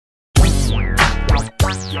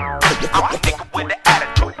I'm a nigga with the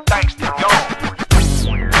attitude, thanks to y'all.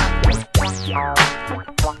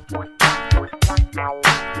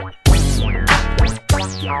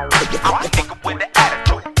 I'm a nigga with the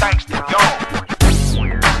attitude, thanks to y'all.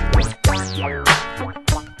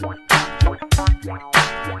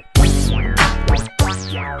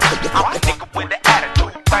 I'm a nigga with the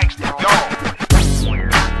attitude, thanks to y'all.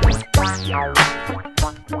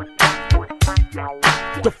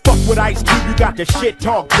 The fuck with Ice Cube, you got the shit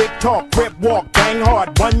talk, big talk, crib walk, bang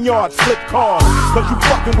hard, 1 yard, slip cars. Cause you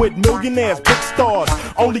fucking with millionaires, big stars.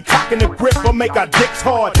 Only cocking the grip will make our dicks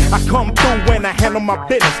hard. I come through when I handle my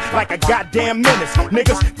business like a goddamn menace.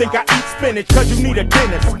 Niggas think I eat spinach cause you need a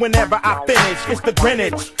dentist. Whenever I finish, it's the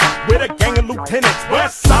Greenwich with a gang of lieutenants.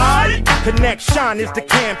 West Side Connection is the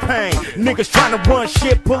campaign. Niggas trying to run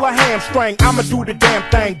shit, pull a hamstring. I'ma do the damn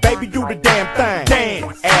thing, baby, do the damn thing.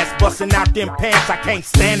 Dance, ass busting out them pants, I can't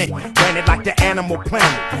stand it. Ran it like the Animal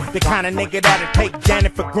Planet. The kind of nigga that'll take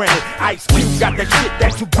Janet for granted. Ice Cube got the shit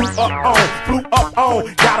that you blew up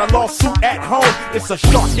on. Got a lawsuit at home, it's a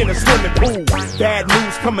shark in a swimming pool. Bad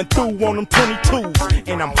news coming through on them 22s,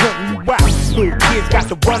 and I'm hunting you out. Little kids got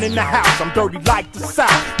the run in the house, I'm dirty like the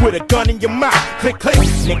South. With a gun in your mouth, click click,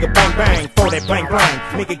 nigga bang bang, throw that bang bang.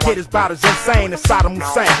 Nigga get his bout as insane as Saddam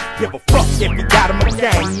Hussein. Give a fuck if he got him a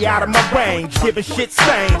gang, he out of my range. Giving shit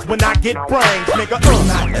stains when I get brains, nigga. Do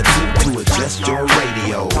not attempt to adjust your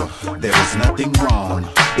radio, there is nothing wrong.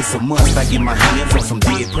 It's a must, I get my hands on some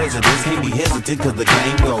dead presidents. Can't be hesitant cause the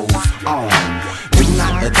game goes on. Do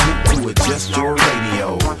not attempt to adjust your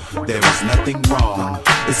radio, there is nothing wrong.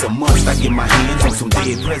 It's a must, I get my hands on some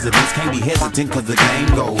dead presidents. Can't be hesitant cause the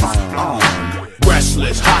game goes on.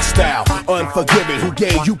 Restless, hostile, unforgiving. Who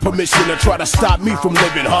gave you permission to try to stop me from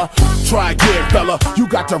living, huh? Try again, fella. You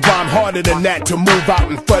got to rhyme harder than that to move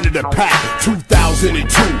out in front of the pack.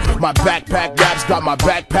 2002, my backpack raps got my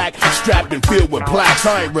backpack strapped and filled with blacks.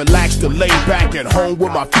 I ain't relaxed to lay back at home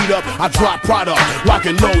with my feet up. I drop product, lock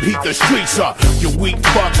and load, heat the streets up. You weak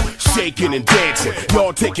fucks, shaking and dancing.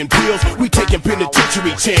 Y'all taking pills, we taking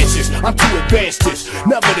penitentiary chances. I'm too advanced this,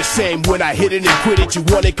 never the same. When I hit it and quit it, you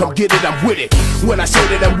want it, come get it, I'm with it. When I say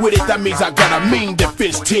that I'm with it, that means I got a mean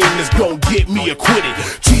defense team that's gon' get me acquitted.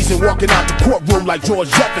 Cheesing walking out the courtroom like George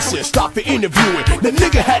Jefferson. Stop for interviewing, the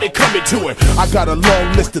nigga had it coming to him. I got a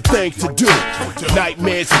long list of things to do,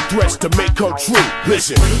 nightmares and threats to make come true.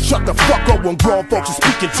 Listen, shut the fuck up when grown folks are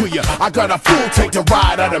speaking to you. I got a full tank to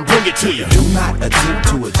ride out and bring it to you. Do not attempt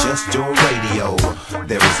to adjust your radio,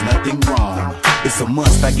 there is nothing wrong. It's a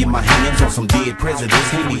must, I get my hands on some dead presidents.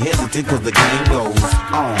 Can't be hesitant cause the game goes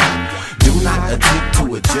on. Do not attempt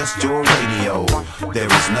to adjust your radio, there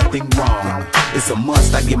is nothing wrong. It's a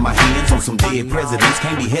must, I get my hands on some dead presidents.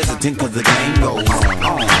 Can't be hesitant cause the game goes on.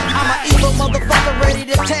 I'm an evil motherfucker ready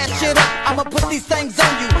to tear shit up. I'ma put these things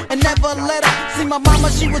on you and never let up. See my mama,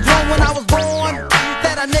 she was wrong when I was born.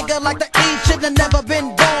 That a nigga like the E should have never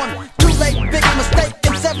been born. Too late, big mistake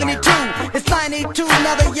in 72. It's 92,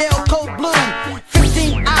 now the Yale code blue.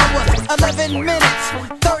 15 hours, 11 minutes,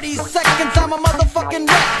 30 seconds, I'm a motherfucking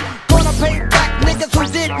wreck. Gonna pay back niggas who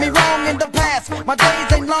did me wrong in the past. My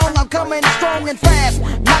days ain't long, I'm coming strong and fast.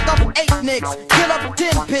 Knock up 8 nicks, kill up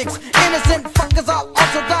 10 pigs. Innocent fuckers are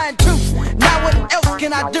also dying too. Now what else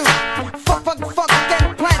can I do? Fuck,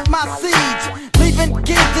 and plant my seeds. Leaving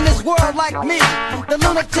kids in this world like me. The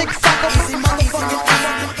lunatic sucker, easy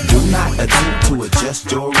motherfucking. Do not attempt to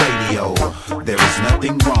adjust your radio, there is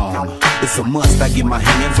nothing wrong. It's a must, I get my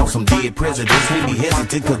hands on some dead presidents. Can't be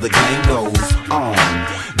hesitant cause the game goes on.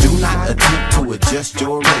 Do not attempt to adjust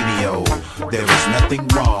your radio, there is nothing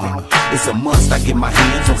wrong. It's a must, I get my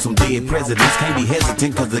hands on some dead presidents. Can't be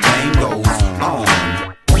hesitant cause the game goes on.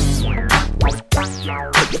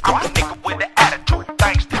 I'm a nigga with the attitude,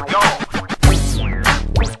 thanks to y'all.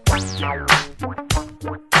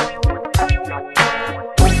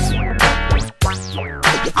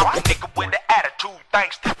 I'm a nigga with the attitude,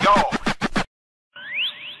 thanks to y'all.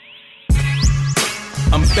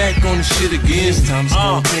 I'm back on the shit again. This time it's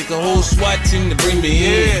gonna take a whole SWAT team to bring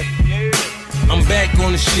me in. I'm back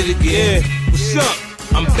on the shit again. What's up?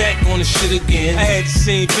 I'm back on the shit again. I had the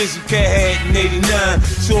same vision Cat had in '89.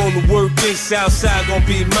 So all the work in Southside gon'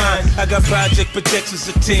 be mine. I got project projections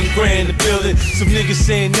of 10 grand in the building. Some niggas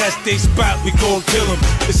saying that's they spot, we gon' kill them.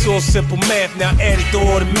 It's all simple math, now add it to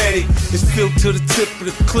automatic. It's filled to the tip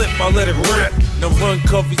of the clip, I'll let it rip. Now run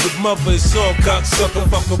cover your mother, it's all cocksucker.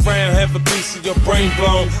 Fuck around, have a piece of your brain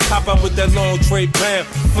blown. Hop out with that long tray pound,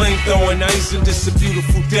 flame throwing ice, and this a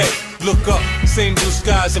beautiful day. Look up, same blue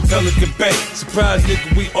skies in Pelican Bay. Surprise,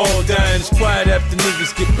 nigga, we all dying. It's quiet after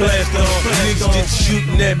niggas get blasted on. Niggas get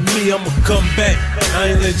shooting at me, I'ma come back. I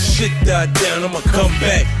ain't let shit die down, I'ma come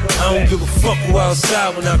back. I don't give a fuck who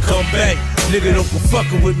outside when I come back. Nigga, don't go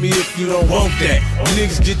fucking with me if you don't want that.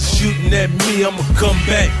 Niggas get shooting at me, I'ma come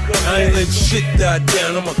back. I ain't let shit die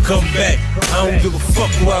down, I'ma come back. I don't give a fuck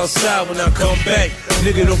who outside when I come back.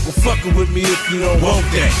 Nigga, don't go fucking with me if you don't want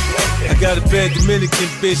that. I got a bad Dominican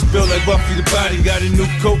bitch built like Buffy the Body. Got a new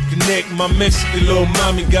coke connect. My Mexican little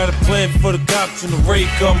mommy got a plan for the cops when the raid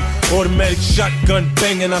come. Automatic shotgun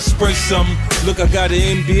banging, I spray something. Look, I got an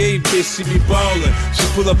NBA bitch, she be ballin'. She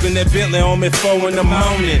pull up in that Bentley on me 4 in the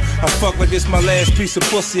morning. I fuck like it's my last piece of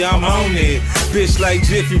pussy, I'm on it. Bitch like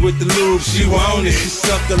Jiffy with the lube, she want it. She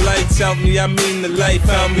suck the lights out me, I mean the life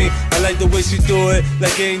out me. I like the way she do it,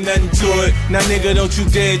 like ain't nothing to it. Now nigga, don't you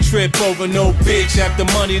dare trip over no bitch. After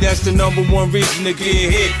money, that's the #1 reason to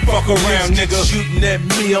get hit. Fuck around, nigga. Shooting at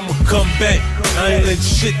me, I'ma come back. I ain't let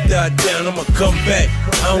shit die down, I'ma come back.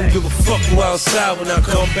 I don't give a fuck who outside when I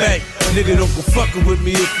come back. Nigga, don't go fucking with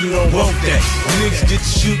me if you don't want that. Niggas get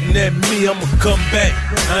shooting at me, I'ma come back.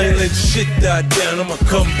 I ain't let shit die down, I'ma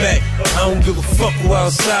come back. I don't give a fuck who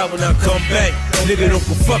outside when I come back. Nigga, don't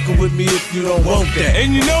go fucking with me if you don't want that.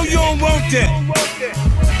 And you know you don't want that.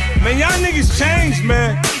 Man, y'all niggas changed,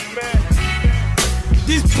 man.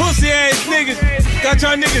 These pussy ass niggas got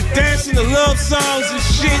y'all niggas dancing to love songs and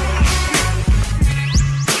shit.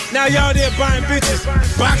 Now y'all there buying bitches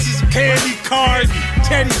boxes of candy, cards,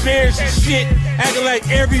 teddy bears and shit, acting like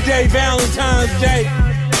everyday Valentine's Day.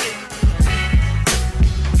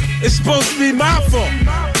 It's supposed to be my fault.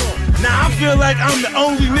 Now I feel like I'm the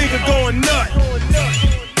only nigga going nuts,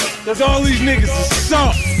 cause all these niggas are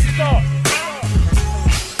soft.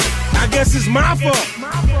 I guess it's my fault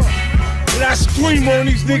that I scream on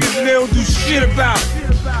these niggas and they don't do shit about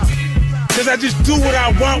it, cause I just do what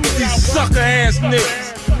I want with these sucker ass niggas.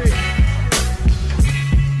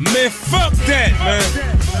 Man, fuck that, man.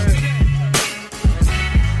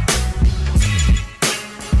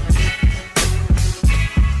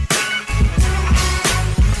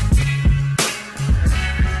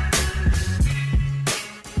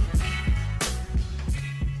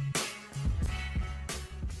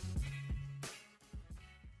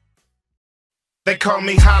 They call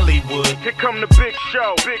me Hollywood. Here come the big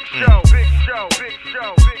show, big show, big show, big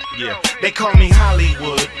show, big show. Yeah, they call me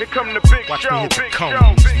Hollywood. Here come the big Watch show, me hit the big cones,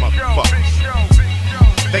 show, big show, motherfuckers. big show, big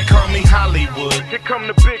show. They call me Hollywood. Here come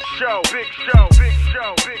the big show, big show, big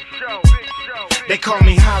show, big show, big show. They call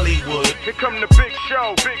me Hollywood. Here come the big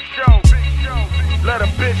show, big show, big show. Let a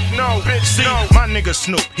bitch know, bitch See, know. my nigga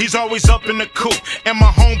Snoop, he's always up in the coop. And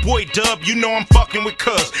my homeboy Dub, you know I'm fucking with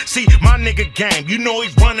Cuz. See, my nigga Game, you know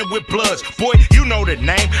he's running with Bloods. Boy, you know the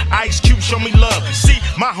name, Ice Cube, show me love. See,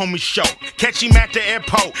 my homie Show, catch him at the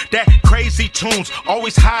airport. That crazy tunes,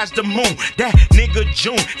 always highs the moon. That nigga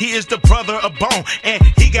June, he is the brother of Bone. And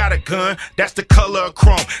he got a gun, that's the color of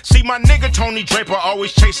chrome. See, my nigga Tony Draper,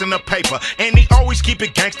 always chasing the paper. And he always keep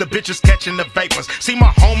it gangsta, bitches catching the vapors. See,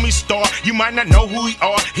 my homie Star, you might not know who he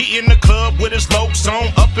are. He in the club with his Lokes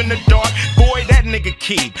on, up in the dark. Boy, that nigga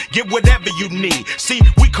Key, get whatever you need. See,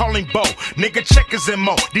 we call him Bo, nigga Checkers and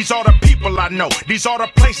Mo. These are the people I know, these are the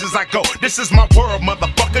places I go. This is my world,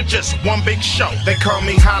 motherfucker, just one big show. They call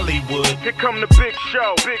me Hollywood. Here come the big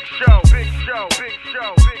show, big show, big show, big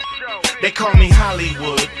show, big show. They call me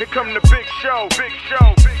Hollywood. Here come the big show, big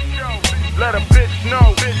show, big show. Let a bitch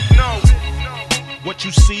know, bitch know. What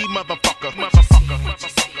you see, motherfucker, motherfucker,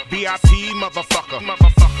 motherfucker. VIP, motherfucker,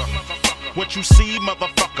 motherfucker. What you see,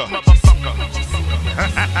 motherfucker, motherfucker.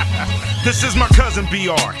 This is my cousin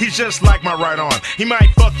BR, he's just like my right arm. He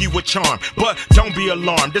might fuck you with charm, but don't be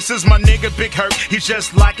alarmed. This is my nigga Big Hurt, he's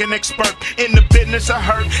just like an expert in the business of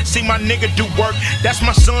hurt. See my nigga do work, that's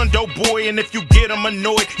my son dope boy. And if you get him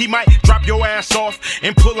annoyed, he might drop your ass off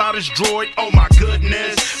and pull out his droid. Oh my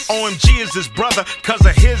goodness, OMG is his brother. Cause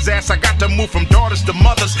of his ass I got to move from daughters to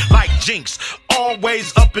mothers like Jinx.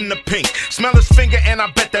 Always up in the pink, smell his finger and I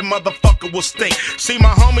bet that motherfucker will stink. See my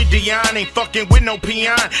homie Dion ain't fucking with no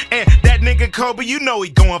peon. And that nigga Kobe, you know he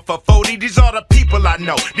going for 40. These are the people I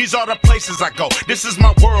know, these are the places I go. This is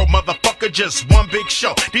my world, motherfucker, just one big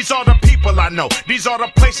show. These are the people I know, these are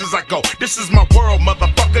the places I go. This is my world,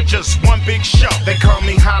 motherfucker, just one big show. They call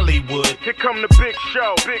me Hollywood. Here come the big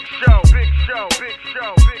show, big show, big show, big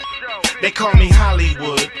show, big show. They call me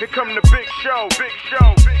Hollywood. Here come the big show, big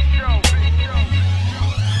show, big show, big show.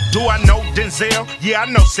 Do I know Denzel? Yeah, I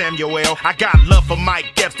know Samuel. I got love for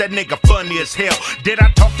Mike Epps, that nigga funny as hell. Did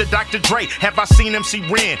I talk to Dr. Dre? Have I seen MC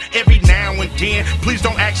Ren? Every now and then, please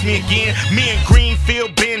don't ask me again. Me and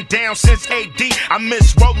Greenfield been down since AD. I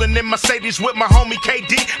miss rolling in Mercedes with my homie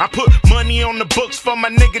KD. I put money on the books for my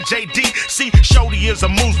nigga JD. See, Shorty is a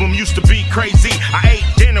Muslim, used to be crazy. I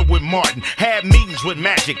ate dinner with Martin, had meetings with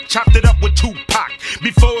Magic, chopped it up with 2Pac.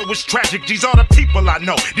 Before it was tragic, these are the people I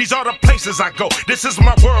know, these are the places I go. This is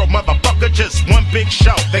my world, motherfucker, just one big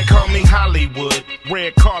show. They call me Hollywood,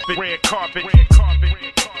 red carpet, red carpet, red carpet,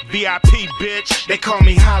 red carpet. VIP, bitch, they call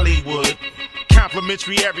me Hollywood.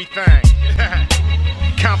 Complimentary everything.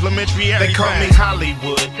 Complimentary everything. They call me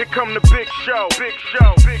Hollywood. Here come the big show, big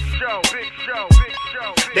show, big show, big show, big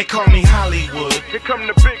show. They call me Hollywood. Here come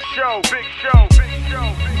the big show, big show, big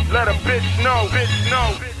show. Let a bitch know, bitch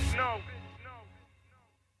know, bitch know.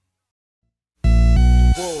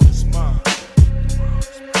 The world is mine.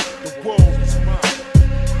 The world is mine.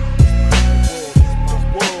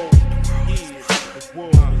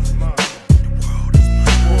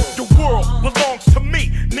 The world belongs to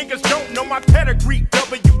me. Niggas don't know my pedigree.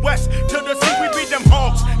 WS to the C, we be them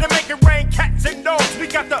hogs. They make it rain, cats and dogs. We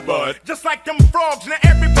got the bud, just like them frogs. Now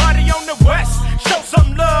everybody on the west, show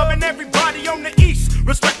some love, and everybody on the east,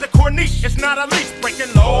 respect the corniche. It's not a leash,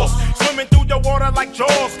 breaking laws. Swimming through the water like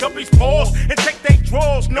Jaws. Guppies pause and take they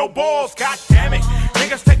draws. No balls, god damn it.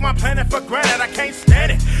 Niggas take my planet for granted, I can't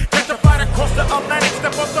stand it. Catch a flight across the Atlantic,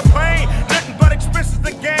 step off the plane. Nothing but expenses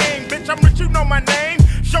the game. Bitch, I'm rich, you know my name.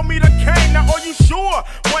 Show me the cane, now are you sure?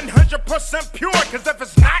 100% pure, cause if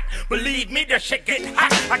it's not, believe me, that shit get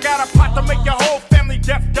hot. I got a pot to make your whole family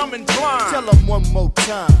deaf, dumb, and blind. Tell them one more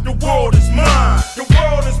time. The world is mine. The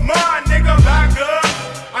world is mine, nigga, back up.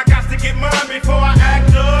 I got to get mine before I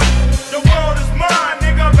act up. The world is mine,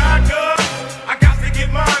 nigga, back up. I got to get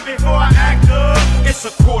mine before I act up. It's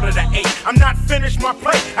 7:45. I'm not finished my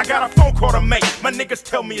plate. I got a phone call to make. My niggas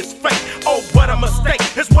tell me it's fake. Oh, what a mistake.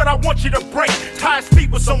 It's what I want you to break. Tie his feet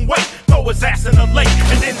with some weight. Throw his ass in the lake.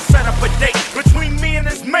 And then set up a date between me and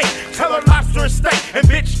his mate. Tell her lobster and steak. And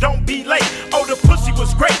bitch, don't be late. Oh, the pussy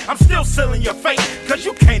was great. I'm still sealing your fate. Cause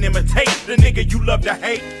you can't imitate the nigga you love to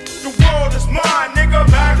hate. The world is mine, nigga,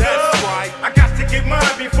 back up. That's right. I got to get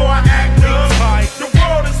mine before I act up. Right. The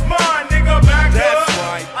world is mine, nigga, back That's up.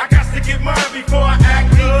 Right. I got to get mine before I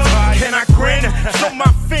act up. Right. Can I grin? Show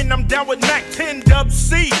my fin, I'm down with Mac 10 Dub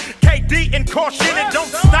C. KD and caution and don't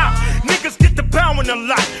stop. Niggas get the bowing a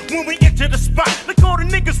lot when we enter the spot. Look all the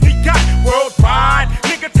niggas we got worldwide.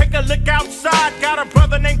 Nigga, take a look outside. Got a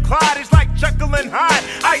brother named Clyde, he's like Jekyll and Hyde.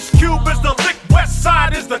 Ice Cube is the lick, West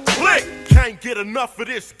Side is the click. Can't get enough of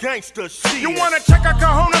this gangster shit. You wanna check our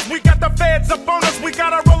cojones? We got the feds up on us. We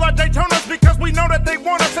gotta roll our Daytonas because we know that they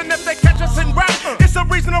want us. And if they catch us in rap, it's a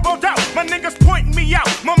reasonable doubt. My niggas pointing me out.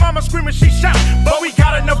 My mama screaming, she shout. But we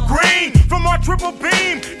got enough green from our triple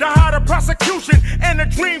beam to hide a prosecution and a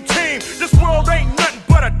dream team. This world ain't nothing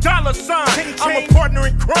but a dollar sign. I'm a partner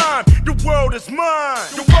in crime. The world is mine.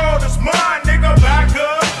 The world is mine, nigga, back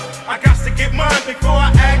up. I got to get mine before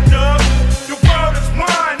I act up. The world is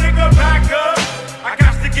mine, nigga, back up. I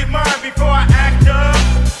got to get mine before I act up.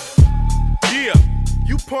 Yeah,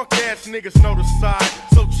 you punk ass niggas know the side,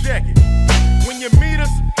 so check it. When you meet us,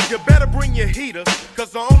 you better bring your heaters,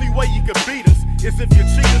 cause the only way you can beat us is if you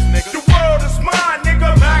cheat us, nigga. The world is mine,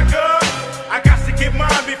 nigga, back up. I got to get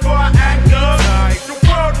mine before I act up. The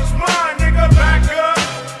world is mine, nigga, back up.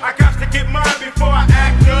 I got to get mine before I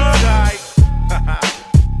act up.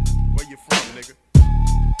 Where you from, nigga?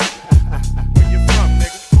 Where you from,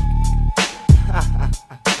 nigga?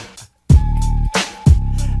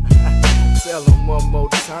 Tell them one more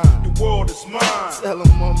time. The world is mine. Tell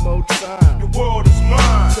them one more time. The world is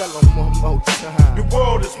mine. Tell them one more time. The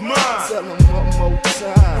world is mine. Tell them one more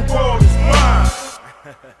time. The world is mine.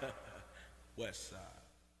 West Side.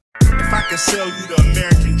 If I can sell you the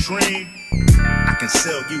American dream, I can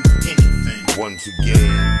sell you anything. Once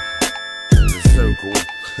again, the circle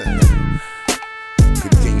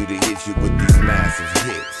continue to hit you with these massive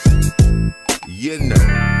hits. You know,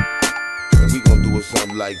 and we gon' do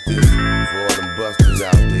something like this for all them busters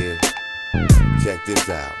out there. Check this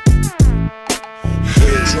out.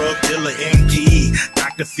 Drug dealer MD,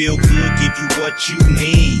 Dr. Feel Good, give you what you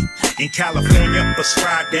need. In California,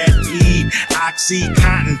 prescribe that weed,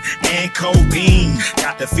 Oxycontin and codeine.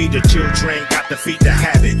 Got to feed the children, got to feed the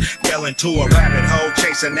habit. Fell into a rabbit hole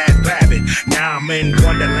chasing that rabbit. Now I'm in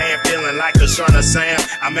Wonderland, feeling like the son of Sam.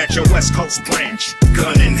 I'm at your West Coast branch,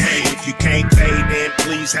 gun in hand. If you can't pay, then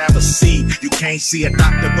please have a seat. You can't see a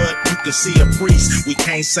doctor, but you can see a priest. We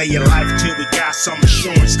can't say your life till we got some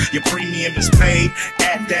assurance. Your premium is paid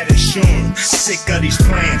at that insurance. Sick of these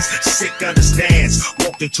plans, sick of this dance.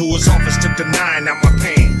 Walked into his office, took the 9 out my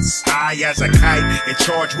pants. High as a kite, in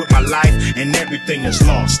charge with my life, and everything is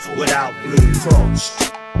lost without Blue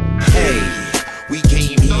Cross. Hey, we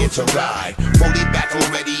came here to ride, fully back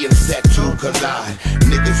already and set to collide.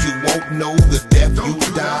 Niggas, you won't know the death you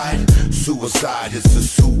died. Suicide is a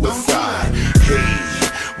suicide.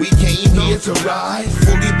 Hey, we came here to ride,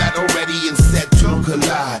 fully back already and set to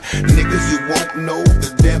collide. Niggas, you won't know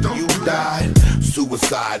the death you died.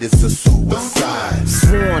 Suicide is a suicide.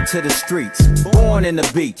 Sworn to the streets, born in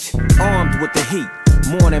the beach, armed with the heat.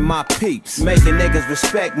 Morning my peeps, making niggas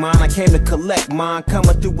respect mine. I came to collect mine,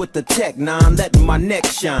 coming through with the tech 9, letting my neck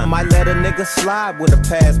shine. Might let a nigga slide with a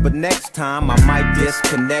pass, but next time I might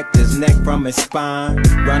disconnect his neck from his spine.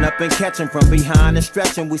 Run up and catch him from behind and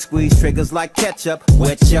stretch him. We squeeze triggers like ketchup,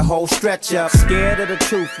 wet your whole stretch up. Scared of the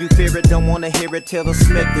truth, you fear it, don't wanna hear it till the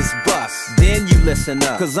Smith is bust. Then you listen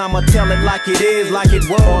up, cause I'ma tell it like it is, like it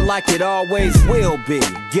was, or like it always will be.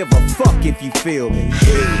 Give a fuck if you feel me.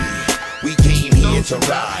 Hey, we came here to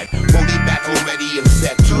ride, fully back already and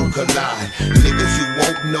set to collide. Niggas, you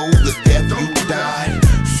won't know the death you died.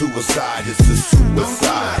 Suicide is a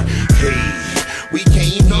suicide. Hey, we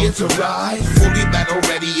came here to ride, fully back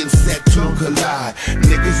already and set to collide.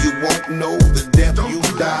 Niggas, you won't know the death you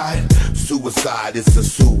died. Suicide is a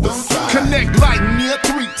suicide. Connect like near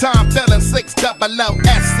 3-time felon, 6 double O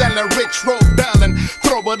S selling rich road bellin'.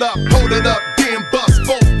 Throw it up, hold it up, then bust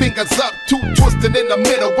 4 fingers up, 2 twisted in the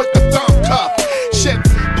middle with the thumb cup. Shit,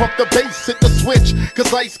 pump the bass, hit the switch,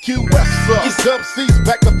 cause Ice Cube West up. These MCs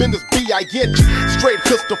back up in this B, I get you. Straight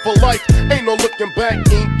pistol for life, ain't no looking back.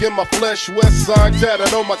 Ink in my flesh, West Side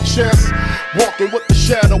tatted on my chest. Walking with the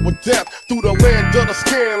shadow of death through the land of the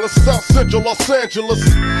scandalous, South Central Los Angeles.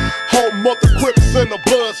 Home of the Crips and the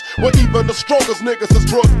Bloods, where even the strongest niggas is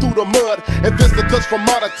drugged through the mud. And visitors from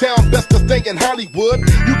out of town, best to stay in Hollywood.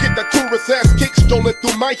 You get that tourist ass kick stolen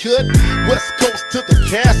through my hood. West Coast to the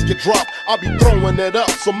casket drop, I'll be throwing it up,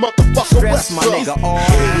 so motherfucker West my nigga all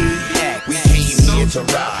we came here to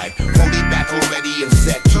ride, fully back already and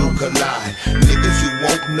set to collide. Niggas, you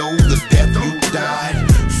won't know the death you died.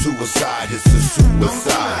 Suicide is a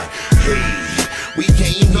suicide. Hey, we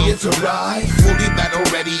came here to ride, fully back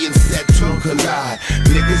already and set to collide.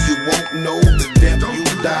 Niggas, you won't know the death you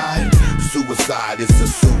died. Suicide is a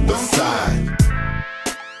suicide.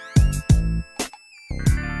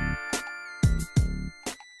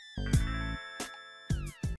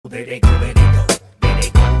 There they go, there they go, there they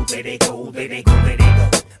go, there they go, there they go, there they go,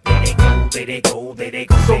 there they go, there they go, there they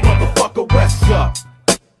go. So motherfucker West up.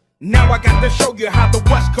 Now I got to show you how the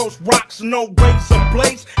West Coast rocks. No razor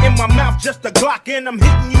blades in my mouth, just a Glock, and I'm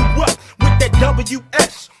hitting you up with that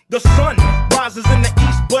WS. The sun rises in the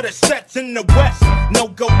east, but it sets in the west. No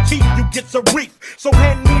goatee, you get a reef. So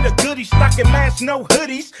hand me the goodies, stocking mask, no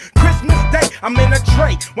hoodies. Christmas Day, I'm in a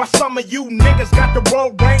tray. While some of you niggas got the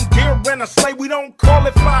roll reindeer and a sleigh. We don't call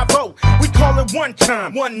it 5-0, we call it one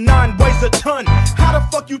time. 1-9 weighs a ton. How the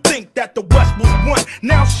fuck you think that the West was won?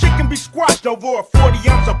 Now shit can be squashed over a 40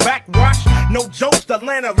 ounce of backwash. No jokes,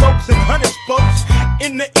 Atlanta lokes and hundred spokes.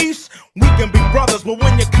 In the east, we can be brothers, but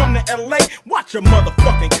when you come to LA, watch your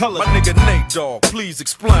motherfucking colors. My nigga Nate Dogg, please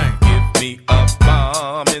explain. Give me a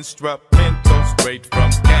bomb instrumental straight from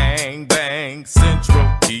Gang Bang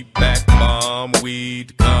Central. Keep that bomb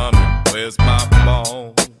weed coming. Where's my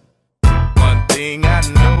phone? One thing I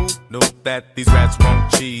know that these rats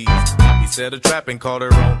won't cheese. He said a trapping called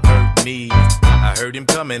her on her knees. I heard him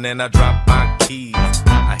coming and I dropped my keys.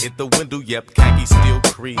 I hit the window, yep, khaki still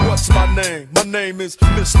creep. What's my name? My name is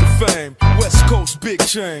Mr. Fame. West Coast big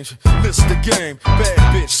change, Mr. Game. Bad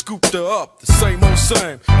bitch, scooped her up, the same old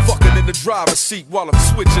same. Fucking in the driver's seat while I'm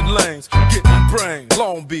switching lanes. Getting brain,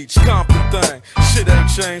 Long Beach, Compton thing. Shit ain't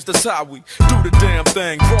changed, that's how we do the damn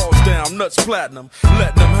thing. Draws down, nuts platinum,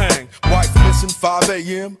 letting them hang. Wife missing 5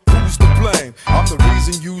 a.m., who's to blame? I'm the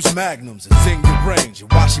reason use magnums, it's in your range.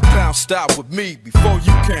 And why she bounced out with me before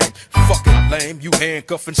you came? Fucking lame, you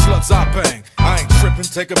handcuffing sluts I bang. I ain't tripping,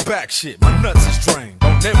 take a back shit, my nuts is drained.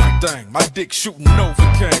 On everything, my dick shooting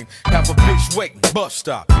Novocaine. Have a bitch waiting, bus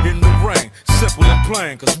stop, in the rain. Simple and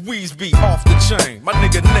plain, cause weeds be off the chain. My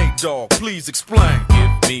nigga Nate Dogg, please explain.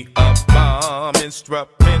 Give me a bomb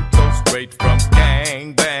instrumental straight from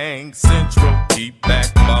Gang Bang Central. Keep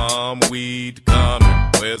that bomb weed coming.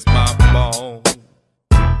 Where's my phone?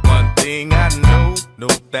 One thing I know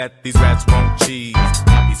that these rats won't cheese.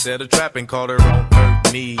 He said a trapping called her on her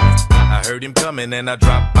knees. I heard him coming and I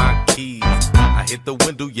dropped my keys. I hit the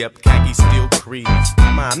window, yep, khaki still crease.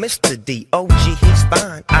 My Mr. D.O.G., he's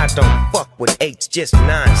fine. I don't fuck with eights, just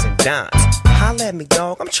nines and dimes. Holla at me,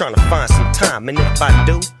 dog, I'm trying to find some time. And if I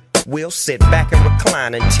do, we'll sit back and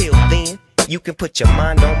recline. Until then, you can put your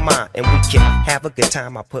mind on mine and we can have a good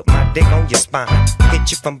time. I put my dick on your spine, hit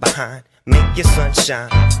you from behind, make your sunshine.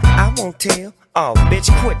 I won't tell, oh bitch,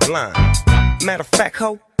 quit lying. Matter of fact,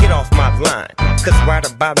 ho, get off my line. Cause right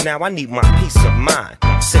about now I need my peace of mind.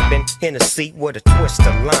 Sipping Hennessy with a twist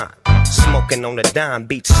of lime. Smoking on a dime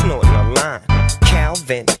beat, snorting a line.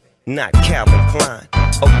 Calvin, not Calvin Klein.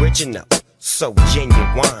 Original, so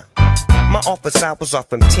genuine. My office hours are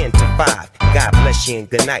from 10 to 5. God bless you and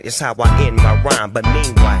good night is how I end my rhyme. But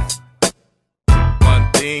meanwhile,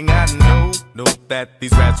 one thing I know that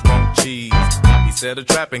these rats won't cheese. He said a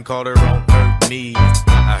trapping called her on her knees.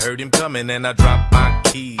 I heard him coming and I dropped my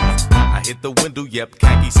keys. I hit the window, yep,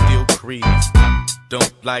 khaki still crease.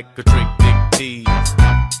 Don't like a trick, dick tease.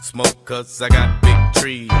 Smoke cause I got big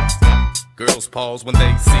trees. Girls pause when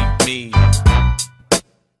they see me.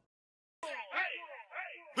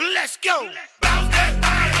 Let's go. Bounce that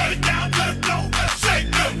thing down to the floor.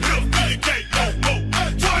 Shake them hips till you can't no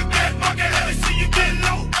more. Twerk that monkey, let me see you get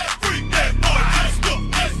low. Freak that boy till you stuck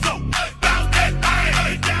that so. Bounce that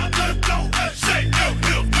thing down to the floor. Shake them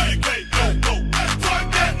hips till you can't no more. Twerk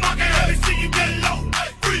that monkey, let me see you get low.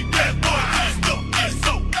 Freak that boy till you stuck that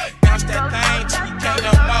so. Bounce that thing till you can't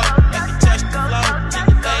no more. Make it touch the floor till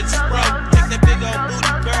your legs are broke. Take that big old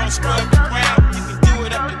booty, girl, and scrub the ground. You can do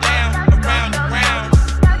it up and down, around and round.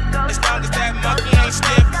 As long as that monkey ain't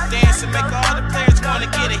stiff, dance and make all the players wanna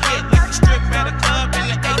get a hit. Like a strip at a club in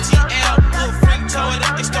the ATL. Little freak tore it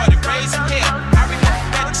up, they started raising hell. I remember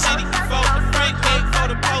Magic City before the freak hit, for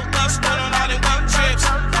the police went on all them week trips.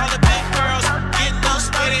 All the big girls get loose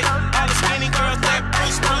with it. All the skinny girls let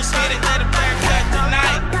Bruce hit it. Let a player cut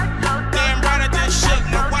tonight. Damn right, I just shook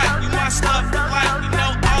my wife. You my stuff for life. You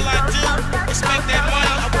know all I do is make that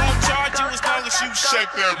money. I won't charge you as long as you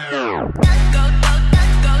shake that move.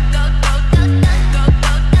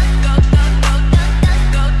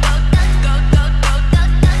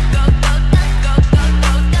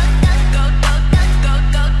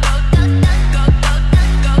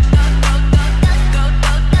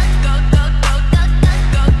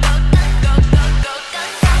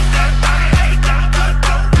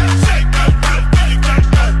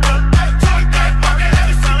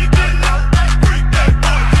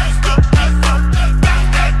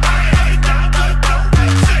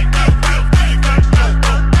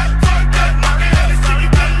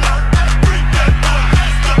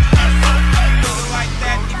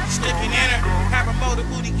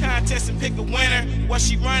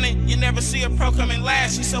 See a pro coming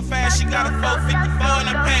last, she so fast she got a 454 in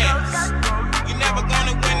her pants. You never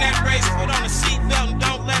gonna win that race, put on a seatbelt and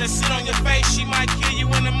don't let her sit on your face. She might kill you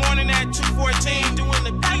in the morning at 2:14, doing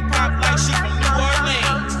the P-pop like she from New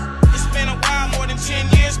Orleans. It's been a while, more than 10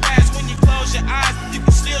 years past. When you close your eyes, you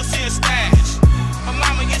can still see a stash. Her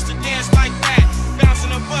mama used to dance like that,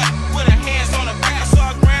 bouncing her butt with her hands on her back. I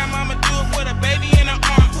saw her grandmama do it with a baby in her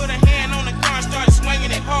arm, put her hand on the car and started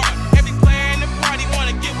swinging it hard. Every player in the party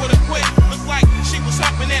wanna get with her quick. Looked like she was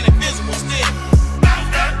hopping an invisible stick. Bounce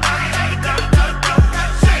that thing down to the floor.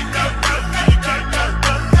 Shake that whip till you can't no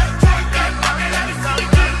more. Twerk that monkey, let me see you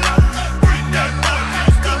get low. Freak that boy till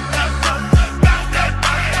you stuck that so. Bounce that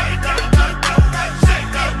thing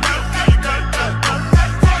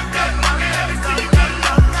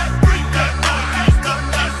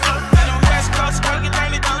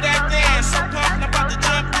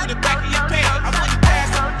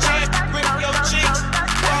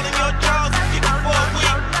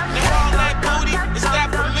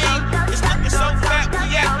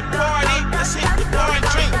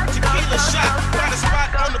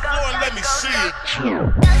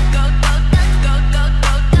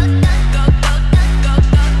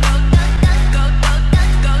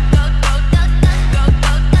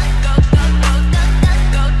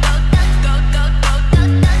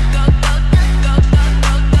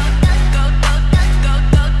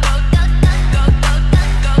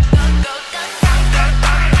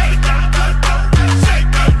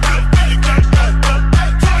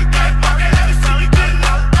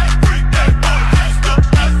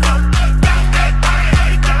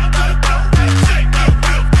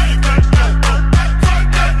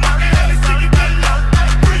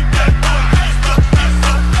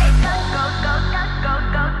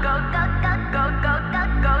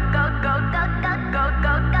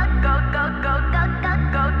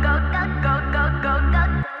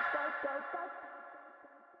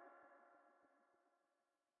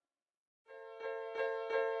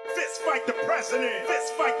Fist fight the president.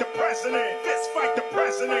 Fist fight the president. Fist fight the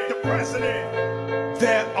president. The president.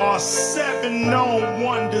 There are 7 known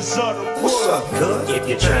wonders of the world. What's up, good? If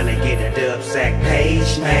you're trying to get a dub sack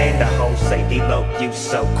page, man, the whole say D-Lo, you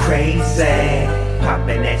so crazy.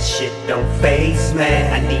 Poppin' that shit don't faze,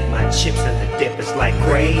 man. I need my chips and the dip is like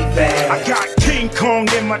gravy. I got King Kong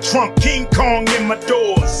in my trunk, King Kong in my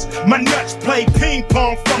doors. My nuts play ping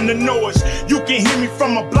pong from the noise. You can hear me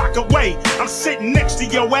from a block away. I'm sitting next to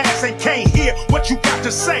your ass and can't hear what you got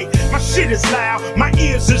to say. My shit is loud, my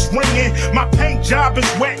ears is ringing. My paint job is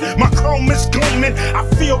wet, my chrome is gleaming. I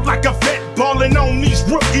feel like a vet ballin' on these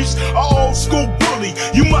rookies. A old school bully,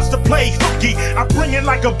 you must have played hooky. I bring it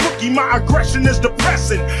like a bookie, my aggression is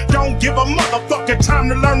depressing. Don't give a motherfucker time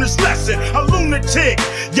to learn this lesson. A lunatic,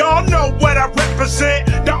 y'all know what I represent.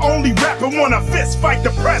 The only rapper wanna fist fight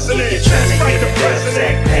the president. If you're trying to get a dub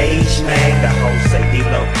sack page, man, the whole say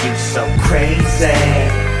D-Lo, you so crazy.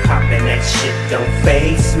 Poppin' that shit don't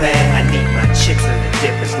faze, man. I need my chips and the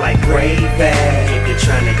dip is like gravy. If you're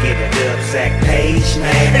trying to get a dub sack page,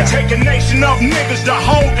 man, and take a nation of niggas to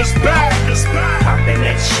hold us back. Poppin'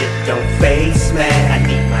 that shit don't faze, man. I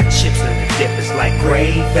need my chips and the dip is like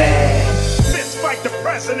gravy. Fist fight the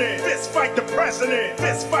president. Fist fight the president.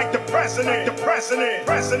 Fist fight the president. The president.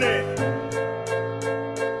 President.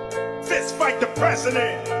 Fist fight the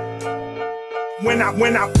president.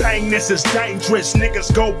 When I bang this, it's dangerous.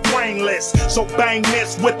 Niggas go brainless. So bang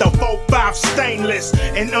this with the 4-5 stainless.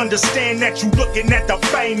 And understand that you looking at the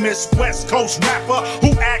famous West Coast rapper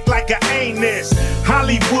who act like a anus.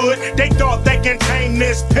 Hollywood, they thought they can tame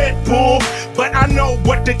this pit bull. But I know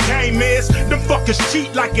what the game is. Them fuckers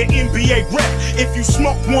cheat like an NBA rep. If you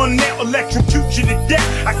smoke one, they'll electrocute you to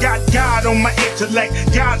death. I got God on my intellect,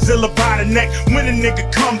 Godzilla by the neck. When a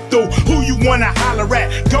nigga come through, who you wanna holler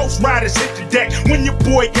at? Ghost Riders hit the deck. When your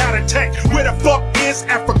boy got attacked, where the fuck is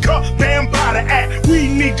Africa? Bam by the act, we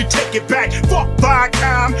need to take it back. Fuck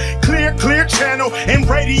Viacom, clear channel, and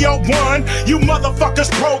Radio 1. You motherfuckers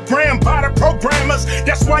programmed by the programmers.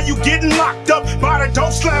 That's why you getting locked up by the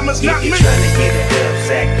dope slammers, not me. If you're trying to get a dub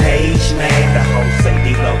sack page, man, the whole say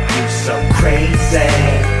D-Lo, you so crazy.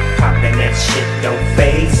 Poppin' that shit don't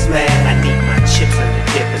faze, man. I need my chips and the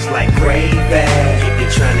dip is like gravy. If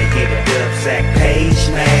you're trying to get a dub sack page,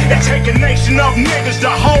 man, and take a nation of niggas to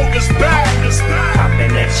hold us back.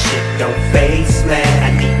 Poppin' that shit don't faze, man.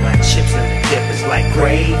 I need my chips and the dip is like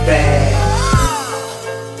gravy.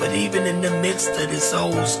 But even in the midst of this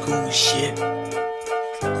old school shit,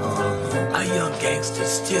 our young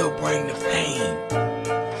gangsters still bring the pain.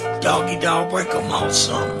 Doggy dog, break 'em off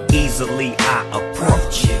something. Easily I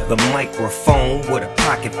approach the microphone with a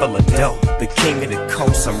pocket full of dope. The king of the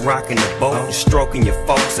coast, I'm rocking the boat, stroking your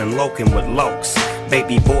folks and loking with lokes.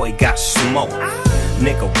 Baby boy got smoke.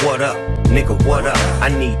 Nigga, what up? Nigga, what up? I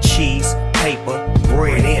need cheese, paper,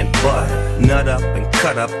 bread, and butter. Nut up and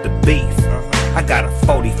cut up the beef. I got a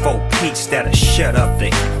 44 peach that'll shut up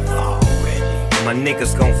the My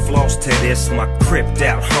niggas gon' floss to this. My cripped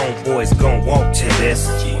out homeboys gon' walk to this.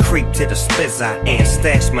 Creep to the spizzot and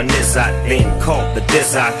stash my nizzot. Then call the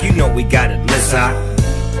dizzot. You know we got it lizzot.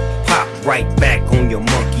 Pop right back on your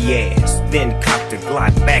monkey ass. Then cock the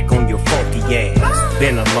Glock back on your funky ass.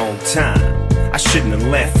 Been a long time, I shouldn't have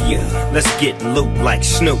left you. Let's get loot like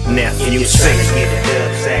Snoop nephew. If you're trying to get a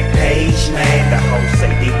dub sack page, man, the whole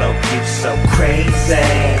say D-Lo, you so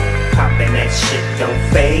crazy. Poppin' that shit don't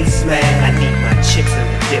faze, man. I need my chips and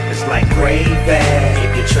the dip is like gravy.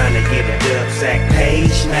 If you're trying to get a dub sack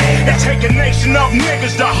page, man, and take a nation of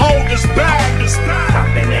niggas to hold us back.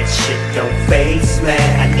 Poppin' that shit don't faze, man.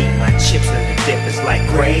 I need my chips and the dip is like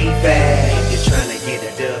gravy. If you're trying to get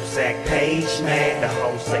a dub sack page, man, the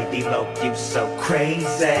whole say D-Lo, you so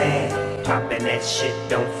crazy. Poppin' that shit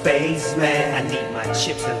don't faze, man. I need my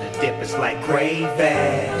chips and the dip is like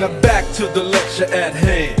gravy. Now back to the lecture at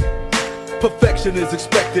hand. Perfection is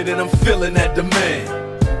expected and I'm feeling that demand.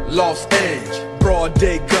 Los Angeles, broad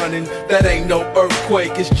day gunning. That ain't no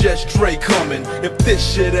earthquake, it's just Dre coming. If this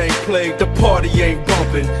shit ain't played, the party ain't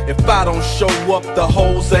bumping. If I don't show up, the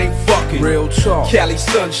hoes ain't fucking. Real talk. Cali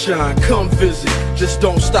sunshine, come visit. Just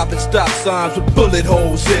don't stop at stop signs with bullet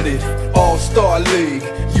holes in it. All-Star League,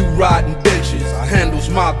 you riding benches. I handles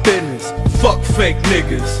my business, fuck fake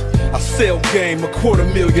niggas. I sell game,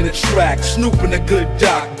 $250,000 a track. Snoop in a good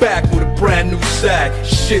doc, back with a brand new sack.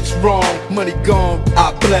 Shit's wrong, money gone,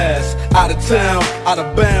 I blast. Out of town, out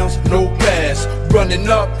of bounds, no pass. Running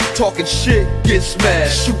up, talking shit, get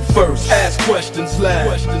smashed. Shoot first, ask questions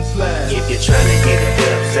last. If you're trying to get a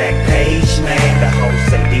dub sack page, man, the whole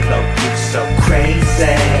say D-Lo, you so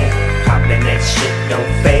crazy. Poppin' that shit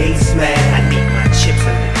don't faze, man. I need my chips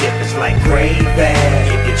and the dip is like gravy.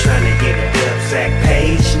 If you're trying to get a dubsack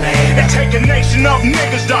page, man. It take a nation of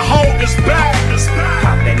niggas to hold us back.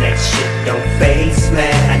 Poppin' that shit don't phase,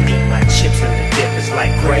 man. I need my chips and the dip is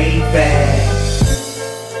like gravy.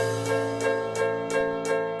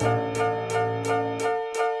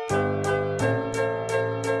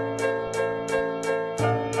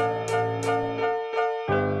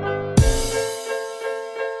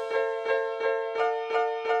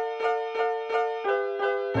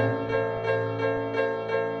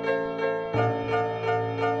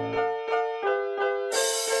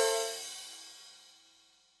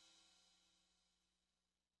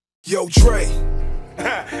 Yo, Dre. I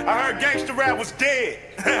heard gangsta rap was dead.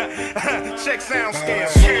 Check sound scale.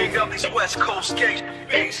 King of these West Coast gangsta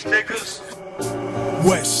beats, niggas.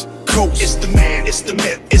 West Coast. It's the man, it's the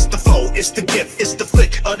myth, it's the foe, it's the gift, it's the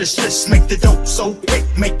flick of the Swiss. Make the dope so quick,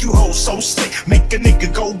 make you hold so slick, make a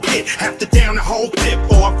nigga go get half the down the whole clip,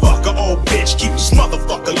 or fuck a old bitch. Keep this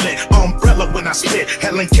motherfucker lit. Umbrella when I spit,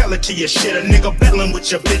 Helen Keller to your shit. A nigga battling with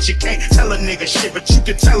your bitch. You can't tell a nigga shit, but you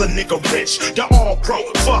can tell a nigga rich. The all pro,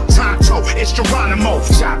 fuck Tonto, it's Geronimo.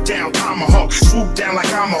 Chop down tomahawk, swoop down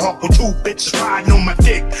like I'm a hawk with two bitches riding on my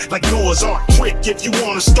dick like Noah's Ark. Trick if you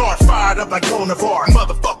wanna start, fired up like Bonavar.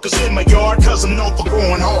 Motherfuckers in my yard, cause I'm known for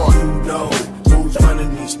going hard. You know who's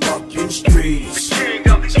running these fucking streets. The king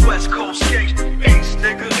of these West Coast gangsta beats,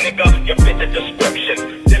 niggas. Nigga, you fit the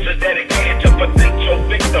description. This is dedicated to potential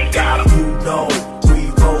victims. Got 'em. You know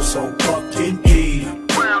we go so fucking deep.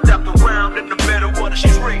 Round after round in the middle of the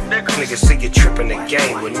street, niggas. Niggas see you tripping the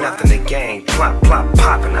game with nothing to gain. Plop, plop,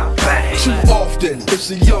 popping out bang. Too often,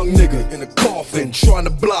 it's a young nigga in a coffin trying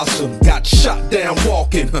to blossom. Got shot down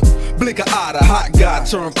walking. Blink an eye, the hot guy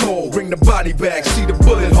turn cold. Bring the body back, see the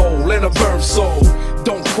bullet hole and a burned soul.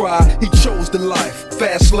 Don't cry, he chose the life.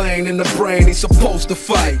 Fast lane in the brain, he's supposed to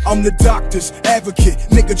fight. I'm the doctor's advocate.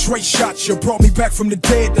 Nigga Dre shot you, brought me back from the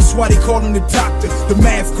dead. That's why they call him the doctor. The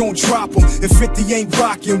math gon' drop him. If 50 ain't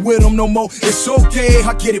rockin' with him no more, it's okay,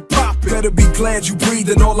 I get it poppin'. Better be glad you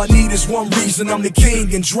breathin'. All I need is one reason, I'm the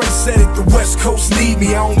king. And Dre said it, the West Coast need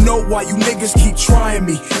me. I don't know why you niggas keep trying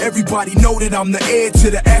me. Everybody know that I'm the heir to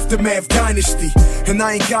the Aftermath dynasty. And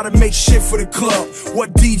I ain't gotta make shit for the club.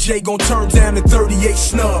 What DJ gon' turn down the 38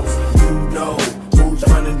 snub? You know who's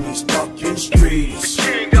running these fucking streets. The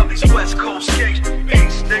king of these West Coast gangsta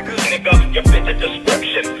beats, niggas. Nigga, you fit the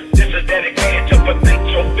description. This is dedicated to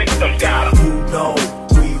potential victims. Got 'em. You know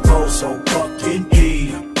we go so fucking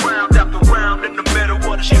deep. Round after round in the middle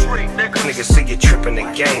of the street, niggas. Niggas see you tripping the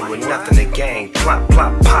game with nothing to gain. Plop,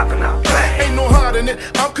 plop, popping out bang. Ain't no hiding it,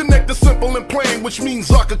 I'm connected, simple and plain, which means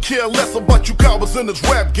I could care less about you cowards in this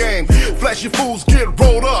rap game. Flashy fools get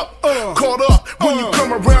rolled up, caught up. When you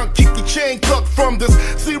come around, keep your chain tucked from this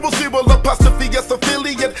 00 apostrophe S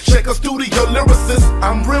affiliate. Check a studio lyricist,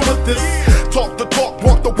 I'm real with this. Talk the talk,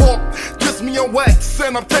 walk the walk. Kiss me on wax,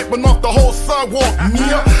 and I'm taping off the whole sidewalk.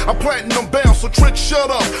 Yeah, I'm platinum bound, so trick shut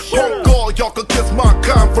up. Punk all, y'all could kiss my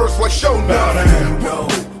Converse like show now. You know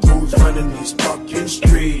who's running these fucking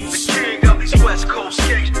streets. The king of these West Coast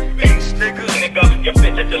gangsta beats, niggas. Nigga, you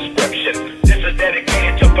fit the description. This is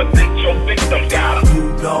dedicated to potential victims. Got 'em. You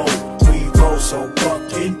know we go so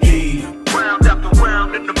fucking deep. Round after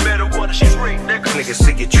round in the middle of the street, niggas. Niggas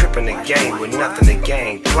see you tripping the game with nothing to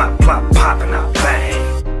gain. Plop, plop, popping out bang.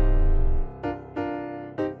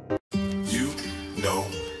 You know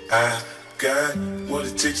I got what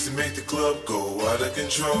it takes to make the club go out of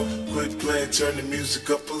control. Quit playing, turn the music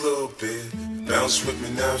up a little bit. Bounce with me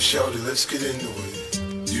now, shout it, let's get into it.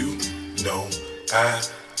 You know I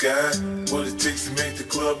got what it takes to make the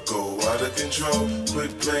club go out of control.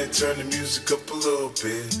 Quit playing, turn the music up a little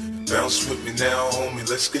bit. Bounce with me now, homie,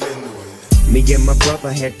 let's get into it. Me and my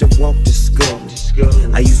brother had to walk to school.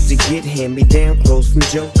 I used to get hand-me-down clothes from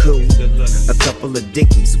Joe Cool. A couple of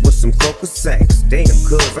Dickies with some Coca sacks. Damn,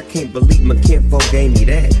 cuz I can't believe my kinfolk gave me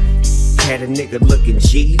that. Had a nigga looking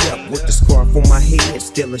G'd up with the scarf on my head,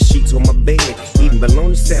 still a sheets on my bed. Eating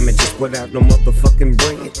bologna sandwiches without no motherfucking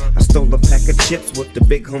bread. I stole a pack of chips with the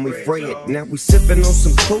big homie Fred. Now we sipping on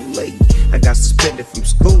some Kool-Aid. I got suspended from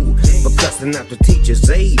school for cussing out the teacher's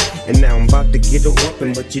aide. And now I'm about to get a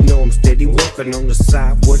whooping, but you know I'm steady working on the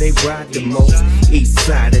side where they ride the most. East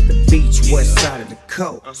side of the beach, west side of the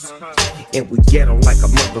coast. And we ghetto like a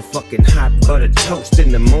motherfucking hot butter toast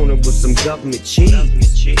in the morning with some government cheese.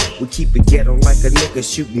 We keep it ghetto like a nigga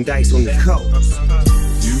shooting dice on the coast.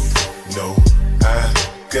 You know I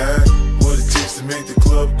got what it takes to make the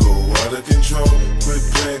club go out of control. Quit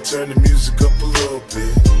playing, turn the music up a little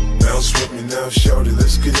bit. Bounce with me now, shout it,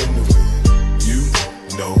 let's get into it. You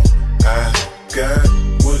know I got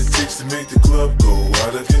what it takes to make the club go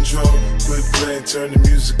out of control. Quit playing, turn the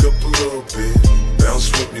music up a little bit.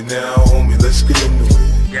 Bounce with me me now, homie, let's get into it.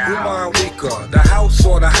 Who mind weaker, the house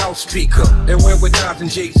or the house speaker? And where would Nas and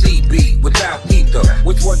Jay-Z be without either?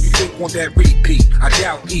 Which one you think want that repeat? I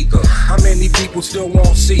doubt either. How many people still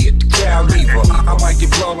won't see it? The cow lever. I might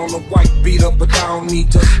get blood on the white beat up, but I don't need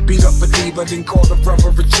to beat up a diva, then call the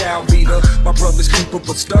brother a child beater. My brother's keeper,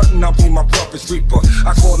 but stuntin', I'll be my brother's reaper.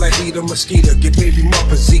 I call that heater mosquito, get baby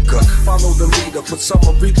mother Zika. Follow the leader, put some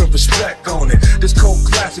Aretha respect on it. This cold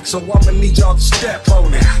classic, so I'ma need y'all to step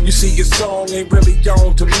on it. You see your song ain't really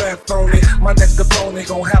on to left on it. My next opponent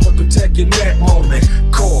gon' have a protect your neck moment.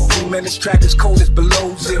 Core, man, this track is cold, it's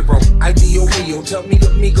below zero. Ideal Rio, tell me the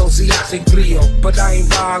Migos, see I say Clio. But I ain't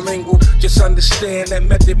bilingual, just understand that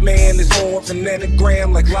Method Man is more of an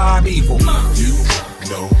anagram like live evil. You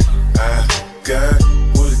know I got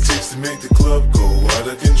what it takes to make the club go out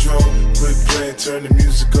of control. Quit playing, turn the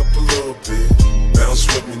music up a little bit. Bounce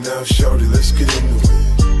with me now, shorty, let's get into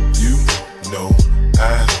it. You know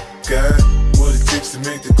I got what it takes to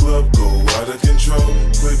make the club go out of control.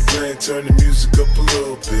 Quit playing, turn the music up a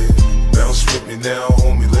little bit. Bounce with me now,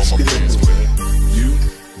 homie, let's get into it.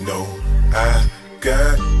 You know I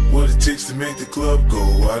got what it takes to make the club go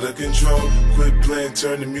out of control. Quit playing,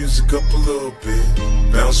 turn the music up a little bit.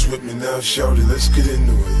 Bounce with me now, shorty, let's get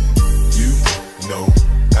into it. You know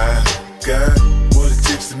I got what it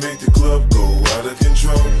takes to make the club go out of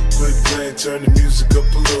control. Quit playing, turn the music up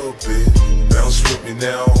a little bit. Bounce with me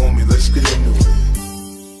now, homie, let's get into it.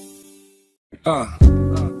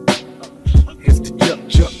 It's the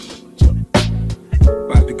juk.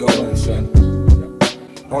 About to go in, son.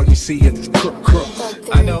 All you see is crook.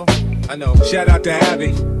 I know. Shout out to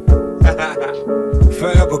Abby.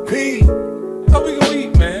 Forever P. How we gonna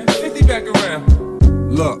eat, man? 50 back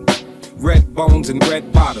around. Look. Red bones and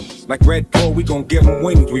red bottoms. Like Red Bull, we gon' give them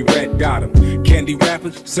wings, we red dot them. Candy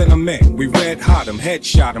rappers, send them in, we red hot them.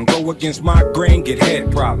 Headshot them, go against my grain, get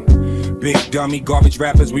head problem. Big dummy, garbage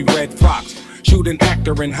rappers, we red fox. Shoot an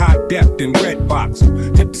actor in high depth in red box.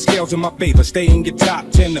 Tip the scales in my favor, stay in your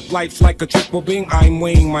top 10. If life's like a triple beam, I'm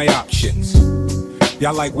weighing my options.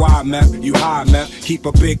 Y'all like why, meth? You high, meth? Keep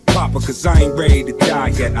a big popper, cause I ain't ready to die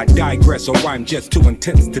yet. I digress, or I'm just too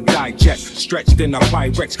intense to digest. Stretched in a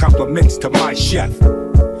Pyrex, compliments to my chef.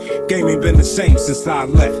 Game ain't been the same since I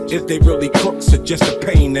left. If they really crooks or just a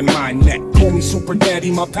pain in my neck. Call me Super Daddy,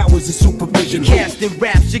 my powers is supervision. Casting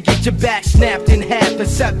raps, you get your back snapped in half or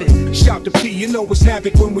 7. Shout to P, you know it's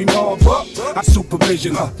havoc when we mob up. I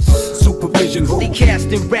supervision, supervision who? They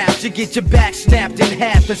casting raps, you get your back snapped in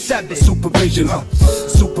half or 7. Supervision,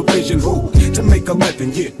 supervision who? To make a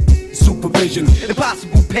living, yeah. Supervision.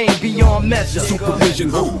 Impossible pain beyond measure. Supervision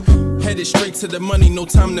who? Headed straight to the money, no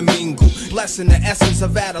time to mingle. Blessing the essence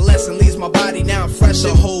of adolescence leaves my body now fresh. The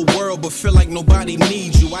whole world, but feel like nobody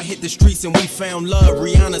needs you. I hit the streets and we found love,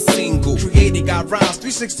 Rihanna single. Created, got rhymes,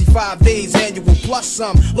 365 days annual plus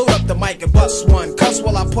some. Load up the mic and bust one, cuss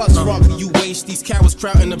while I puss from. You waste these cowards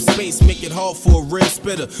crowding up space, make it hard for a real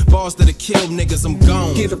spitter. Bars that'll kill niggas, I'm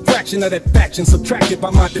gone. Get a fraction of that faction subtracted by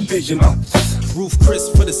my division. Roof Chris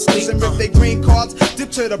for the state. And rip they green cards, dip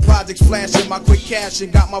to the projects, flashing my quick cash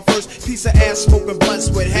and got my first piece of ass smoking blunts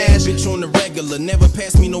with hash. Bitch on the regular, never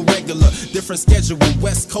pass me no regular. Different schedule,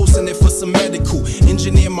 West Coast and it for some medical.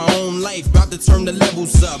 Engineer my own life, about to turn the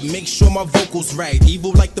levels up. Make sure my vocals right,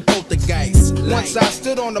 evil like the poltergeist. Once I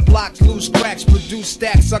stood on the block, loose cracks, produced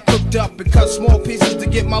stacks. I cooked up and cut small pieces to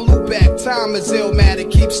get my loot back. Time is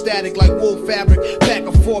illmatic, keep static like wool fabric. Pack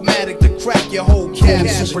a formatic to crack your whole cash.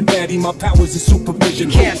 Super Daddy, my powers is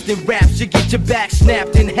supervision. Casting raps, you get your back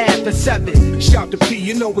snapped in half or 7. Shout to P,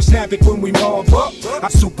 you know it's havoc when we mob up. I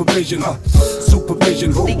supervision,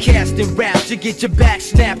 supervision who? They casting raps, you get your back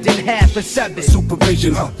snapped in half or 7.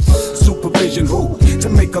 Supervision, supervision who? To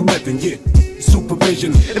make a living, yeah.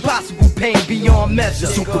 Supervision. Impossible pain beyond measure.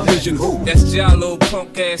 Supervision who? That's Jalo,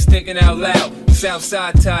 punk ass thinking out loud.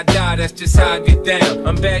 Southside tie-dye, that's just how I get down.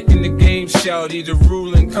 I'm back in the game, shawty, the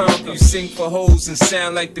rule and conquer. You sing for hoes and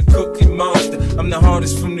sound like the Cookie Monster. I'm the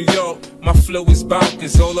hardest from New York, my flow is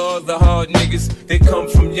bonkers. All the other hard niggas, they come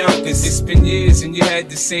from Yonkers. It's been years and you had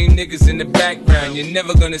the same niggas in the background. You're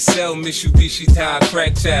never gonna sell Mitsubishi tie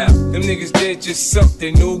crack child. Them niggas dead just suck,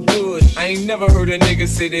 they no good. I ain't never heard a nigga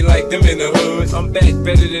say they like them in the hood. I'm back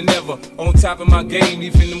better than ever, on top of my game.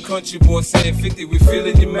 Even them country boys saying 50, we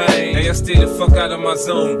feeling your man. Now y'all stay the fuck out of my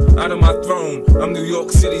zone, out of my throne. I'm New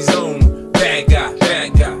York City's own. Bad guy,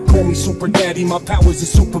 bad guy. Call me Super Daddy, my powers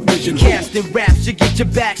is supervision. Casting raps, you get your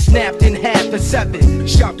back snapped in half or 7.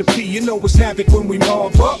 Shout to P, you know it's havoc when we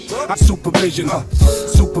mob up. I supervision,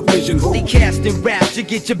 supervision who? They casting raps, you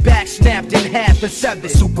get your back snapped in half or 7.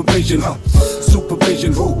 Supervision,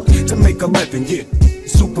 supervision who? To make a living, yeah.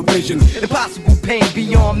 Supervision, impossible pain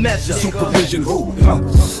beyond measure. supervision, who?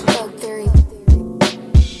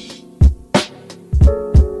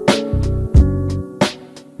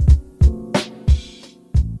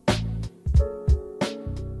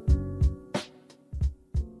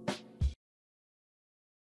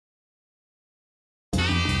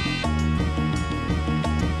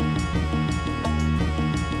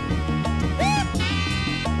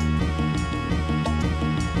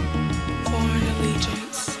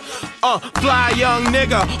 Fly young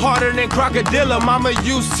nigga, harder than crocodilla. Mama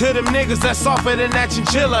used to them niggas that's softer than that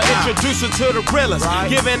chinchilla. Introduce her to the realest,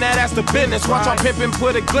 giving that ass the business. Watch our pimpin'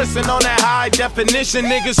 put a glisten on that high definition.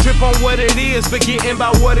 Niggas trip on what it is, forgetting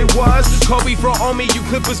about what it was. Kobe throw on me, you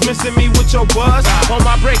clippers missing me with your buzz. On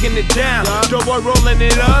my breaking it down, dope boy rolling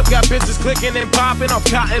it up. Got bitches clicking and popping off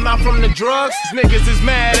cotton out from the drugs. These niggas is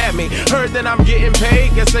mad at me, heard that I'm getting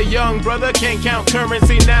paid. Guess a young brother can't count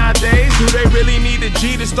currency nowadays. Do they really need a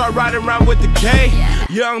G to start riding around with the K?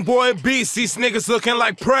 Young boy beast, these niggas looking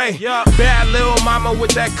like prey. Bad little mama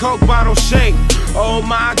with that coke bottle shape. Oh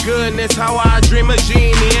my goodness, how I dream of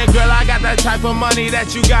genie. And girl, I got that type of money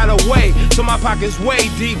that you gotta wait. So my pocket's way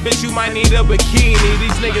deep, bitch, you might need a bikini.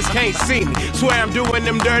 These niggas can't see me, swear I'm doing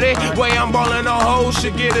them dirty. Way I'm ballin' on hoes,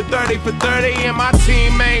 should get a 30 for 30. And my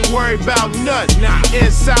team ain't worried about nothing.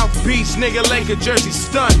 In South Beach, nigga, Laker jersey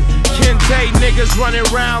stuntin'. Kente niggas running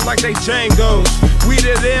around like they Django's. We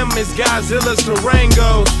to them is Godzilla's to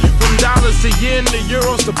Rangos. From dollars to yen to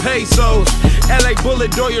euros to pesos. LA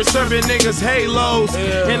Bullet door, you're serving niggas halos.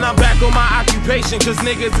 And I'm back on my occupation, cause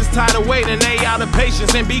niggas is tired of waiting. They out of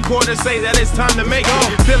patience, and B quarter say that it's time to make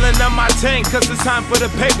it. Filling up my tank, cause it's time for the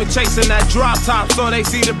paper. Chasing that drop top, so they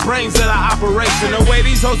see the brains of the operation. The way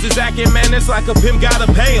these hoes is acting, man, it's like a pimp gotta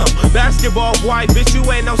pay them. Basketball white, bitch, you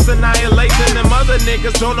ain't no Sanaya Lathan. Them other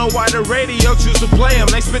niggas don't know why the radio choose to play them.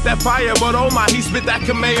 They spit that fire, but oh my, he spit that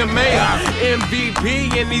Kamehameha.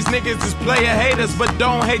 MVP, and these niggas is player haters, but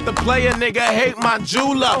don't hate the player, nigga, hate my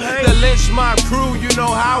jeweler. The lynch my crew, you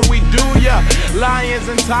know how we do ya. Lions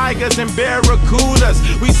and tigers and barracudas.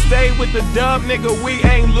 We stay with the dub, nigga, we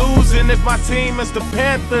ain't losing. If my team is the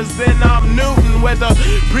Panthers, then I'm Newton. Whether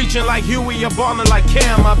preaching like Huey or ballin' like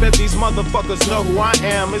Cam, I bet these motherfuckers know who I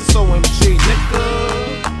am. It's OMG,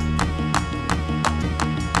 nigga.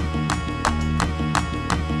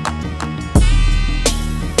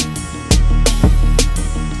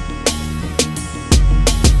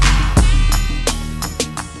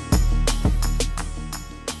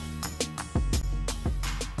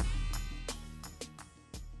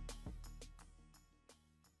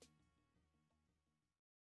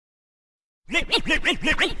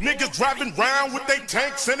 Niggas driving round with they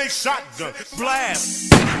tanks and they shotgun.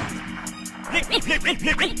 Blast.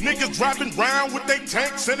 Niggas driving round with they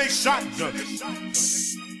tanks and they shotgun.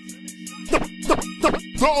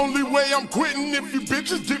 The only way I'm quitting if you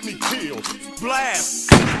bitches get me killed. Blast.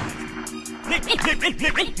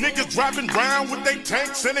 Niggas driving round with they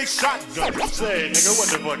tanks and they shotgun. Say, nigga, what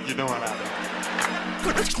the fuck you doing out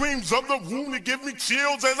there? Screams of the wounded give me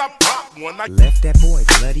chills as I pop one. Left that boy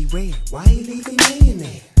bloody red. Why he leaving me in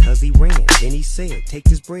there? Cause he ran, then he said, take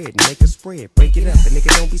this bread and make a spread. Break it up, and nigga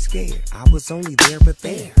don't be scared. I was only there but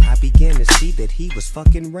there. I began to see that he was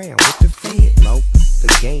fucking round with the Fed. Low,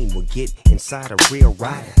 the game would get inside a real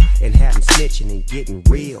rider and have him snitching and getting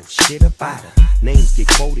real shit up out of. Names get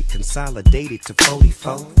quoted, consolidated to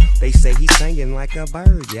 44. They say he's singing like a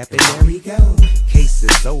bird, yep, and there he go. Case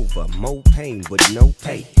is over, more pain with no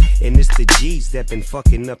pay. And it's the G's that been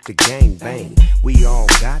fucking up the gang bang. We all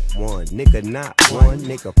got one, nigga not one,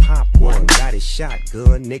 nigga pop one. Got his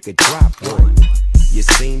shotgun, nigga drop one. You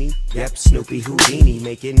seen him? Yep, Snoopy Houdini,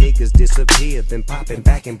 making niggas disappear, then popping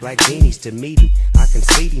back in black beanies to meet him. I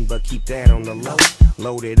concede him, but keep that on the low.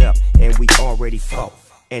 Load it up, and we already fought,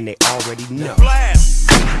 and they already know. Blast.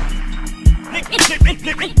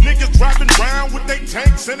 Niggas driving round with they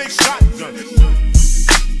tanks and they shotgun.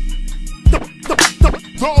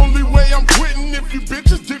 The only way I'm quitting if you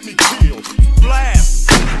bitches get me killed. Blast.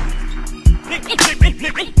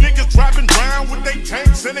 Niggas driving round with they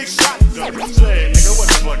tanks and they shotgun. Say, nigga, what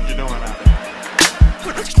the fuck you doing out there?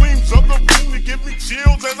 Screams of the wounded give me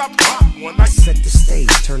chills as I pop one. I set the stage,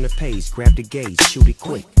 turn the page, grab the gauge, shoot it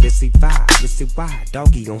quick. Let's see vibe, let's see why.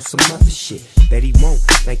 Doggy on some other shit. Bet he won't,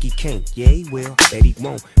 think he can't, yeah he will. Bet he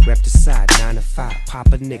won't, rep the side, 9 to 5. Pop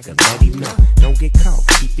a nigga, let him know. Don't get caught,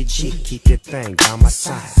 keep it G, keep that thing by my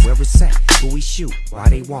side. Where it's at, who we shoot, why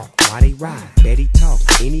they walk, why they ride. Bet he talk,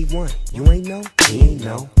 anyone, you ain't know, he ain't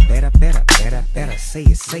know. Better, say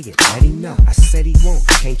it, let him know. I said he won't,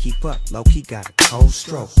 can't keep up, low-key got a cold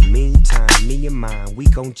stroke. Meantime, me and mine, we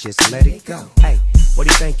gon' just let it go. Hey, What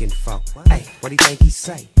he thinking for? Hey, what he think he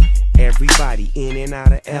say? Everybody in and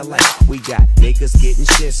out of LA. We got niggas getting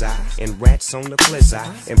shizzy and rats on the blizzard.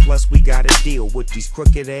 And plus we gotta deal with these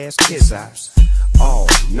crooked ass kids-eyes. Oh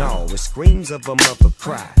no, it screams of a mother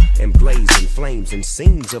cry and blazing flames and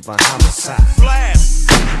scenes of a homicide. Blast!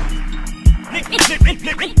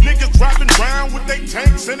 Niggas driving around with they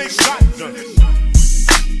tanks and they shotguns.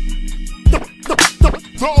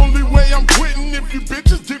 The only way I'm quitting if you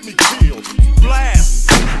bitches get me killed. Blast!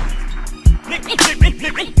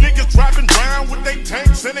 Niggas driving around with they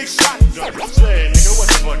tanks and they shotguns. Say, nigga, what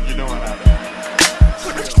the fuck you doing out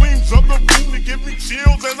there? Screams of the room to give me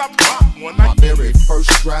chills as I pop one. My very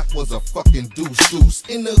first strap was a fucking deuce.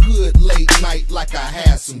 In the hood late night like I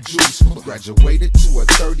had some juice. Graduated to a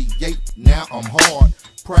 38, now I'm hard.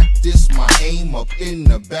 Practice my aim up in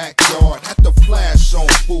the backyard. Had to flash on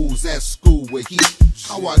fools at school with heat.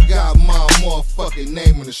 How I got my motherfucking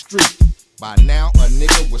name in the street. By now a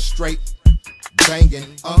nigga was straight banging.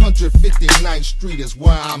 159th Street is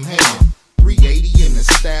where I'm hanging. 380 in the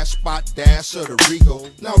stash spot, dash of the Regal.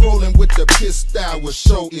 Now rolling with the piss style was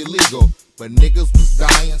so illegal. But niggas was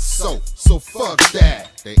dying, so fuck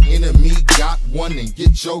that. The enemy got one and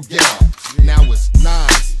get your gas. Now it's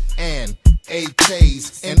 9s and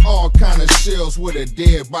AKs and all kind of shells with a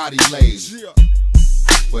dead body lays.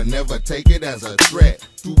 But never take it as a threat.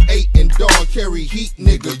 Through 8 and dog carry heat,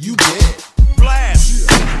 nigga, you dead. Blast!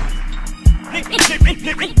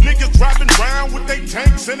 Niggas driving around with they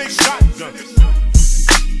tanks and they shotguns.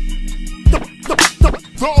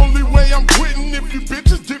 The only way I'm quitting if you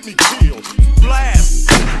bitches get me killed. Blast!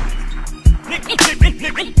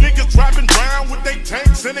 Niggas driving around with they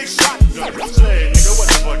tanks and they shotguns. Say, nigga, what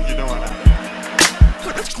the fuck you doing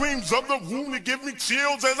out there? Screams of the room to give me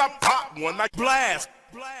chills as I pop one like blast.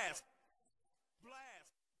 Blast.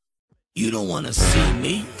 You don't wanna see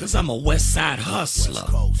me, cause I'm a west side hustler.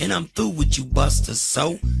 And I'm through with you busters,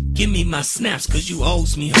 so give me my snaps, cause you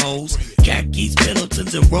owes me hoes. Khakis,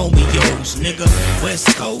 Pendletons, and Romeos, nigga. West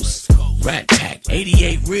Coast, Rat Pack,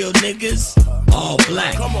 88 real niggas, all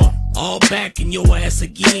black. All back in your ass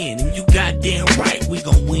again, and you goddamn right we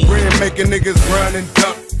gon' win. Rain making niggas run and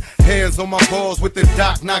duck. Hands on my balls with the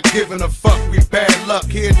doc, not giving a fuck. We bad luck,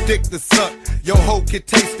 here dick to suck. Yo hoe can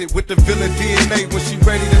taste it with the villain DNA when she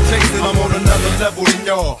ready to chase it. I'm on another level than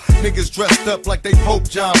y'all. Niggas dressed up like they Pope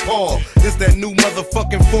John Paul. This that new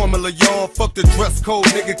motherfucking formula, y'all. Fuck the dress code,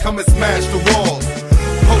 nigga, come and smash the walls.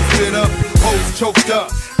 Posted up, hoes choked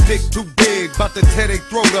up. Dick too big, bout to tear they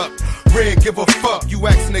throat up. Red, give a fuck, you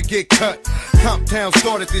asking to get cut. Comptown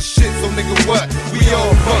started this shit, so nigga what? We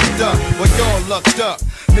all fucked up, but y'all lucked up.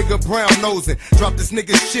 Nigga brown nosing, dropped this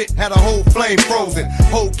nigga shit, had a whole flame frozen.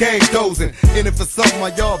 Whole game dozing, in it for something,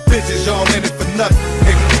 while y'all bitches, y'all in it for nothing.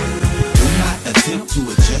 Do not attempt to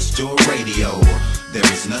adjust your radio. There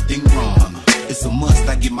is nothing wrong. It's a must,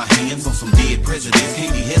 I get my hands on some dead presidents.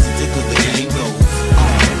 Can't be hesitant cause the game goes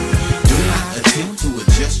on. Do not attempt to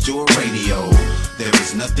adjust your radio. There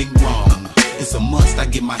is nothing wrong. It's a must, I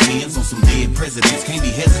get my hands on some dead presidents. Can't be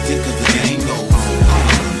hesitant cause the game goes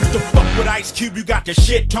on. The fuck with Ice Cube, you got the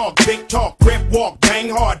shit talk, big talk, rip walk, bang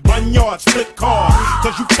hard, run yards, flip cars.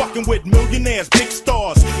 Cause you fucking with millionaires, big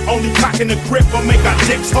stars. Only cocking the grip or make our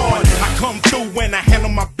dicks hard. I come through when I handle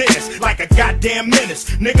my business like a goddamn menace.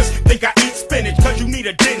 Niggas think I eat spinach cause you need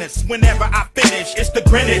a dentist. Whenever I finish, it's the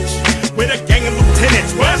Greenwich with a gang of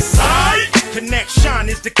lieutenants. West Side Connection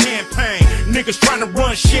is the campaign. Niggas trying to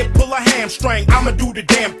run shit, pull a hamstring. I'ma do the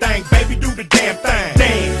damn thing, baby, do the damn thing.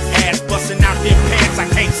 Damn, ass busting out their pants, I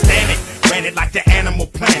can't stand it. Ran it like the Animal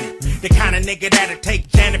Planet. The kind of nigga that'll take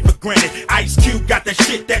Janet for granted. Ice Cube got the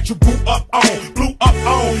shit that you blew up on.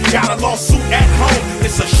 Got a lawsuit at home.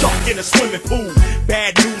 It's a shark in a swimming pool.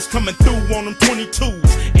 Bad news coming through on them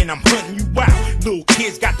 22s. And I'm hunting you out. Little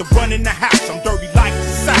kids got to run in the house. I'm dirty like the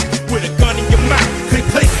South. With a gun in your mouth. Click,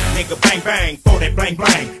 click. Nigga bang, bang. For that blang,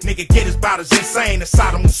 blang. Nigga get his bout as insane as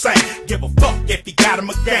Saddam Hussein. Give a fuck if he got him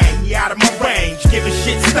a gang. He out of my range. Giving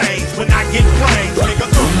shit stains when I get brains. Nigga,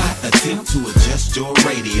 do not attempt to adjust your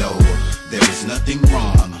radio. There is nothing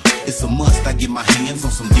wrong. It's a must, I get my hands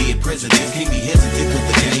on some dead presidents. Can't be hesitant cause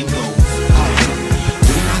the game goes on.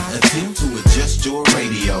 Do not attempt to adjust your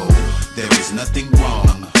radio. There is nothing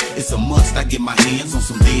wrong. It's a must, I get my hands on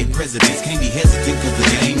some dead presidents. Can't be hesitant cause the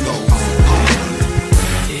game goes on.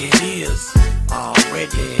 It is,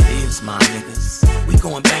 already it is, my niggas. We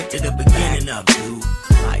going back to the beginning of you,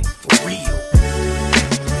 like for real.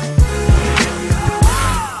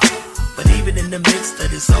 But even in the midst of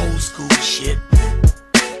this old school shit,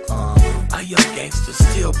 our young gangsters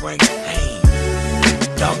still bring pain.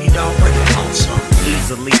 Doggy dog break it on some.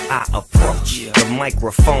 Easily I approach the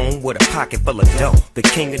microphone with a pocket full of dough. The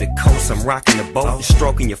king of the coast, I'm rocking the boat,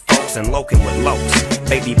 stroking your folks and loking with locs.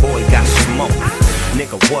 Baby boy got smoke.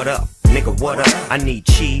 Nigga, what up? Nigga, what up? I need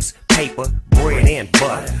cheese, paper, bread, and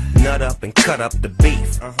butter. Nut up and cut up the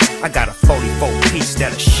beef. I got a 44 piece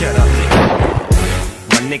that'll shut up.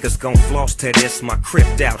 My niggas gon' floss to this. My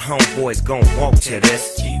cripped out homeboys gon' walk to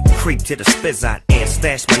this. Creep to the spizzot and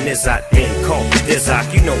stash my nizzot. Then call the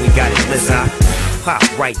dizzot. You know we got it blizzot. Pop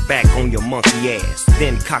right back on your monkey ass.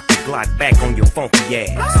 Then cock the Glock back on your funky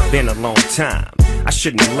ass. Been a long time. I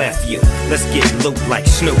shouldn't have left you. Let's get loot like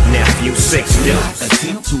Snoop nephew. 6 dudes.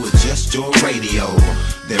 Attempt to adjust your radio.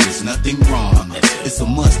 There is nothing wrong. It's a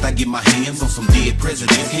must. I get my hands on some dead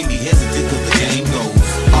presidents. Can't be hesitant cause the game goes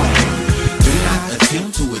on. Do not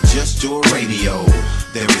attempt to adjust your radio.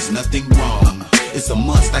 There is nothing wrong. It's a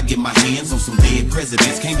must. I get my hands on some dead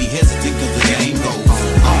presidents. Can't be hesitant cause the game goes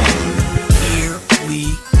on. Here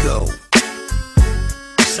we go.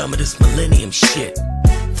 Some of this millennium shit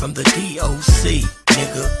from the DOC,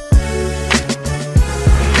 nigga.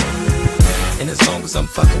 And as long as I'm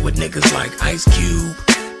fucking with niggas like Ice Cube,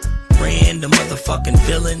 Ran the motherfucking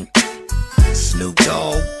villain, Snoop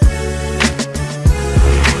Dogg,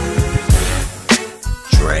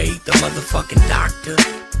 Dre the motherfucking doctor,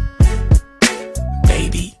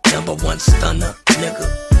 Baby, #1 stunner, nigga,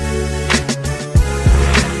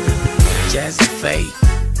 Jazzy Faye,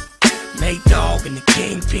 Nate Dogg and the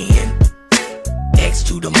Kingpin, X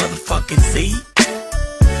to the motherfucking Z,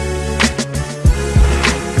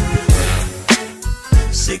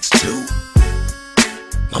 6'2",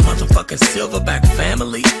 my motherfucking Silverback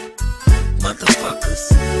family, motherfuckers.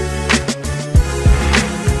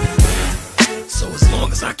 So as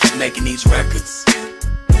long as I keep making these records,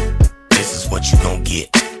 this is what you gon' get.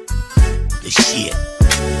 The shit.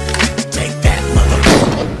 Take that,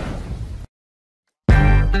 motherfucker.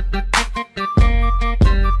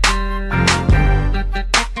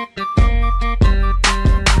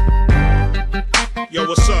 Yo,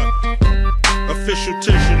 what's up? Official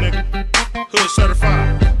tissue, nigga. Hood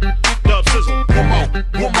certified. Dub sizzle. Where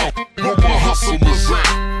my hustlers at?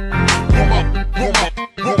 Where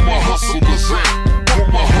my hustlers at? Where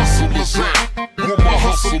my hustlers at? Where my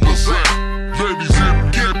hustlers at? Ladies,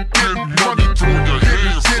 get money, throw your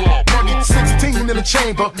hands up. Money 16 in the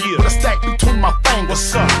chamber, with a stack between my fingers.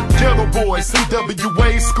 What's up? Ghetto boys,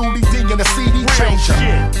 CWA, Schoolie D, and a CD changer.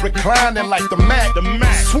 Reclining like the Mac.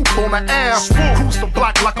 Swoop on the ass. Cruise the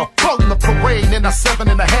block like a float in the parade in a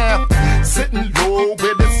 7.5. Sitting low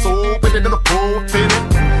with it, so with it in the full fitted.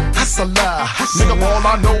 Hustler, nigga, all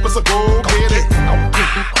I know is a go get it.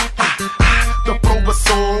 The flow is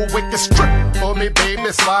so wicked, strip for me,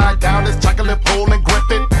 baby. Slide down this chocolate pole and grip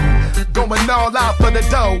it. Going all out for the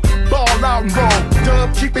dough, ball out and roll.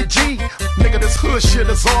 Dub, keep it G. Nigga, this hood shit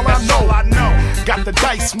is all I know. Got the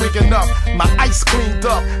dice rigging up, my ice cleaned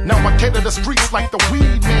up. Now I cater the streets like the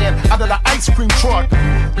weed man out of the ice cream truck.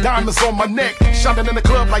 Diamonds on my neck, shining in the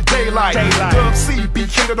club like daylight. Dub C, be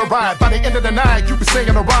king of the ride. By the end of the night, you be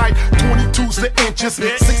singing a ride. 22's the inches,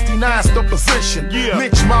 69's the position.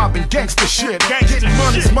 Lynch mob and gangster shit. Getting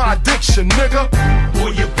money's my addiction, nigga. Boy,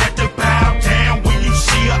 you better bow down when you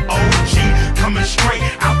see a OG coming straight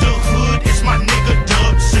out the hood. It's my nigga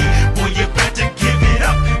Dub C. Boy, you better give it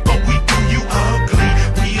up, but we do you ugly.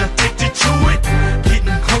 We addicted to it,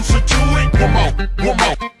 getting closer to it. Where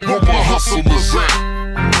my hustlers at?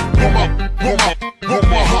 Where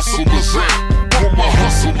my hustlers at? Where my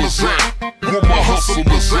hustlers at? Where my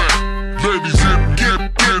hustlers at? Ladies, get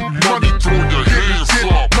money, throw your hands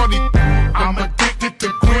up. Money. I'm addicted to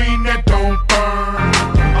green that don't burn.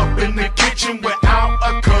 Up in the kitchen without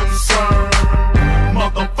a concern.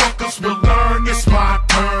 Motherfuckers will learn it's my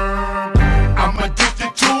turn. I'm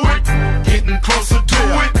addicted to it, getting closer to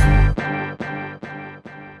it.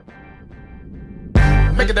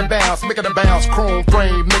 Making it bounce, chrome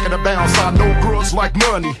frame, making it bounce. I know girls like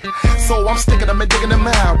money, so I'm sticking them and digging them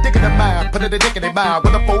out, put it in digging out.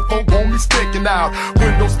 When the fofo want me sticking out,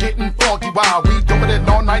 windows getting foggy while we doing it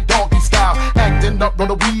all night doggy style. Acting up,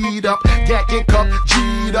 roll the weed up, yakking cup,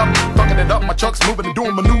 G'd up, fucking it up. My truck's moving and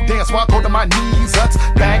doing my new dance while I go to my knees. That's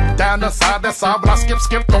back down the side, that side. When I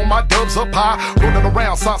skip, throw my dubs up high, rolling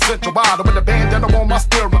around South Central Wild with the bandana on my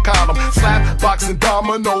steering column. Slap box jukebox and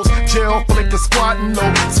dominoes. Jail flicking, squatting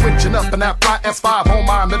low, switching up in that fly S5 on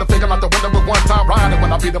my middle finger out the window with one time riding.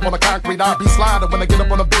 When I beat up on the concrete, I be sliding. When I get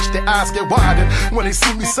up on a bitch, their eyes get widened. When they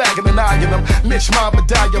see me sagging and eyeing them, Mitch my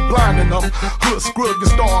medallion blinding them. Hood scrub your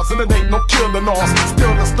stars and it ain't no killing ours.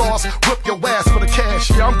 Still the stars, whip your ass for the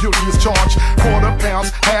cash. Yeah, I'm guilty as charged. Quarter pounds,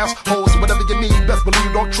 halves, holes, whatever you need. Best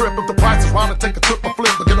believe don't trip if the price is right. Take a trip or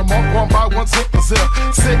flip, but get them off one by one, zip for zip.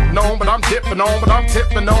 Sitting on, but I'm dipping on, but I'm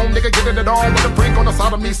tipping on. Nigga getting it on with a drink on the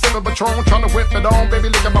side of me, sipping Patron, trying to whip it on. Baby,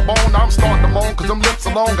 look at my bone, I'm starting to moan, cause them lips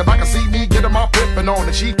are long, and I can see me getting my pippin' on,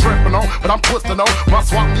 and she tripping on, but I'm twisting on. My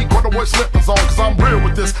swap me corduroy slippers on, cause I'm real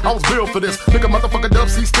with this, I was built for this. Nigga, motherfucker Dub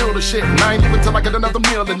C still the shit, and I ain't even till I get another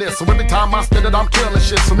meal in this. So every time I spit it, I'm killing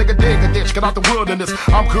shit. So nigga dig a ditch, get out the wilderness.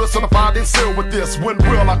 I'm good, certified, and sealed with this. When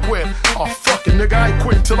will I quit? Oh, fucking nigga, I ain't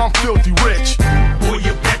quitting till I'm filthy rich. Boy,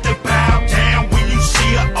 you better bow down when you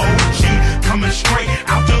see a OG coming straight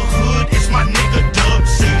out the hood. It's my nigga Dub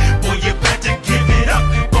C. Boy, you better give it up,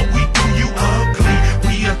 but we do you ugly.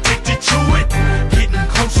 We addicted to it, getting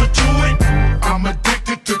closer to it. I'm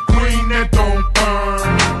addicted to green that don't burn.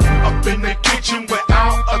 Up in the kitchen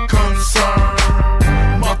without a concern.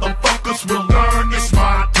 Motherfuckers will learn it's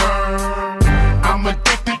my turn. I'm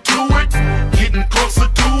addicted to it, getting closer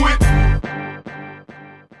to it.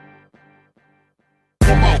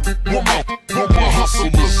 Where my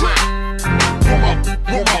hustlers at?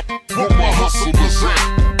 Where my hustlers at?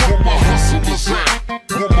 Where my hustlers at?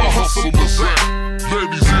 Where my hustlers at?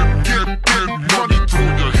 Ladies, get money, throw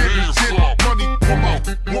your hands up. Money, where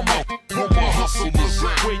my hustlers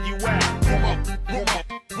at? Where you at? Where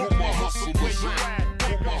my hustlers at?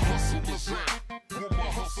 Where my hustlers at? Where my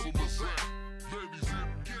hustlers at? Ladies,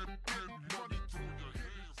 get money, throw your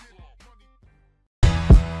hands up.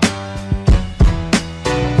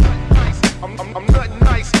 I'm nothing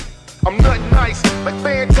nice, I'm nothing nice, like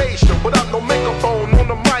Fantasia, without no megaphone on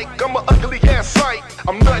the mic. I'm an ugly ass sight.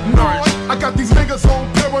 I'm nothing nice. I got these niggas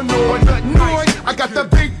on paranoid. Noid. I got that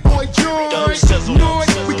big boy joint.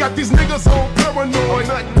 Noid. We got these niggas on paranoid.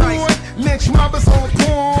 Noid. Lynch mobbers on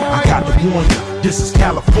point. I got to warn ya, this is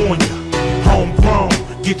California. Homegrown,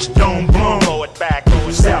 get your dome blown. Blow it back,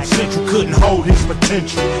 South Central couldn't hold his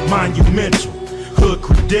potential. Monumental. Hood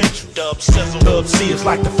credentials. Dub C is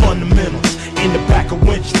like the fundamentals. In the back of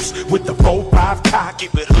winches with the 4-5 cock.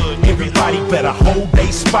 Keep it hood. Everybody better hold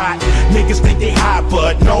they spot. Niggas think they high,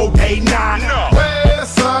 but no, they not.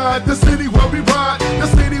 West side, the city where we ride. The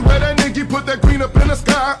city where that nigga put that green up in the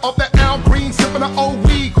sky. Off that Al Green, sipping the old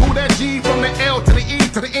weed. Cool that G from the L to the E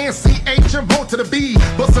to the NCH and vote to the B.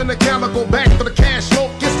 Bustin' the chemical back for the cash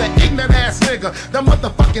flow. Gets that ignorant ass nigga, that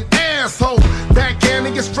motherfucking asshole. Backhand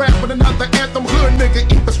and get strapped with another anthem. Hood nigga,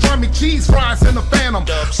 eat pastrami cheese fries in the Phantom.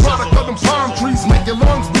 Product of them palm trees make your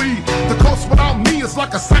lungs bleed. The coast without me is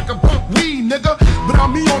like a sack of bunk weed, nigga. Without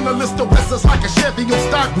me on the list of West is like a Chevy on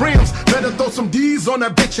stock rims. Better throw some D's on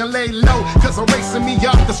that bitch and lay low, cause erasing me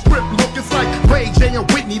off the script look, it's like Ray J and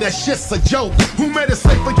Whitney, that shit's a joke. Who made it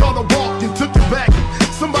safe for y'all to walk and took it back?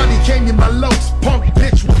 Somebody came in my lows, punk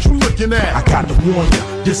bitch, what you looking at? I got to warn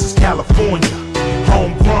ya, this is California.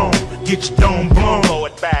 Homegrown, get your dome blown. Blow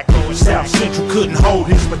it back, South Central couldn't hold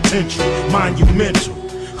his potential. Monumental,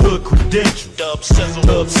 hood credentials.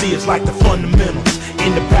 Dub C is like the fundamentals.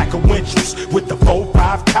 In the back of winches with the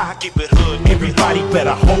 4-5 cock. Keep it hood. Everybody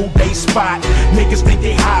better hold they spot. Niggas think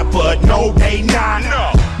they high, but no, they not.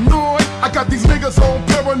 Noid, I got these niggas on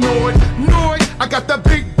paranoid. Noid, I got that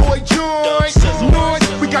big boy joint.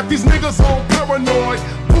 Noid, we got these niggas on paranoid.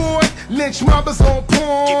 Boy, lynch mobbers on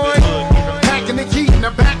point. Packing the heat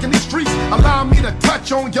and back in the streets. Allow me to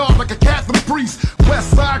touch on y'all like a Catholic priest.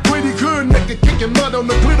 West side gritty good nigga, kicking mud on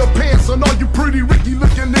the glitter pants. On all you pretty Ricky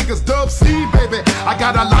looking niggas, Dub C, baby. I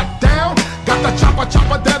got a lockdown. Got the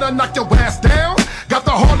chopper that'll knock your ass down. Got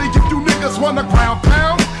the Harley if you niggas want a ground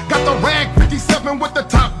pound. Got the rag 57 with the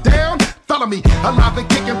top down. Follow me, alive and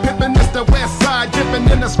kicking, pimpin', it's the west side. Dipping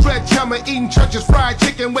in a stretch hammer, eating church's fried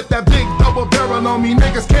chicken with that big double barrel on me.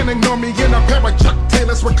 Niggas can't ignore me in a pair of Chuck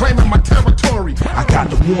Taylors reclaiming my territory. I got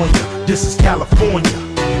to warn ya, this is California.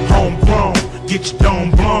 Homegrown, get your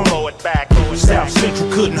dome blown. Blow it back, South Central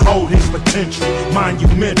couldn't hold his potential.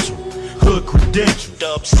 Monumental, hood credentials.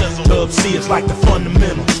 Dub C is like the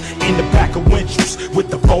fundamentals. In the back of winches with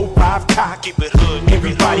the 4-5 cock. Keep it hood.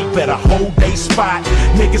 Everybody better hold they spot.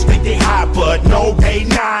 Niggas think they high, but no, they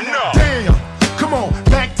not. Damn, come on,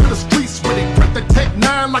 back to the streets with it. Grip the Tech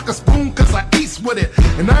 9 like a spoon, cause I eats with it.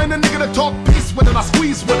 And I ain't a nigga to talk peace crease with it, I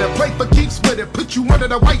squeeze with it, play for keeps with it, put you under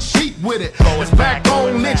the white sheet with it. It's back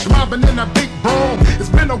on Lynch, mobbing in a big bone. It's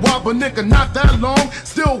been a while, but nigga, not that long.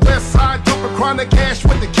 Still west side, dumping chronic cash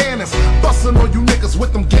with the cannons. Bustin' on you niggas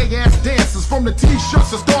with them gay ass dances. From the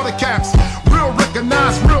t-shirts to starter caps. Real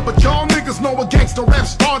recognized real, but y'all niggas know where gangsta rap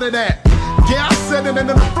started at. Yeah, I said it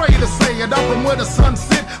and I'm afraid to say it. I'm from where the sun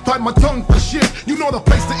sit, bite my tongue for shit. You know the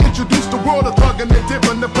place to introduce the world of thuggin' and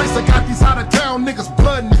dippin'. The place that got these out of town niggas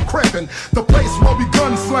blood and creepin'. The place where we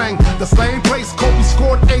gun slang. The same place Kobe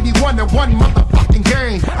scored 81 in one motherfucking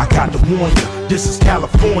game. I got to warn you, this is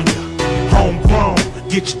California. Homegrown,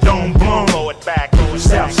 get your dome blown.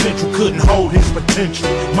 South Central couldn't hold his potential.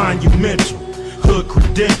 Monumental, hood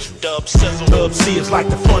credentials. Dub C is like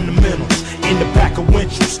the fundamentals. In the back of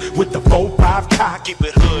winches with the 4-5 cock. Keep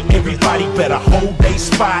it hood. Everybody better hold they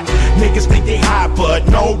spot. Niggas think they high, but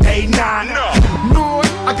no, they not. Noid,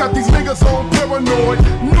 I got these niggas on paranoid.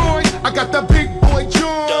 Noid, I got that big boy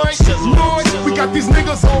joint. Noid, we got these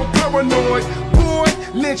niggas on paranoid. Boy,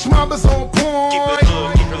 Lynch mob is on point.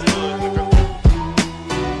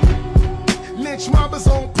 Lynch mob is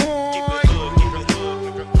on point.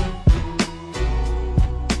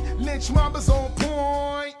 Lynch mob is on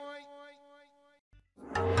point.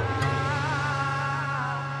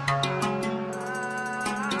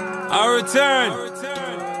 I return,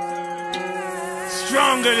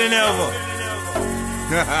 stronger than ever.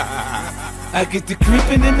 I get the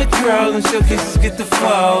creeping in the crowd and showcases get the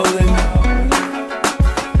falling.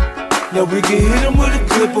 Now we can hit them with a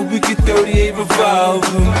clip or we can 38 revolve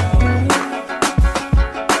them.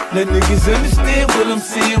 Now niggas understand what I'm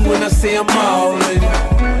saying when I say I'm all in.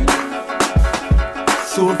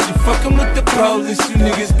 So if you fucking with the police, you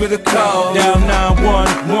niggas better call. Down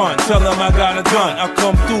 911, tell them I got a gun. I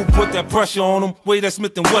come through, put that pressure on them. Way that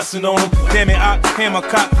Smith and Wesson on them. Damn it, I hammer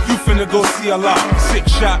cop, you finna go see a lot.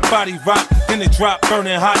 6 shot, body rock, then it drop,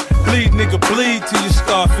 burning hot. Bleed, nigga, bleed till you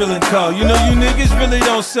start feeling cold. You know you niggas really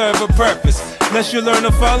don't serve a purpose, unless you learn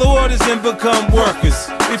to follow orders and become workers.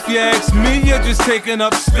 If you ask me, you're just taking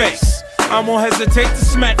up space. I won't hesitate to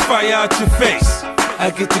smack fire out your face. I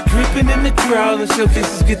get the creeping in the crowd and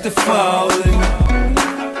showcases get the falling.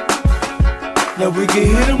 Now we can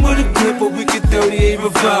hit them with a clip or we can 38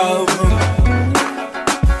 revolve them.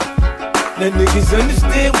 Now niggas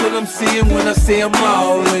understand what I'm saying when I say I'm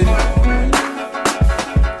all in.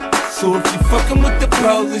 So if you fucking with the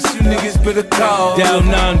police, you niggas better call. Down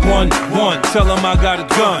 911, tell them I got a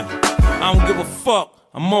gun. I don't give a fuck,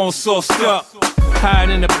 I'm all sauced up.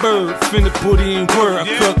 Hiding in a bird, finna put in word. I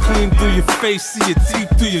cut clean through your face, see your teeth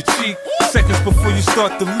through your cheek. Seconds before you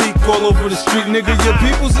start to leak all over the street. Nigga, your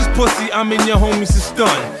people's is pussy, I mean your homies is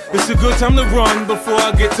stunned. It's a good time to run before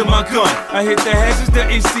I get to my gun. I hit the hazards, the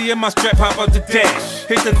AC, and my strap hop out the dash.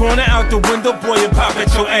 Hit the corner out the window, boy, and pop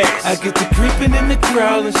at your ass. I get the creeping in the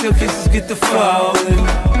crowd and showcases get the falling.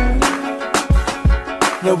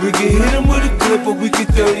 Now we can hit them with a clip or we can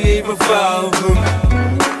 38 revolve them.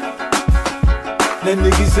 Now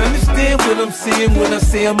niggas understand what I'm saying when I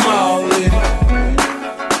say I'm all in.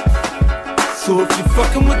 So if you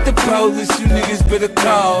fucking with the police, you niggas better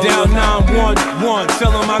call. Down 911,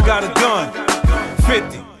 tell them I got a gun.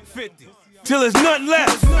 50, till there's nothing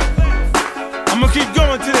left. I'ma keep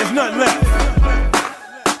going till there's nothing left.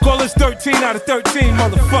 Call this 13 out of 13,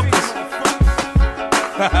 motherfuckers.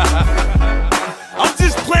 I'm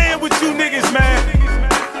just playing with you niggas, man.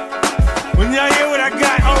 When y'all hear what I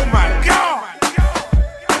got, oh my God.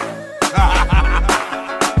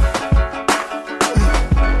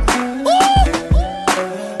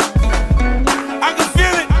 I can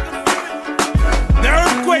feel it. The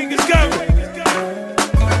earthquake is coming.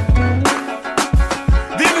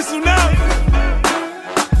 Then the tsunami.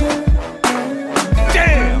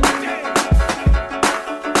 Damn.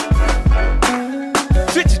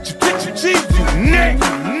 You neck.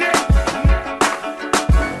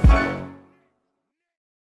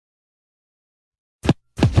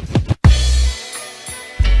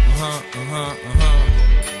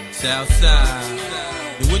 Southside.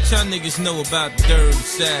 And what y'all niggas know about the dirty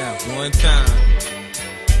South? One time.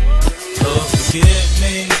 Lord, forgive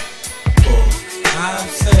me for I've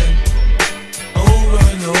said over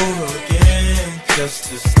and over again, just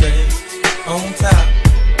to stay on top.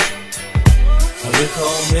 I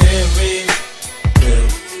recall Mary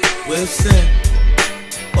with sin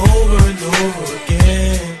over and over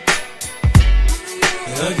again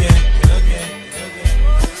and again.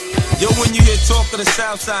 Yo, when you hear talk of the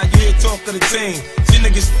Southside, you hear talk of the team. You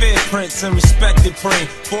niggas fear Prince and respected Preem.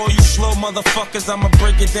 For all you slow motherfuckers, I'ma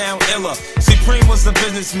break it down iller. See, Preem was the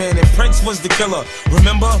businessman and Prince was the killer.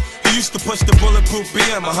 Remember? He used to push the bulletproof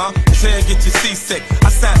BM, His hair get you seasick. I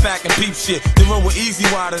sat fact and peep shit. They roll with easy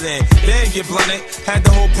water then. They get blunted. Had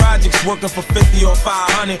the whole projects working for 50 or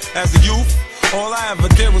 500 as a youth. All I ever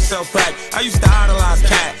did was sell crack. I used to idolize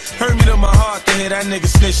Cat. Hurt me to my heart to hear that nigga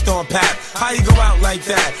snitched on Pat. How you go out like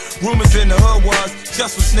that? Rumors in the hood was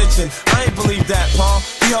just for snitching. I ain't believe that, Paul.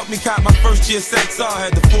 He helped me cop my first year sex. I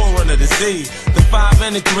had the 4Runner, the Z, the 5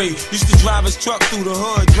 and the 3. Used to drive his truck through the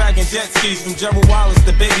hood, dragging jet skis from Gerald Wallace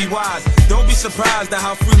to Baby Wise. Don't be surprised at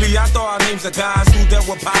how freely I throw our names of guys who dealt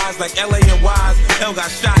with pies like LA and Wise. L got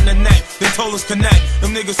shot in the neck, then told us connect.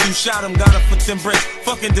 Them niggas who shot him got up for 10 bricks.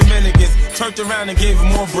 Fucking Dominicans turned around and gave him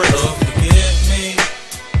more bricks. Lord, forgive me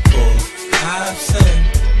for I've sinned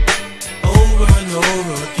over and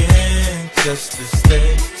over again just to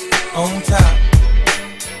stay on top.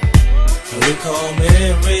 I recall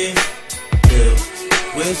Mary filled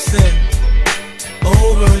with sin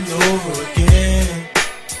over and over again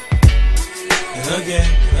and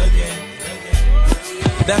again and again.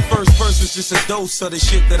 That first verse was just a dose of the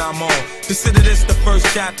shit that I'm on. Consider this the first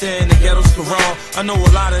chapter in the ghetto's Quran. I know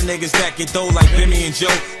a lot of niggas that get dough like Bimmy and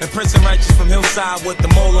Joe, and Prince and Righteous from Hillside with the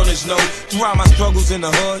mole on his nose. Throughout my struggles in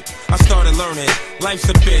the hood, I started learning. Life's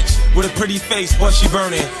a bitch with a pretty face, but she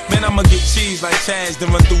burning. Man, I'ma get cheese like Chaz,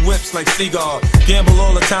 then run through whips like Seagull. Gamble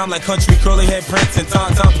all the time like country curly head Prince and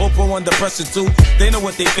Tom Popo under pressure too. They know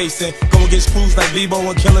what they facing. Go against crews like Bebo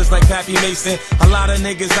and killers like Pappy Mason. A lot of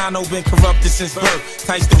niggas I know been corrupted since birth.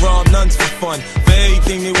 Tights to rob nuns for fun, for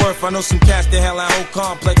everything they worth. I know some cats that hell out whole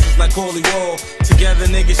complexes like Holy Wall. Together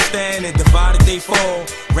niggas stand and divided they fall.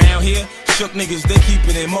 Round here, shook niggas, they keep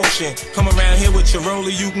it in motion. Come around here with your roller,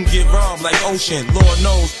 you can get robbed like Ocean. Lord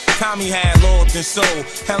knows, Tommy had Lord and soul.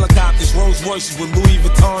 Helicopters, Rolls Royces with Louis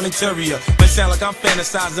Vuitton interior. May sound like I'm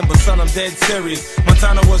fantasizing, but son, I'm dead serious.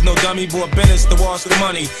 Montana was no dummy, bought Bennett's to wash the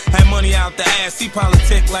money. Had money out the ass, he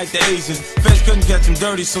politic like the Asians. Feds couldn't catch him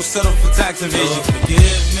dirty, so settle for tax evasion. Lord,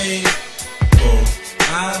 forgive me for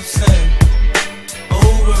I've sinned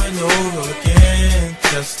over and over again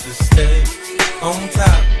just to stay on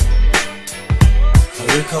top.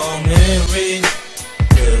 I recall Mary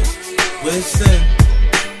filled with sin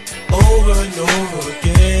over and over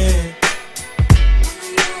again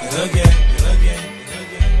and again and again.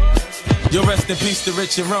 Yo, rest in peace to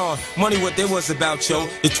Rich and Ron. Money what they was about, yo.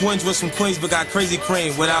 The twins was from Queens but got crazy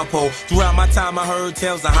cream without pole. Throughout my time I heard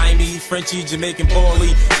tales of Jaime, Frenchie, Jamaican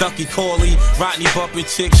Paulie, Ducky Corley, Rodney bumping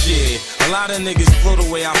chick shit. A lot of niggas flow the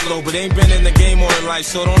way I flow, but ain't been in the game all their life,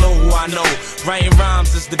 so don't know who I know. Writing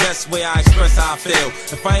rhymes is the best way I express how I feel.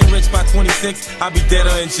 If I ain't rich by 26, I'll be dead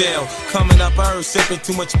or in jail. Coming up, I heard sipping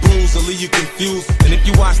too much booze will leave you confused. And if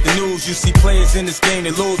you watch the news, you see players in this game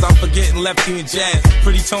that lose. I'm forgetting Lefty and Jazz,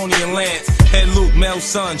 Pretty Tony and Lance, Head Luke, Mel's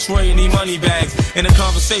son, Troy and E money bags. In a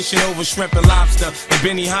conversation over shrimp and lobster, and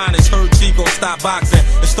Benny Hines heard Chico stop boxing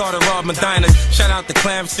and started robbing diners. Shout out to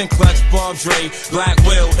Clamson, Clutch, Bob Dre, Black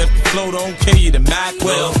Will. If the flow don't kill you, then Mac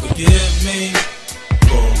will. Forgive me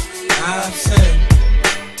for I've sinned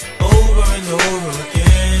over and over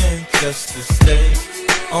again just to stay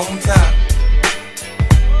on top.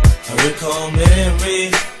 I recall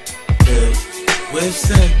Mary filled with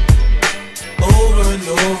sin over and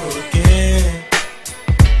over again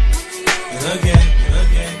and again and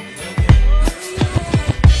again.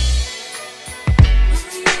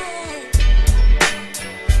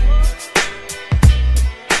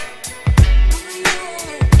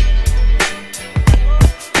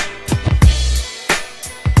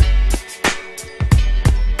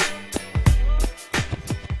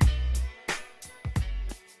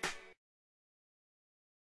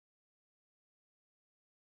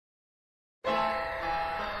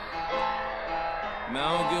 Man,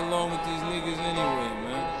 I don't get along with these niggas anyway,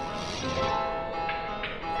 man.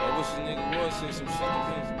 I wish a nigga would say some shit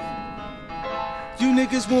to me. You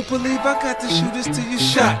niggas won't believe I got the shooters to your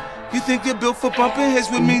shot. You think you're built for bumping heads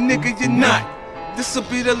with me, nigga, you're not. This'll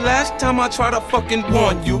be the last time I try to fucking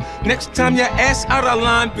warn you. Next time your ass out of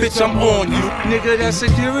line, bitch, I'm on you. Nigga, that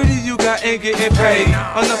security you got ain't getting paid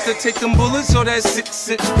enough to take them bullets or that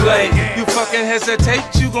 6-inch blade. You fucking hesitate,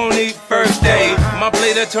 you gon' need first aid. My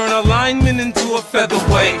blade'll turn a lineman into a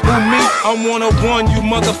featherweight. With me, I'm one-on-one, you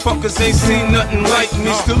motherfuckers ain't seen nothing like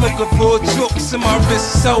me. Still looking for jokes and my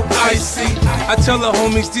wrist so icy. I tell the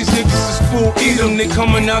homies these niggas is fool, eat them. They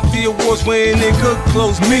coming out the awards wearing their good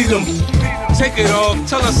clothes, meet them. Take it off,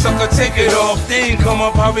 tell a sucker take it off. They ain't come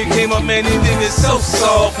up how we came up, man, these niggas so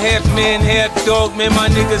soft. Half man, half dog, man, my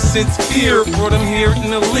niggas since fear brought him here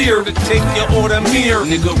in the leer to take your order mirror.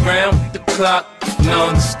 Nigga round the clock,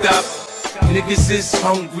 non-stop. Niggas is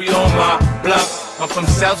hungry on my block. I'm from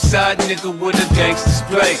Southside, nigga, where the gangsters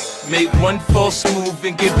play. Make one false move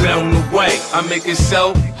and get blown away. I make it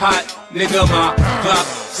so hot, nigga, my clock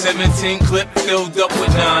 17 clip filled up with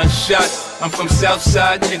 9 shots. I'm from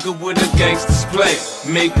Southside, nigga, with a gangster's play.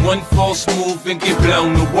 Make one false move and get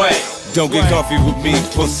blown away. Don't get coffee with me,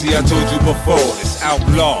 pussy, I told you before. It's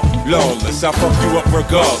outlaw, lawless, I fuck you up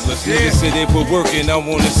regardless. Niggas say they put work in, I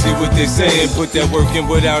wanna see what they saying. Put that work in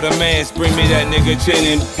without a mask, bring me that nigga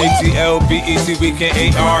chinnin'. ATL-BET,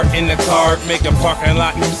 weekend AR in the car. Make a parking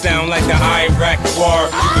lot sound like the Iraq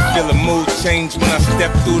war. You can feel a mood change when I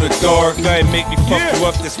step through the door. Go ahead, make me fuck you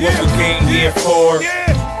up, that's what we came here for.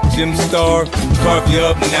 Jim Star, carve you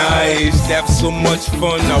up nice. Have so much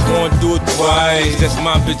fun, I won't do it twice. That's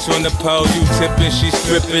my bitch on the pole, you tippin', she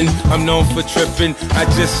strippin'. I'm known for trippin', I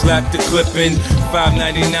just slapped the clippin'.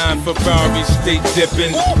 $5.99 for Ferrari, state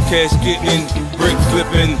dippin'. Cash gettin', brick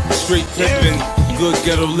flippin', straight flippin'. Good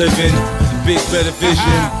ghetto living, big better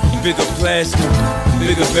vision, bigger plasma,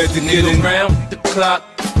 bigger better getting. Round the clock,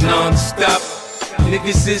 non-stop.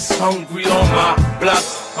 Niggas is hungry on my block.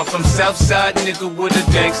 I'm from Southside, nigga, with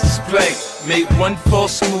a gangster's play. Make one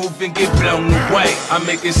false move and get blown away. I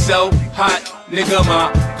make it so hot, nigga, my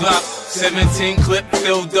Glock 17 clip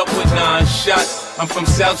filled up with 9 shots. I'm from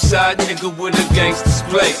Southside, nigga, with a gangster's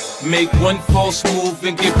play. Make one false move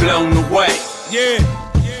and get blown away. Yeah.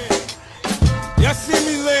 Y'all see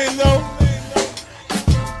me laying low?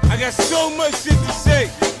 I got so much shit to say.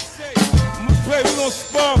 I'ma play, we gon'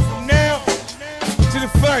 spar from now to the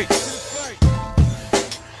fight.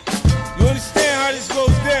 You understand how this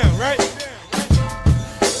goes down, right?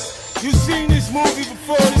 You seen this movie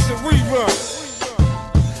before, this a rerun.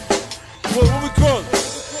 What we call it?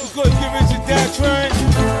 We call it Get Rich or Die Trying?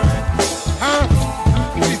 Huh?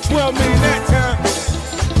 We did 12 million that time.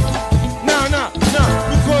 Nah.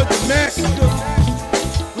 We call it The Massacre.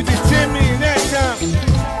 We did 10 million that time.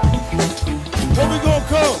 What we gonna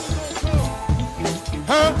call it?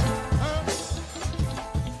 Huh?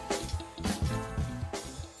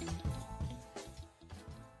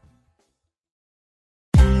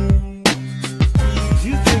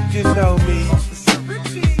 You know me,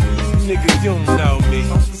 nigga, you don't know me.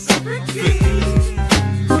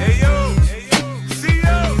 Hey yo,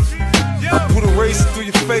 I put a razor through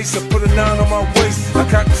your face, I put a 9 on my waist. I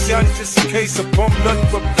cock the shot just in case, I bump nothing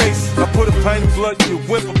but bass. I put a pint of blood in your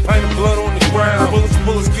whip, a pint of blood on the ground.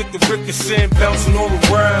 Bullets get the ricochet and bouncing all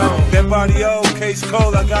around. That body old, case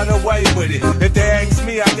cold, I got away with it. If they ask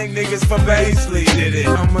me, I think niggas from Paisley did it.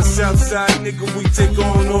 I'm a Southside nigga, we take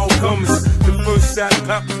on all comers. The first shot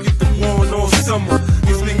pop, we get the one all summer.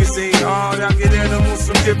 These niggas ain't hard, I get at them on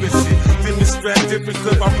some different shit. Different strap, different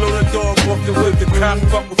clip, I blow the dog off the whip. The cop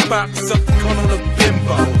fuck with box, up the gun on a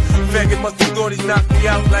bimbo. Faggot must have thought he knocked me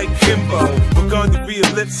out like Kimbo. But gun to be a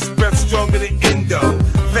lips, breath stronger than Indo.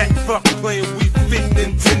 Fat fuck playing, we fit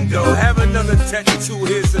Nintendo. Have another tattoo,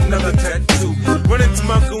 here's another tattoo. Run into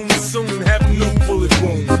my goons soon, have new bullet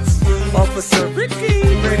wounds. Officer Ricky,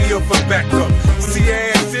 radio for backup. See your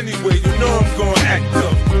ass anyway, you know I'm gonna act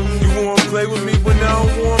up. You wanna play with me when I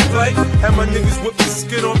don't wanna play? Have my niggas whip the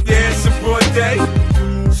skin off your ass in broad day?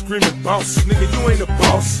 Screaming boss, nigga, you ain't a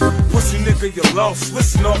boss. Pussy nigga, you lost.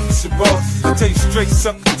 Listen off, it's your boss. I tell you straight,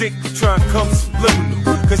 suck a dick, try and come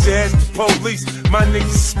subliminal. Cause you ask the police, my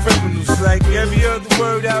niggas is criminals. Like every other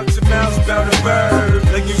word out your mouth's about a bird.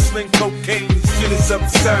 Like you sling cocaine, this shit is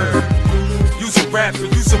absurd. You's a rapper,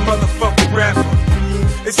 you's a motherfucking rapper.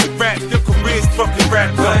 It's a rap, your career's fucking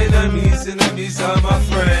rap. My enemies are my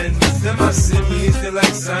friends. Them my simians, they're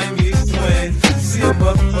like Siamese twins. See them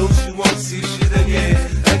up close, you won't see shit again.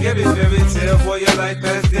 Like every fairy tale, boy, your life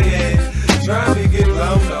past the end. Try me get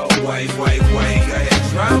blown, no, wait. Go ahead,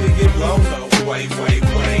 try me get blown, no, wait.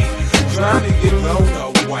 Try me get blown,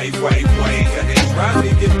 no, wait. Go ahead, try me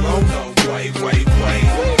get blown, no, wait.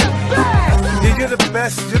 Yeah, you're the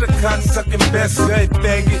best, you're the cocksucking best. Hey,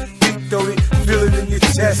 bag it, deep throat it, feel it in your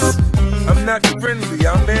chest. I'm not friendly,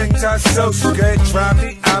 I'm anti-social. Go ahead, try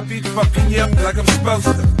me, I'll be fucking you up like I'm supposed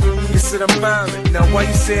to. You said I'm violent, now why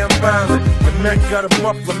you say I'm violent? The Mac got a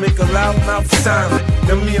muffler, make a loud mouth silent.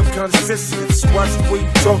 Now me, I'm kinda sensitive, so watch the way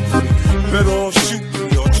you talk to me. Better all shoot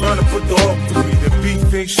me or trying to put the hawk through me. The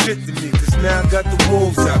beef ain't shit to me, cause now I got the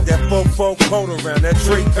wolves out. That 4-4 coat around, that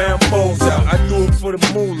Drake bound balls out. I do it for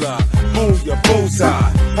the moolah, booyah,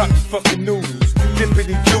 bullseye. Pop the fucking noodles,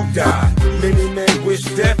 dippity you die. Many men wish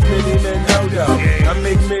death, many men no. I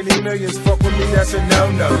make many millions, fuck with me, that's a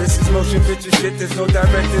no-no. This is motion picture shit, there's no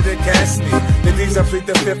director to cast me. The things I plead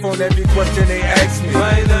the fifth on every question they ask me.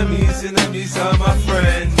 My enemies are my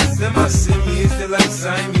friends. Them my simians, they're like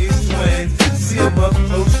Siamese twins. See them up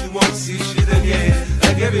close, you won't see shit again.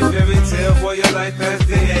 Like every fairy tale, boy, your life past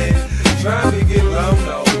the end. Try me get blown,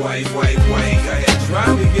 no, wait. Go ahead,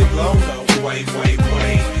 try me get blown, no, wait.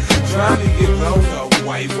 Try me get blown, no,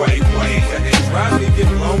 wait. white. And try to get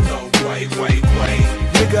blown no white.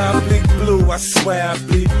 Nigga, I bleed blue, I swear I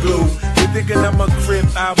bleed blue. You thinking I'm a crib,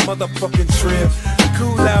 I motherfucking trip.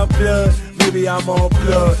 Cool out blood, maybe I'm all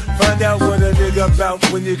blood. Find out what a nigga about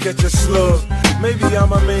when you catch a slug. Maybe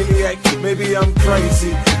I'm a maniac, maybe I'm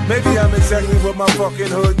crazy. Maybe I'm exactly what my fucking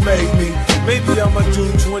hood made me. Maybe I'ma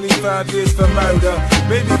do 25 years for murder.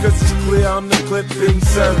 Maybe cause it's clear I'm the clip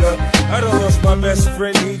inserter. I done lost my best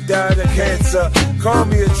friend, he died of cancer. Call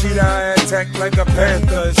me a cheetah, I attack like a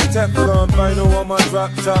panther. It's Teflon vinyl on my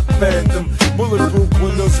drop top Phantom. Bulletproof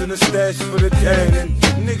windows in the stash for the cannon.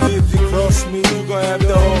 Nigga, if you cross me, you gon' have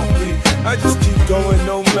to hold me. I just keep going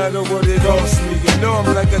no matter what it costs me. You know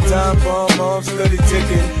I'm like a time bomb, I'm steady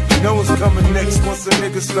ticking. You know what's coming next once a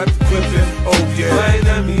nigga start the clipping. Oh yeah. My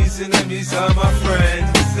enemies are my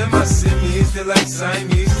friends. And my simians, they're like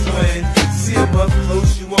Siamese twins. See them up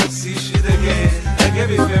close, you won't see shit again. Like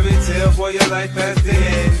every fairy tale, boy, your life has the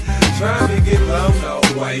end. Try me get blown, no,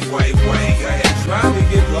 white. Try me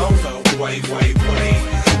get blown, no, white.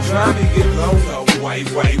 Try me get blown, no, white.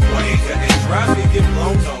 Try me get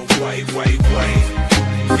blown, no, white.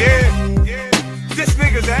 Yeah, this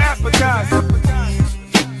nigga's an appetizer.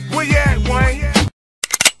 Where you at, Wayne?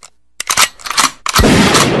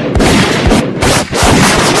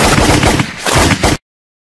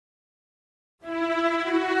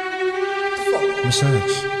 Miss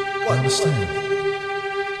X, I understand.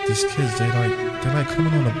 These kids, they like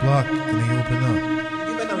coming on the block and they open up.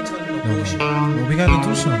 No. Well, we gotta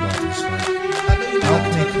do something about this. Like, how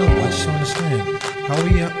can they come? I just don't understand. How we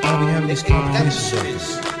having these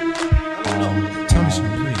conversations? Tell me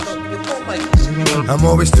something, please. I'm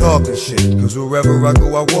always talking shit, cause wherever I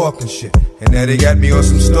go I walk and shit. And now they got me on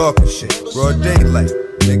some stalking shit. Broad daylight,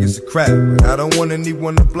 niggas a crap, but I don't want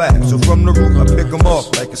anyone to black. So from the roof I pick them off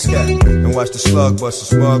like a scat and watch the slug bust a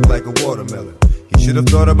smug like a watermelon. He should have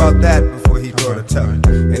thought about that before he thought of telling.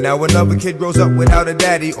 And now another kid grows up without a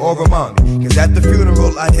daddy or a mommy. Cause at the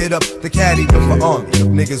funeral I hit up the caddy of my army of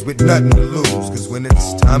niggas with nothing to lose. Cause when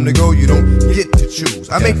it's time to go you don't get to choose.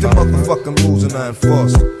 I make the motherfucking rules and I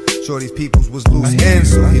enforce them. Shorty's peoples was loose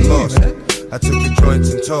ends so he lost it. I took the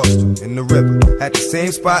joints and tossed them in the river. At the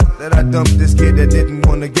same spot that I dumped this kid that didn't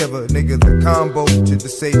wanna give a nigga the combo to the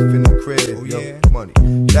safe in the crib. Oh yeah, money.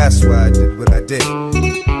 That's why I did what I did.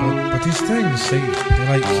 But these things, they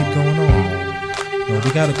like keep going on. No,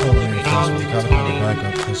 we gotta call them in first. We gotta call it back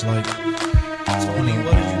up. Cause like, Tony,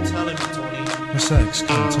 what are you telling me, Tony? Miss X,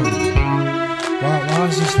 come on, tell me. Why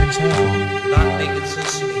is these things happening? Not making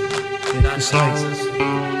sense to me. It's like,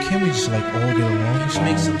 can't we just like all get along? Just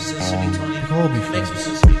make some sense to me, Tony. We can all be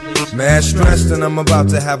friends. Mad stressed and I'm about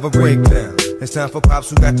to have a breakdown. It's time for Pops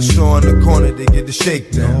who got the straw in the corner to get the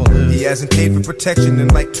shakedown. He hasn't paid for protection in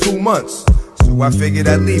like 2 months. So I figured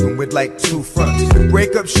I'd leave him with like 2 fronts.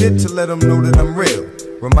 Break up shit to let him know that I'm real.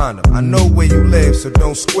 Remind him, I know where you live, so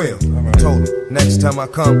don't squeal. Told him, next time I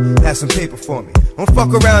come, have some paper for me. Don't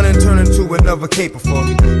fuck around and turn into another caper for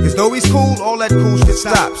me. Cause though he's cool, all that cool shit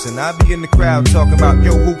stops. And I be in the crowd talking about,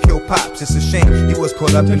 yo, who killed Pops? It's a shame he was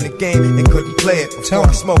caught up in the game and couldn't play it. Before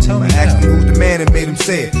I smoked him, I asked him who's the man and made him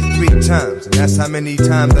say it 3 times. And that's how many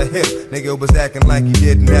times I hit him. Nigga was acting like he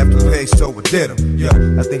didn't have to pay, so I did him.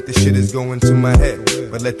 Yeah, I think the shit is going to my head.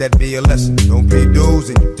 But let that be a lesson. Don't pay dues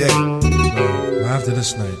and you dead. After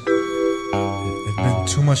this night, it's been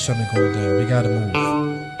too much something going down. We gotta move.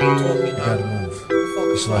 We gotta move.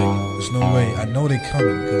 It's like, there's no way. I know they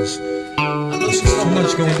coming because there's too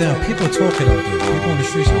much going down. People are talking out there. People on the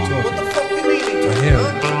streets are talking. I hear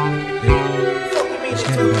it. It's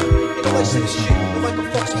getting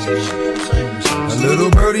A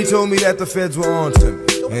little birdie told me that the feds were on to me.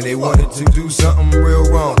 And they wanted to do something real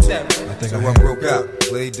wrong to me. So I broke out,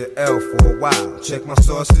 played the L for a while. Checked my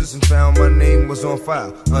sources and found my name was on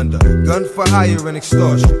file under gun for hire and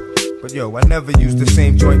extortion. But yo, I never used the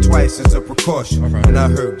same joint twice as a precaution. And I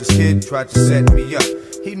heard this kid tried to set me up.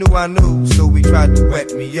 He knew I knew, so he tried to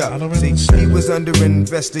wet me up. See, he was under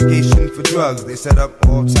investigation for drugs. They set up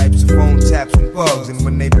all types of phone taps and bugs. And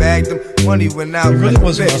when they bagged him, money went out. He really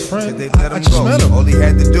wasn't my friend. They let him go. So all he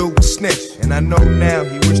had to do was snitch. And I know now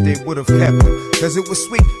he wished they would have kept him. Cause it was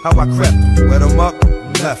sweet how I crept him. Let him up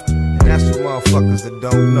and left him. And that's for motherfuckers that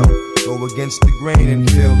don't know. Go against the grain and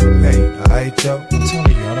feel the pain. Alright, yo? I'm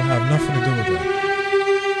telling you, I don't have nothing to do with that.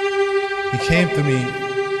 He came to me.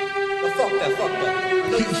 Fuck that.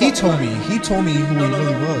 He told me who he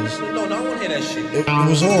really was. No, I don't hear that shit. It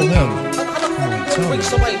was all him. How the fuck you bring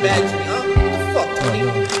somebody back to me, huh? What the fuck, Tony?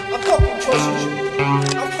 I fucking trust with you.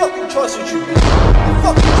 I fucking trust with you, man. I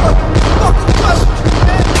fucking trust with you,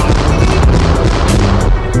 man.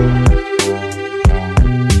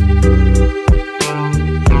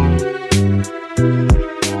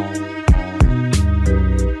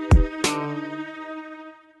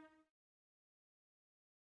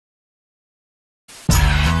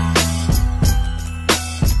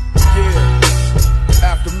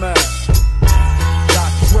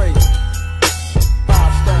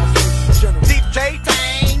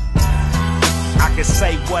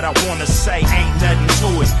 I wanna say, ain't nothing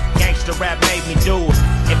to it. Gangsta rap made me do it.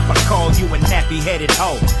 If I call you a nappy-headed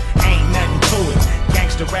hoe, ain't nothing to it.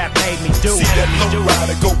 Gangsta rap made me do it. See that low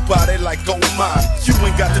rider go by there like, oh my. You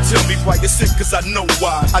ain't got to tell me why you're sick, cause I know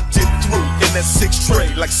why. I did through in that 6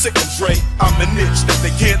 tray like sick of Dre. I'm an itch that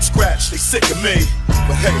they can't scratch, they sick of me.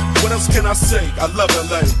 But hey, what else can I say? I love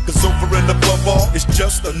LA, cause over and above all, it's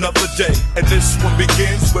just another day. And this one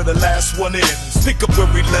begins where the last one ends. Pick up where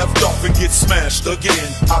we left off and get smashed again.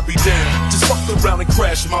 I'll be damned, just fuck around and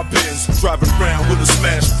crash my Benz. Driving around with a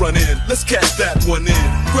smashed front end. Let's catch that one in.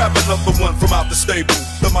 Grab another one from out the stable.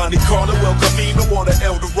 The Monte Carlo, El Camino, or the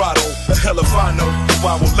Eldorado. The hell if I know.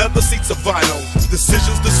 Vinyl leather seats of vinyl.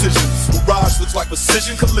 Decisions. Mirage looks like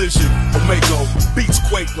precision collision. Omega beats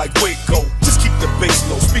quake like Waco. Just keep the bass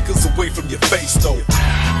low. Speakers away from your face though.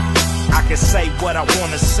 I can say what I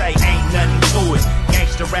wanna say, ain't nothing to it.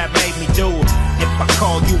 Gangsta rap made me do it. If I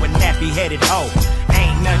call you a nappy-headed hoe,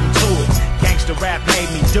 ain't nothing to it. Gangsta rap made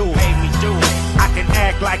me do it. I can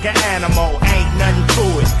act like an animal, ain't nothing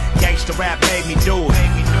to it. Gangsta rap made me do it.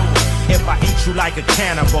 If I eat you like a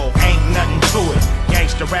cannibal, ain't nothing to it.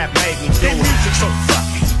 Gangsta rap made me do it. That music so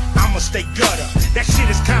fucky, I'ma stay gutter. That shit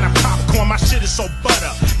is kinda popcorn, my shit is so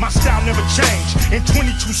butter. My style never changed in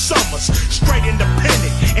 22 summers. Straight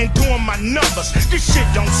independent and doing my numbers. This shit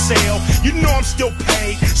don't sell, you know I'm still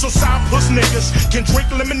paid. So side puss niggas can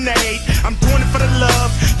drink lemonade. I'm doing it for the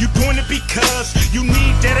love, you doing it because you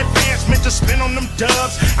need that advancement to spend on them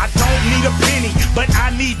dubs. I don't need a penny, but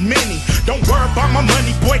I need many. Don't worry about my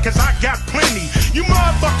money, boy, cause I got plenty. You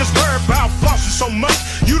motherfuckers worry about flossing so much.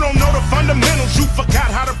 You don't know the fundamentals, you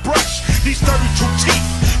forgot how to brush. These 32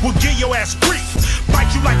 teeth will give your ass grief.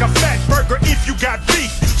 Bite you like a fat burger if you got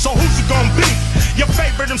beef. So who's it gonna be? Your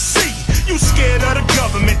favorite MC. You scared of the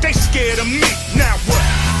government, they scared of me. Now what?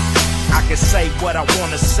 I can say what I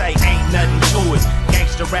wanna say, ain't nothing to it.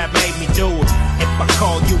 Gangsta rap made me do it. If I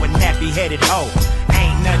call you a nappy-headed hoe,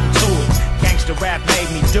 ain't nothing to it. Gangsta rap made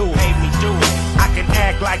me do it. I can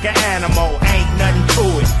act like an animal, ain't nothing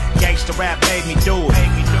to it. Gangsta rap made me do it.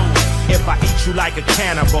 If I eat you like a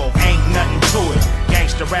cannibal, ain't nothing to it.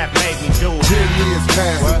 Gangsta rap made me do it. 10 years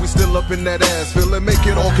past and we still up in that ass, feeling make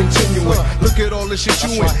it all continuing. Look at all the shit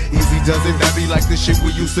you in. Easy does it, that be like the shit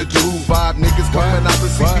we used to do. 5 niggas coming out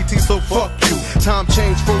the CPT, so fuck you. Time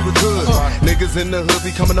change for the good. Niggas in the hood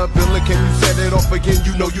be coming up villain. Can you set it off again?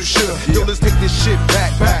 You know you should. Yo, let's take this shit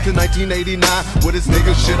back to 1989. With this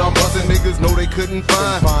nigga shit I'm buzzing, niggas know they couldn't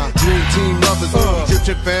find. Dream team lovers,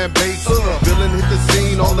 Egyptian fan base. Villain hit the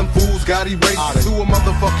scene, all them fools got erased. To a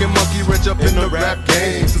motherfucking monkey rich up in the rap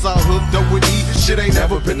game. Since I hooked up with E, shit ain't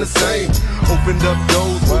never been the same. Opened up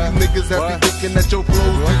doors where you niggas have been thinking that your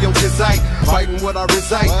flows be on his height. Fighting what I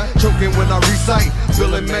recite, choking when I recite.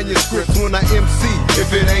 Filling manuscripts when I MC.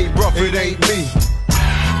 If it ain't rough, it ain't me.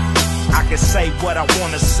 I can say what I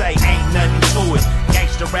wanna say, ain't nothing to it.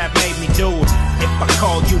 Gangsta rap made me do it. If I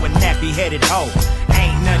call you a nappy-headed hoe,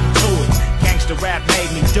 ain't nothing to it. Gangsta rap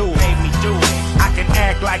made me do it. I can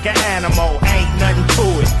act like an animal, ain't nothing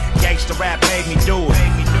to it. Gangsta rap made me do it.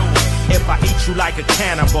 If I eat you like a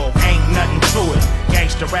cannibal, ain't nothing to it.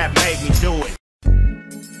 Gangsta rap made me do it.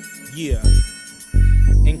 Yeah,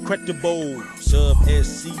 incredible sub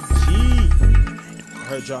SCG.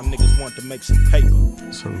 Heard y'all niggas want to make some paper.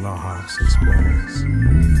 It's a Aloha 6 balls.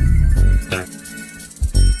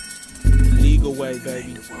 Legal way,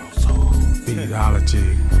 baby.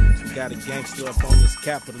 Theology. Got a gangster up on this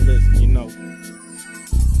capitalism, you know.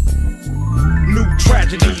 New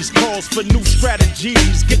tragedies, calls for new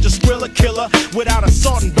strategies. Get your Skrilla killer without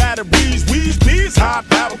assault and batteries. Weeds, bees, high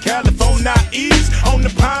power California ease on the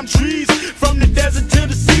palm trees. From the desert to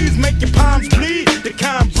the seas, make your palms bleed. The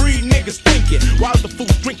kind breed niggas thinking while the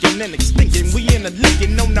fool's drinking and extinction. We in a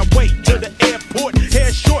licking on our way to the airport.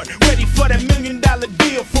 Hair short, ready for that $1 million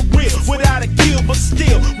deal for real. Without a kill, but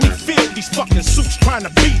still, we feel these fucking suits trying to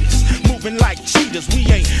beat us. Moving like cheaters, we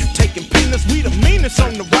ain't taking peanuts. We the meanest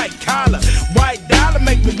on the right collar. White dollar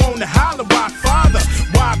make me wanna holler. Why father?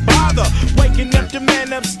 Why bother? Waking up the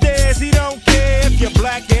man upstairs, he don't care if your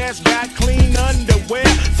black ass got clean underwear.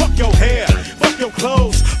 Fuck your hair, fuck your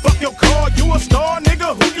clothes, fuck your car. You a star,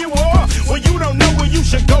 nigga, who you are? Well, you don't know where you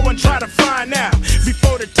should go and try to find out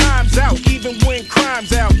before the time's out. Even when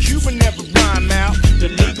crime's out, Cuban never rhyme out the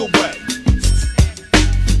legal way.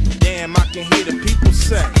 Damn, I can hear the people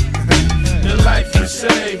say the life you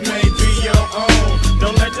save may be your own.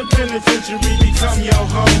 Don't let the penitentiary become your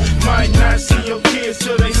home. Might not see your kids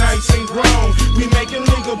till they nice and grown. We making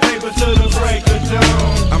legal paper till the break of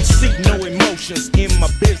dawn. I'm seek no emotions in my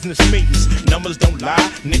business meetings. Numbers don't lie,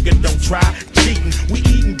 nigga don't try cheating. We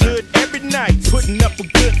eating good every night, putting up a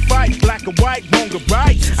good fight. Black or white, wrong or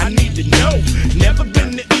right, I need to know. Never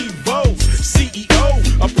been to Evo, CEO,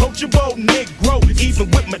 approachable Negro, even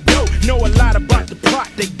with my dough. Know a lot about the plot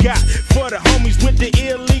they got. For the homies with the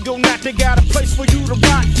illegal knot, they got a place for you to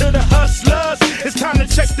rock. To the hustlers, it's time to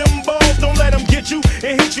check them balls. Don't let them get you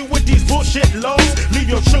and hit you with these bullshit laws. Leave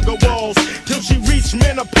your sugar walls till she reach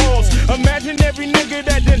menopause. Imagine every nigga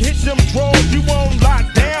that done hit them drawers. You on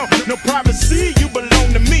lockdown, no privacy, you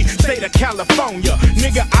belong to me. State of California,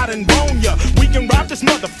 nigga, I done blown ya. We can rob this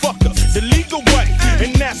motherfucker the legal way,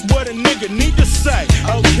 and that's what a nigga need to say.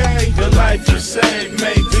 Okay, the life you save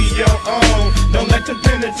may be your own. Don't let the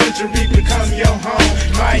penitentiary become your home.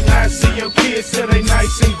 Might not see your kids till they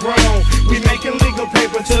nice and grown. We making legal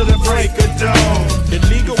paper till the break of dawn. The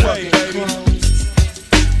legal way, baby.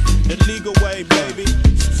 The legal way, baby.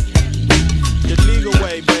 The legal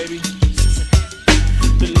way, baby.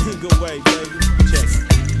 The legal way, baby. Check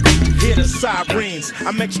it. Hear the sirens,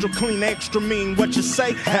 I'm extra clean, extra mean. What you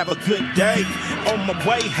say? Have a good day. On my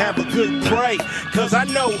way, have a good pray. Cause I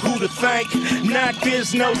know who to thank. Not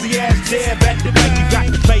this nosy ass dab at the bank. You got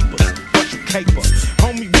the papers, what's your caper?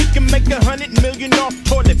 Homie, we can make 100 million off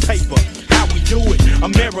toilet paper. How we do it?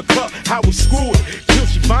 America, how we screw it? Till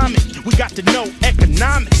she vomit, we got to know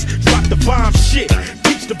economics. Drop the bomb shit,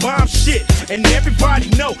 teach the bomb shit. And everybody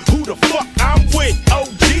know who the fuck I'm with. Oh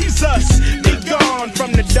Jesus, be gone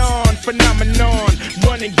from the dawn. Phenomenon,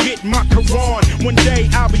 run and get my Quran. One day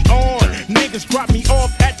I'll be on. Niggas drop me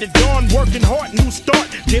off at the dawn. Working hard, new start.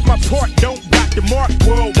 Did my part, don't got the mark.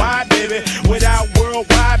 Worldwide, baby. Without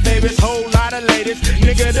worldwide, baby. Whole lot of ladies.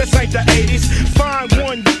 Nigga, this ain't the 80s. Find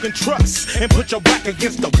one you can trust and put your back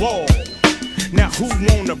against the wall. Now who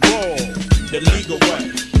wanna roll the legal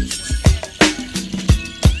way?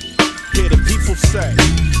 Hear the people say,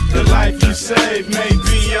 the life you save may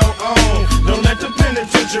be your own. Don't let the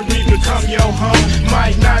penitentiary become your home.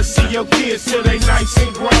 Might not see your kids till they nice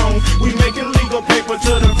and grown. We making legal paper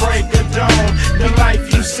till the break of dawn. The life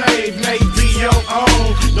you save may be your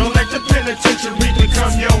own. Don't let the penitentiary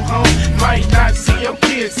become your home. Might not see your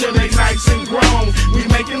kids till they nice and grown. We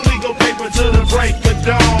making legal paper till the break of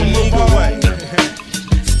dawn. The legal way.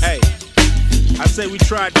 Hey, I say we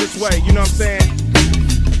try it this way, you know what I'm saying?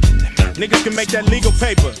 Niggas can make that legal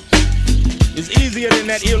paper. It's easier than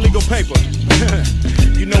that illegal paper.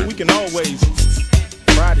 You know we can always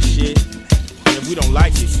try the shit. And if we don't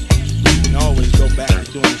like it, we can always go back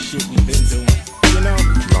to doing the shit we've been doing. You know?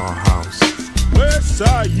 Law House. West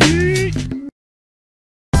Side Yeet.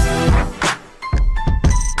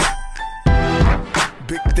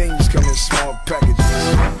 Big things come in small packages.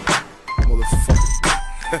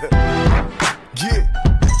 Motherfucker. Yeah.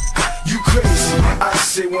 You crazy. I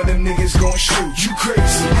say when them niggas gon' shoot. You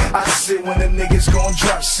crazy. I say when them niggas gon'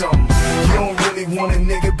 drop something. You don't really want a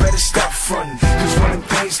nigga, better stop frontin'. Cause when them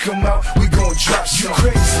things come out, we gon' drop something.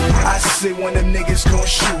 You crazy. I say when them niggas gon'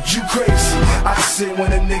 shoot. You crazy. I say when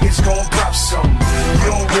them niggas gon' pop something.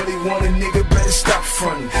 You don't really want a nigga, better stop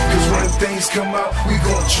frontin'. Cause when them things come out, we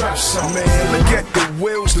gon' drop something. Man, look at the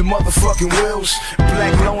wheels, the motherfucking wheels.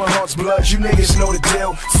 Black Lowenheart's blood, you niggas know the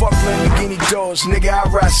deal. Fuck Lamborghini doors, nigga, I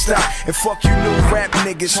ride stock. And fuck you new rap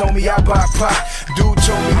niggas, homie, I buy pop. Dude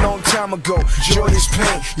told me long time ago, joy is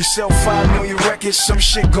pain. You sell 5 million records, some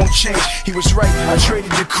shit gon' change. He was right, I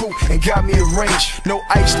traded the coupe and got me a range. No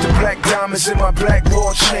ice to black diamonds in my black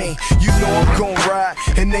wall chain. You know I'm gon' ride,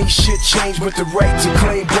 and ain't shit changed but the right to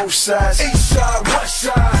claim both sides. East side, west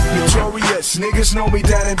side, notorious, niggas know me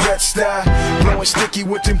down in Bed-Stuy. Blowing sticky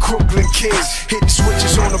with them Crooklyn kids, hitting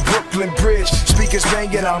switches on the Brooklyn Bridge. Speakers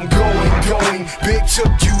banging, I'm going. Big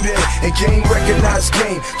took you there, and game recognized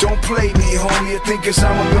game. Don't play me, homie. You think cause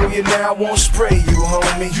I'm a millionaire, I won't spray you,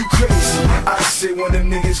 homie. You crazy. I say when them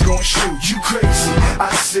niggas gon' shoot. You crazy. I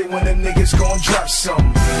say when them niggas gon' drop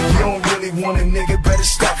something. You don't really want a nigga, better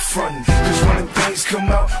stop frontin'. Cause when them things come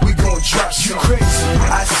out, we gon' drop something. You crazy.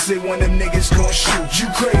 I say when them niggas gon' shoot. You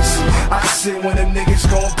crazy. I say when them niggas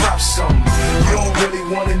gon' pop something. You don't really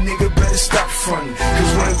want a nigga, better stop frontin'.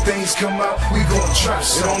 Cause when them things come out, we gon' drop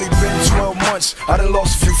something. It only been 12 months, I done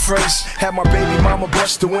lost a few friends. Had my baby mama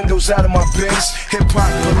bust the windows out of my Benz.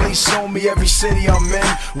 Hip-hop police on me every city I'm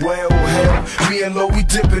in. Well, hell, me and Lo, we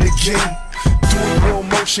dip it again. 3 Doing real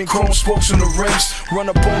motion, chrome spokes on the rims. Run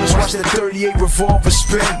up on us, watch that 38 revolver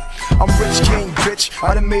spin. I'm rich king, bitch,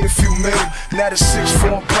 I done made a few mil. Now the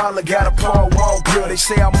 6'4" Impala got a Paul Wall grill. They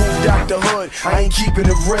say I moved out the hood, I ain't keeping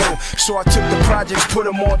it real. So I took the projects, put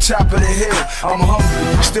them on top of the hill. I'm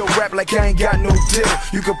hungry, still rap like I ain't got no deal.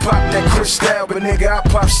 You can pop that crystal, but nigga I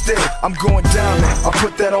pop still. I'm going down there, I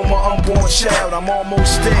put that on my unborn child. I'm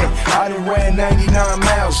almost dead, I done ran 99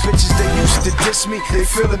 miles. Bitches that used to diss me, they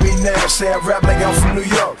feeling me now. Say I rap like I'm from New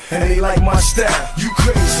York, and they like my style. You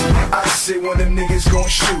crazy, I say when them niggas gon'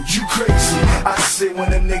 shoot. You crazy, I say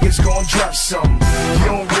when them niggas gon' drop something. You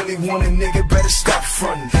don't really want a nigga, better stop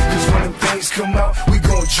frontin'. Cause when them things come out, we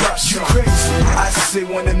gon' drop something. You crazy, I say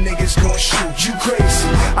when them niggas gon' shoot. You crazy,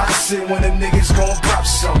 I say when them niggas gon' pop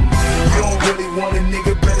something. You don't really want a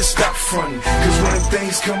nigga, better stop frontin'. Cause when them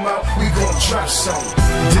things come out, we gon' drop something.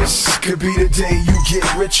 This could be the day you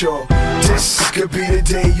get rich, or this could be the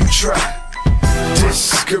day you try.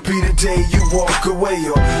 This could be the day you walk away,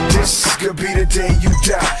 or this could be the day you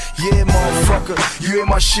die. Yeah, motherfucker, you hear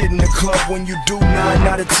my shit in the club. When you do 9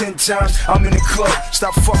 out of 10 times, I'm in the club.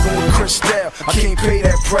 Stop fucking with Cristal, I can't pay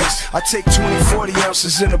that price. I take 20-40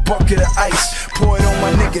 ounces in a bucket of ice, pour it on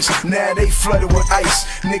my niggas, now they flooded with ice.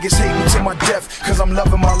 Niggas hate me to my death, cause I'm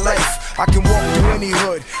loving my life. I can walk through any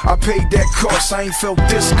hood, I paid that cost. I ain't felt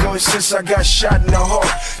this good since I got shot in the heart.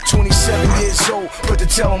 27 years old, put the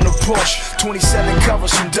tail on the Porsche. 27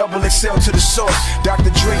 covers from XXL to the source.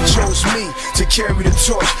 Dr. Dre chose me to carry the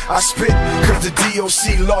torch. I spit cause the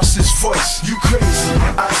DOC lost his voice. You crazy,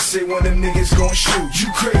 I say when them niggas gon' shoot.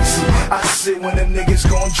 You crazy, I say when them niggas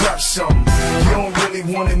gon' drop something. You don't really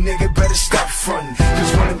want a nigga, better stop frontin'.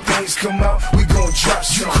 Cause when them things come out, we gon' drop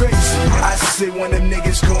something. You crazy, I say when them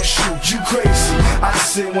niggas gon' shoot. You crazy, I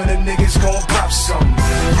say when them niggas gon' pop something.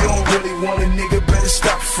 You don't really want a nigga, better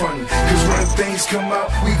stop frontin'. Cause when them things come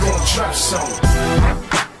out, we gon' drop something.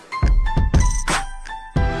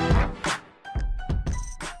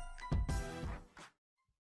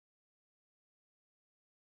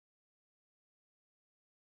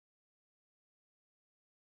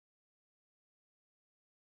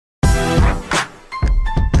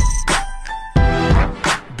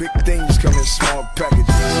 Big things come in small packages,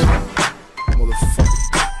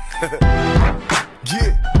 motherfucker.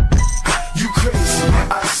 Yeah. You crazy,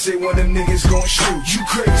 I say when them niggas gon' shoot. You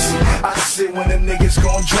crazy, I say when them niggas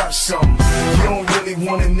gon' drop something. You don't really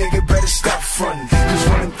want a nigga, better stop frontin'. Cause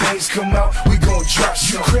when them things come out, we gon' drop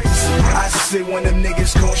something. You crazy, I say when them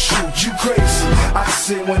niggas gon' shoot. You crazy, I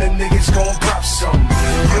say when them niggas gon' pop something.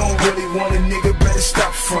 You don't really want a nigga, better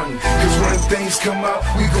stop frontin'. Cause when them things come out,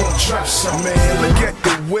 we gon' drop something. Man, look at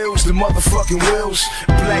the wheels, the motherfucking wheels.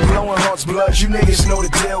 Black Lowenheart's blood, you niggas know the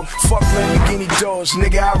deal. Fuck Lamborghini doors,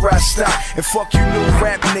 nigga, I ride stock. And fuck you new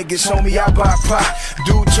rap niggas, homie, I buy pop.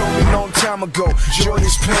 Dude told me long time ago, joy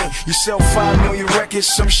is pain. You sell 5 million records,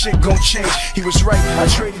 some shit gon' change. He was right, I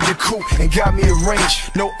traded the coupe and got me a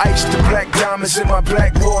range. No ice to black diamonds in my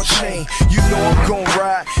black raw chain. You know I'm gon'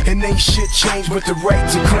 ride, and ain't shit changed but the right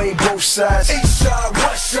to claim both sides. East side,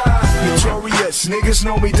 west side, notorious, niggas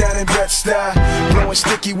know me down in Bed-Stuy. Blowing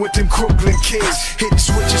sticky with them Crooklyn kids, hitting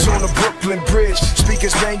switches on the Brooklyn Bridge.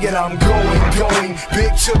 Speakers banging, I'm going.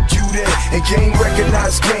 Big took you there, and game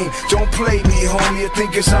recognized game. Don't play me, homie. You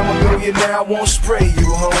think cause I'm a millionaire, I won't spray you,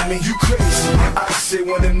 homie. You crazy, I say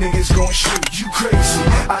when them niggas gon' shoot. You crazy,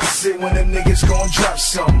 I say when them niggas gon' drop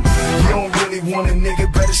something. You don't really want a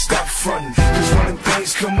nigga, better stop frontin'. Cause when them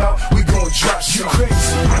things come out, we gon' drop something. You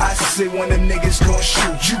crazy, I say when them niggas gon'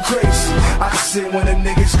 shoot. You crazy, I say when them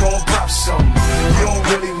niggas gon' pop something. You don't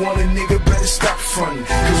really want a nigga, better stop frontin'.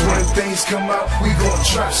 Cause when them things come out, we gon'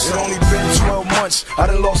 drop something. It only been 12 months, I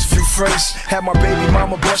done lost a few friends. Had my baby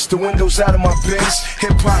mama bust the windows out of my Benz.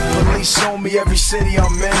 Hip-hop police on me every city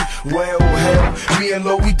I'm in. Well, hell, me and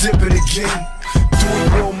Lo, we dip it again.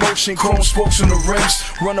 Doing real motion, chrome spokes on the rims.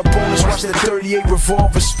 Run up on us, watch that 38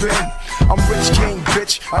 revolver spin. I'm rich king,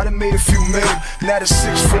 bitch, I done made a few mil. Now the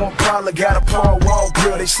 6'4" Impala got a Paul Wall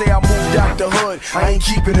grill. They say I moved out the hood, I ain't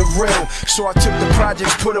keeping it real. So I took the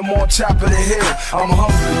projects, put them on top of the hill. I'm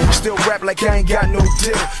hungry, still rap like I ain't got no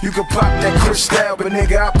deal. You can pop that Cristal, but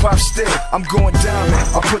nigga, I pop still. I'm going down there,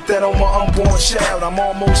 I put that on my unborn child. I'm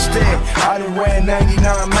almost dead, I done ran 99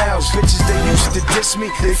 miles. Bitches that used to diss me,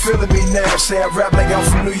 they feeling me now. Say I rap like I'm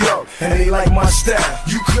from New York, and they like my style.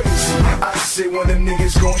 You crazy, I say when them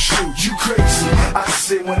niggas gon' shoot. You crazy, I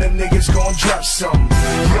say when them niggas gon' drop something.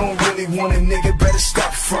 You don't really want a nigga, better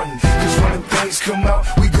stop frontin'. Cause when them things come out,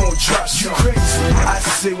 we gon' drop something. You crazy, I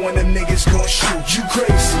say when them niggas gon' shoot. You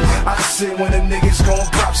crazy, I say when them niggas gon'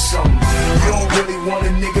 pop something. You don't really want a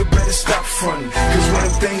nigga, better stop frontin'. Cause when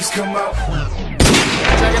them things come out,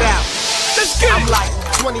 check it out. Let's get it. I'm like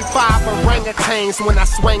 25 orangutans when I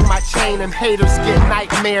swing my chain, and haters get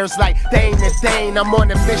nightmares like Dane to Dane. I'm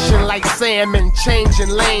on a mission like salmon, changing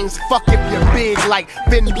lanes. Fuck if you're big like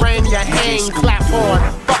Vin Rain, your hang. Clap on,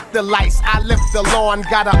 fuck the lights, I lift the lawn.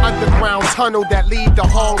 Got an underground tunnel that lead to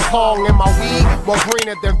Hong Kong. And my weed more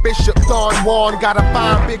greener than Bishop Don Juan. Gotta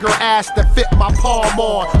find bigger ass to fit my palm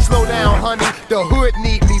on. Slow down, honey, the hood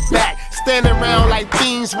need me back. Standing around like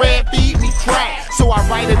fiends, red feed me crack. So I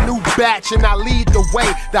write a new batch and I lead the way.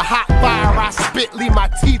 The hot fire I spit, leave my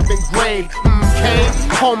teeth engraved. Okay,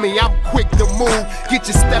 homie, I'm quick to move. Get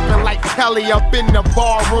you stepping like Kelly up in the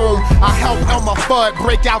bar room. I helped Elmer Fudd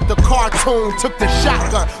break out the cartoon. Took the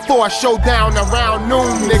shotgun for a showdown around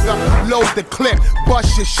noon, nigga. Load the clip,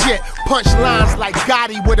 bust your shit. Punch lines like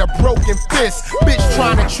Gotti with a broken fist. Bitch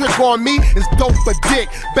trying to trick on me is dope for dick.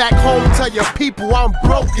 Back home, tell your people I'm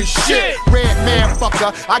broke as shit. Redman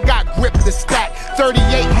fucker, I got grip to stack. 38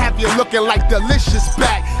 have you looking like delicious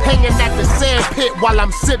back. Hanging at the sand pit while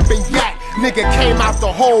I'm sipping yak. Nigga came out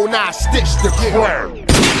the hole, now I stitched the crack.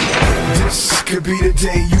 This could be the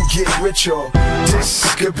day you get richer.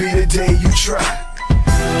 This could be the day you try.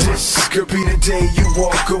 This could be the day you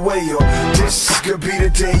walk away, or this could be the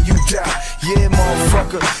day you die. Yeah,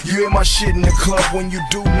 motherfucker, you hear my shit in the club. When you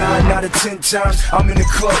do 9 out of 10 times, I'm in the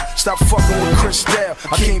club. Stop fucking with Cristal,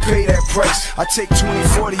 I can't pay that price. I take 20,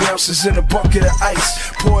 40 ounces in a bucket of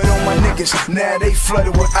ice. Pour it on my niggas, now they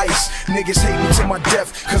flooded with ice. Niggas hate me to my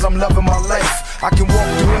death, cause I'm loving my life. I can walk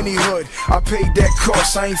through any hood, I paid that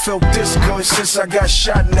cost. I ain't felt this good since I got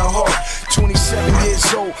shot in the heart. 27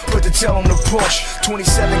 years old, put the tail on the Porsche.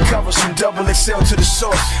 27 covers from double XL to the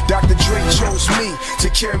source. Dr. Dre chose me to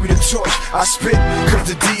carry the torch. I spit cause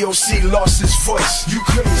the DOC lost his voice. You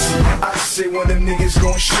crazy, I say when them niggas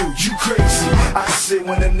gon' shoot. You crazy, I say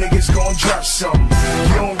when them niggas gon' drop something.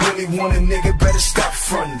 You don't really want a nigga, better stop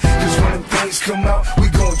frontin'. Cause when them things come out, we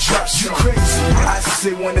gon' drop something. You crazy, I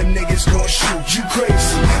say when them niggas gon' shoot. You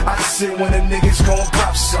crazy, I say when them niggas gon'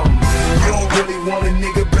 pop something. You don't really want a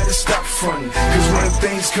nigga, better stop frontin'. Cause when them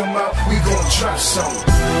things come out, we gon' drop something.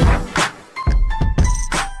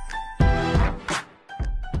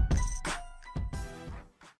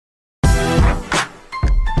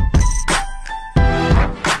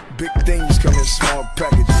 Big things come in small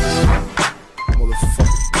packages,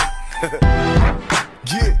 motherfucker.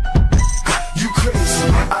 Yeah, you crazy.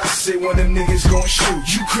 I say when them niggas gon' shoot.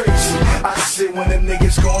 You crazy. I say when them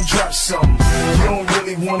niggas gon' drop something. You don't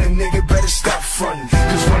really want a nigga, better stop frontin'.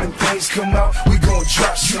 Cause when them things come out, we gon'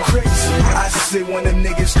 drop something. You crazy. I say when them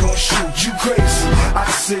niggas gon' shoot. You crazy. I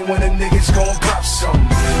say when them niggas gon' pop something.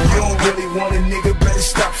 You don't really want a nigga, better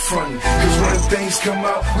stop frontin'. Cause when them things come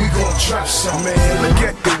out, we gon' drop something. Man, look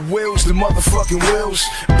at the wheels, the motherfucking wheels.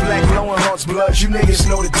 Black Lowenheart's blood, you niggas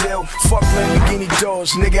know the deal. Fuck Lamborghini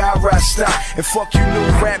doors, nigga, I ride stock. And fuck you new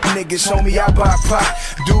rap niggas, homie, I buy pop.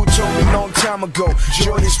 Dude told me long time ago,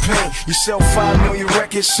 joy is pain. You sell 5 million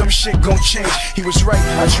records, some shit gon' change. He was right,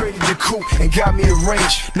 I traded the coupe and got me a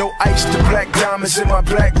range. No ice, the black diamonds in my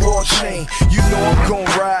black raw chain. You know I'm gon'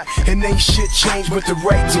 ride, and ain't shit changed but the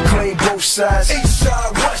right to claim both sides. East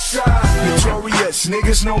side, west side, notorious,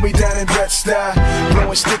 niggas know me down in Bed-Stuy.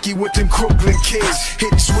 Blowing sticky with them Crooklyn kids,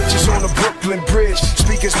 hitting switches on the Brooklyn Bridge.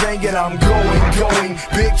 Speakers banging, I'm going.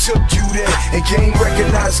 Big took you there, and game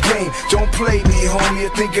recognized game. Don't play me, homie. You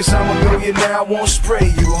think cause I'm a millionaire, I won't spray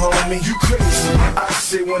you, homie. You crazy, I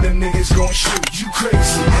say when them niggas gon' shoot. You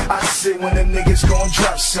crazy, I say when them niggas gon'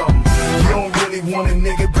 drop something. You don't really want a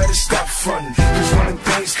nigga, better stop frontin'. Cause when them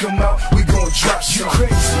things come out, we gon' drop something. You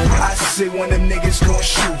crazy, I say when them niggas gon'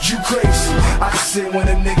 shoot. You crazy, I say when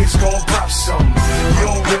them niggas gon' pop something. You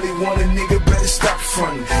don't really want a nigga, better stop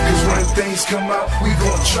frontin'. Cause when them things come out, we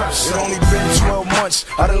gon' drop something. It only been 12 months,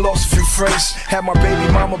 I done lost a few friends. Had my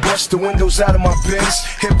baby mama bust the windows out of my Benz.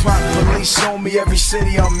 Hip-hop police on me every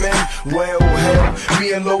city I'm in. Well, hell,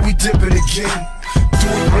 me and Lo, we dip it again.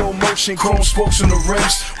 Doing real motion, chrome spokes on the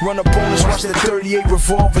rims. Run up on us, watch that 38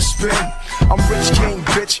 revolver spin. I'm rich king,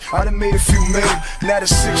 bitch, I done made a few mil. Now the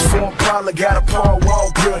 6'4" Impala got a Paul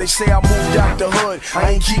Wall grill. They say I moved out the hood,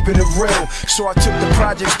 I ain't keeping it real. So I took the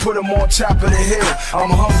projects, put them on top of the hill. I'm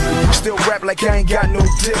hungry, still rap like I ain't got no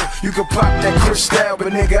deal. You can pop that Cristal, but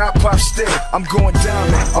nigga, I pop still. I'm going down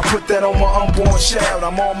there, I put that on my unborn child.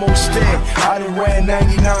 I'm almost dead, I done ran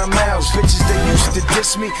 99 miles. Bitches that used to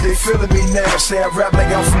diss me, they feeling me now. Say I rap like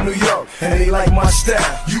I'm from New York, and they like my style.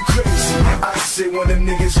 You crazy, I say when them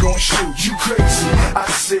niggas gon' shoot. You crazy, I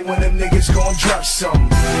say when them niggas gon' drop something.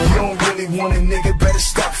 You don't really want a nigga, better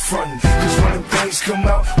stop frontin'. Cause when them things come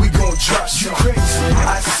out, we gon' drop something. You crazy,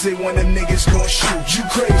 I say when them niggas gon' shoot. You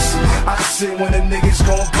crazy, I say when them niggas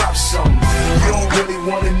gon' pop something. You don't really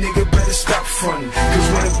want a nigga, better stop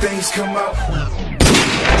come out.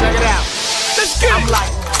 Check it out. I'm like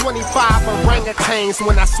 25 orangutans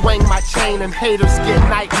when I swing my chain, and haters get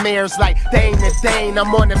nightmares like Dane to Dane.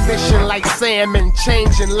 I'm on a mission like salmon,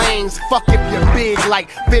 changing lanes. Fuck if you're big like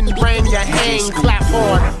Ben Ran, you hang. Clap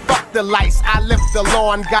hard, fuck the lights, I lift the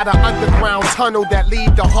lawn. Got an underground tunnel that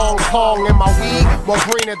lead to Hong Kong. And my weed more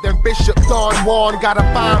greener than Bishop Don Juan. Gotta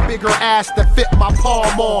find bigger ass to fit my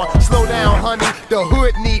palm on. Slow down, honey, the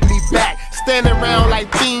hood need me back. Standing around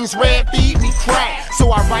like beans, red feed me crack. So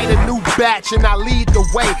I write a new batch and I lead the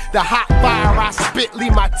way. The hot fire I spit,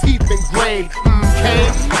 leave my teeth engraved. Okay,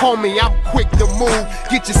 homie, I'm quick to move.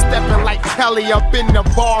 Get you stepping like Kelly up in the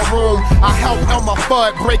bar room. I helped Elmer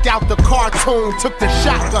Fudd break out the cartoon. Took the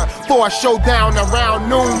shotgun for a showdown around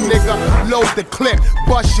noon, nigga. Load the clip,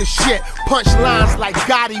 bust your shit. Punch lines like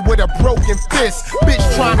Gotti with a broken fist.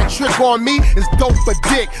 Bitch trying to trick on me is dope for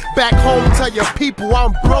dick. Back home, tell your people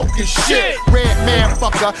I'm broke as shit. Redman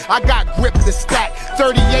fucker, I got grip to stack.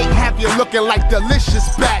 38 have you looking like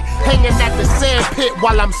delicious back. Hanging at the sand pit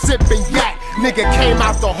while I'm sipping yak. Nigga came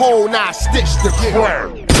out the hole, now I stitched the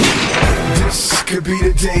crack. This could be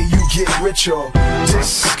the day you get richer.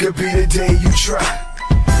 This could be the day you try.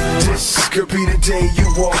 This could be the day you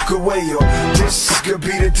walk away, or this could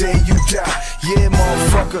be the day you die. Yeah,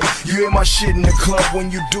 motherfucker, you hear my shit in the club.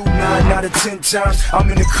 When you do 9 out of 10 times, I'm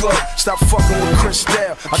in the club. Stop fucking with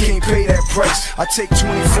Cristal, I can't pay that price. I take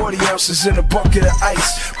 20-40 ounces in a bucket of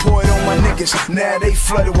ice. Pour it on my niggas, now they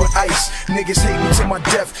flooded with ice. Niggas hate me to my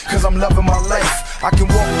death, cause I'm loving my life. I can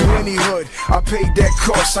walk through any hood, I paid that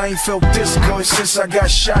cost. I ain't felt this good since I got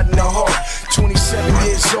shot in the heart. 27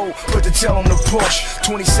 years old, put the tail on the Porsche.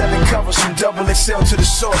 27 covers from double XL to the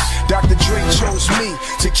source. Dr. Dre chose me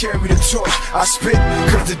to carry the torch. I spit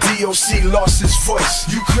cause the DOC lost his voice.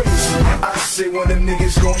 You crazy, I say when them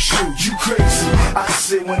niggas gon' shoot. You crazy, I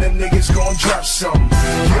say when them niggas gon' drop something.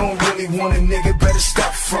 You don't really want a nigga, better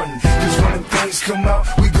stop frontin'. Cause when them things come out,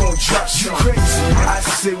 we gon' drop something. You crazy, I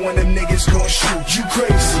say when them niggas gon' shoot. You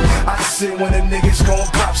crazy, I say when them niggas gon'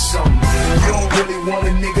 pop something. You don't really want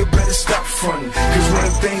a nigga, better stop frontin'. Cause when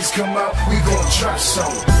them things come out, we gon' drop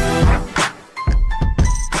something.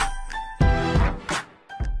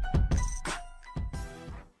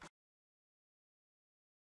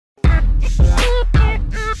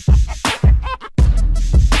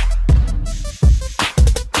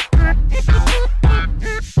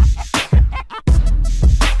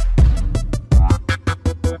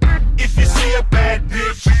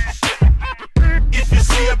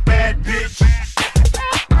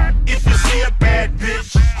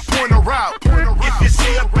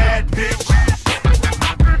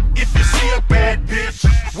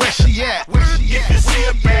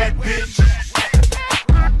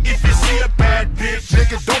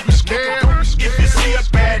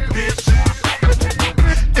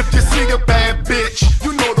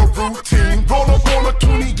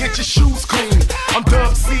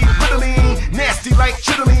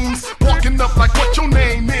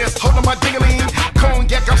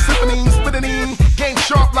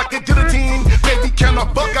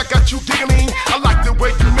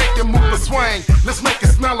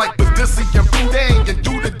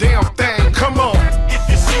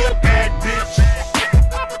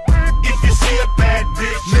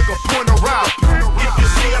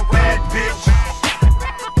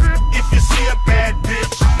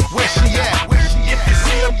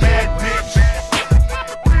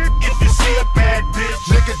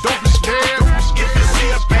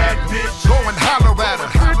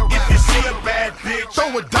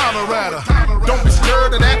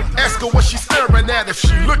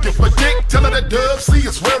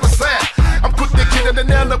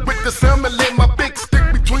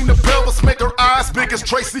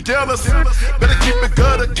 Better keep it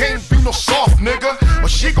gutter, can't be no soft nigga, or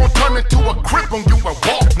she gon' turn into a crip on you and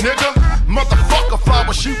walk, nigga. Motherfucker fly,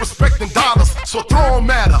 but she respecting dollars, so throw 'em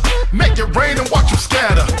at her, make it rain and watch 'em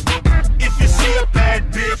scatter. If you see a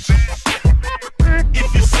bad bitch,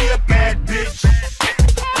 if you see a bad bitch,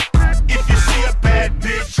 if you see a bad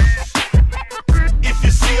bitch, if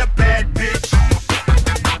you see a bad bitch,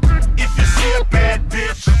 if you see a bad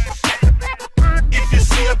bitch, if you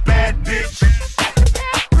see a bad bitch.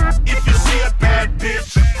 If you see a bad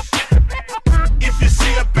bitch, if you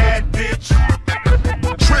see a bad bitch,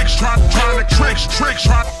 tricks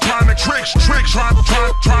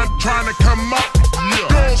trying to come up. Yeah.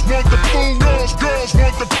 Girls want the fool, girls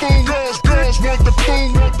want the fool, girls want the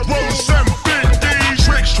fool. Roll 750.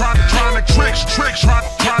 Tricks trying to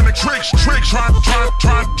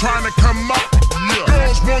come up. Yeah.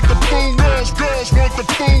 Girls want the fool, girls want the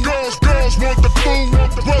fool, girls want the fool.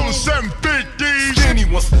 Roll 750. Skinny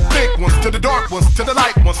ones, thick ones, to the dark ones, to the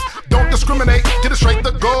light ones. discriminate. Get it straight,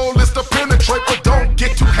 the goal is to penetrate, but don't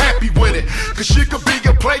get too happy with it. Cause she could be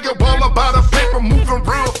a player, all about a paper, moving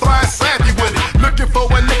real fly, savvy with it. Looking for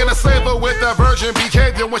a nigga to save her with that virgin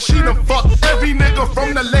behavior when she done fucked every nigga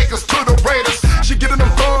from the Lakers to the Raiders. She getting them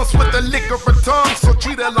thumbs with the liquor for tongue, so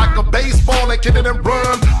treat her like a baseball and get it and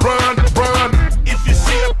run, run, run. If you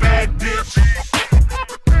see a bad bitch,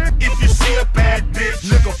 if you see a bad bitch,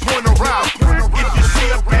 nigga point her out. If you see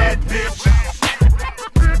a bad bitch,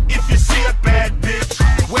 if you see a bad bitch,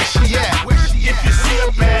 where she at? Where she at? If you see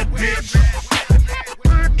a bad bitch,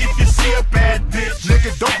 if you see a bad bitch,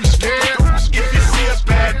 nigga don't be scared. If you see a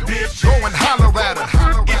bad bitch, go and holler at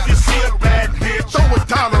her. If you see a bad bitch, throw a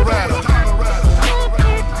dollar at her.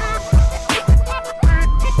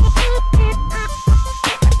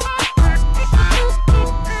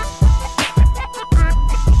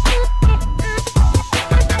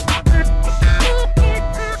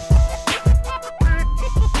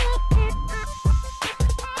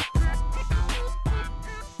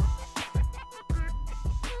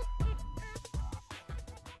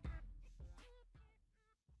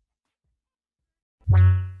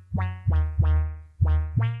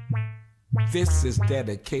 This is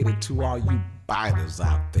dedicated to all you biters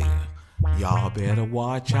out there. Y'all better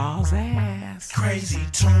watch y'all's ass. Crazy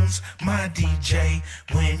tunes, my DJ.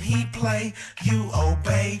 When he play, you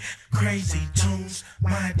obey. Crazy tunes,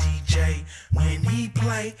 my DJ. When he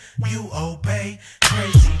play, you obey.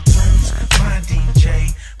 Crazy tunes, my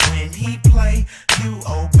DJ. When he play, you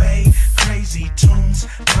obey. Crazy tunes,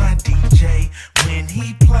 my DJ. When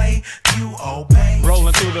he play, you obey.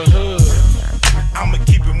 Rolling through the hood. I'ma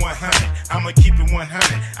keep it 100. I'ma keep it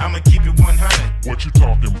 100. I'ma keep it 100. What you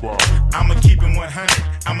talking about? I'ma keep it 100.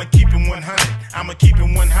 I'ma keep it 100. I'ma keep it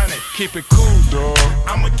 100. Keep it cool, dog.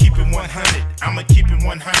 I'ma keep it 100. I'ma keep it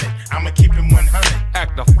 100. I'ma keep it 100.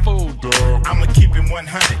 Act a fool, dog. I'ma keep it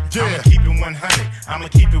 100. Yeah. I'ma keep it 100. I'ma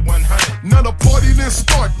keep it 100. Now the party didn't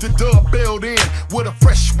start, the dub built in with a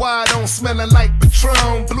fresh wide on, smelling like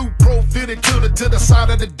Patron. Blue Pro fitted to the side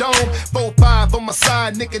of the dome. 4-5 on my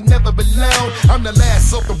side, nigga never been loud. I'm the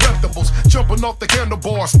last of the reptables, jumping off the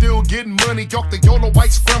handlebar, still getting money off the yellow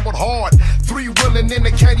white scrambled hard. 3-wheeling in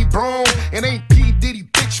the caddy brown, and ain't P Diddy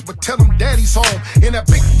bitch, but tell him daddy's home. In that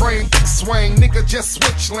big frame, big swing, nigga just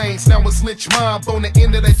switch lanes. Now it's lynch mob on the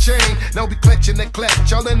end of that chain. Now we clutching that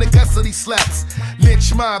clutch, y'all in the guts of these slaps.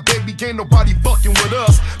 Lynch mob, baby, ain't nobody fucking with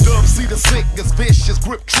us. Dub see the sick as vicious,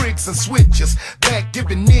 grip tricks and switches. Back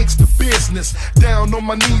giving niggas the business. Down on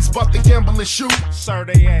my knees, bout to gamble and shoot. Sir,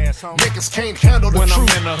 they ass, homie. Niggas can't handle the when truth.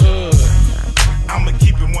 I'm in the hood. I'ma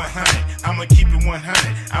keep it 100. I'ma keep it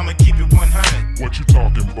 100. I'ma keep it 100. What you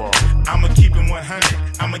talking about? I'ma keep it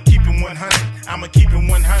 100. I'ma keep it 100. I'ma keep it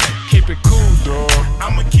 100. Keep it cool, dog.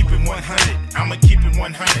 I'ma keep it 100. I'ma keep it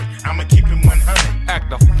 100. I'ma keep it 100.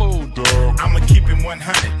 Act a fool, dog. I'ma keep it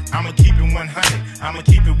 100. I'ma keep it 100. I'ma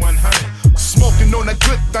keep it 100. Smoking on that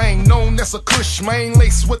good thing, known as a kush, man.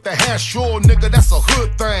 Lace with the hash, sure, nigga, that's a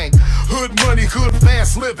hood thing. Hood money, hood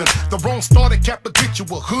fast living. The wrong starter cap will get you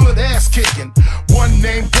a hood ass kicking. One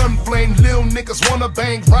name, gun flame, lil niggas wanna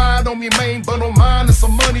bang. Ride on me, main, but on mine it's a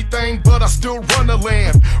money thing. But I still run the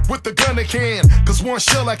land with the gun in hand. Cause one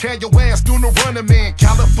shell I had your ass doing the running man.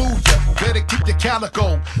 California, better keep your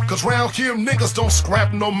calico. Cause round here niggas don't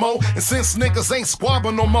scrap no more. And since niggas ain't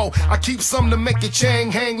squabbling no more, I keep something to make your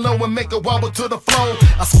chain hang low and make it wobble to the flow.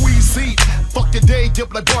 I squeeze heat, fuck your day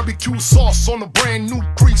up like barbecue sauce on a brand new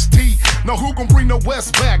greased tee. Now who gon' bring the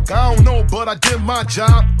West back? I don't know, but I did my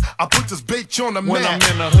job. I put this bitch on the map. When I'm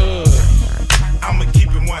in the hood, I'ma keep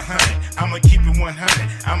it 100. I'ma keep it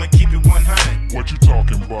 100. I'ma keep it 100. What you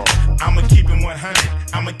talking about? I'ma keep it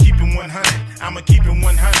 100. I'ma keep it 100. I'ma keep it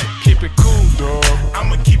 100. Keep it cool, dog.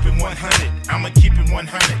 I'ma keep it 100. I'ma keep it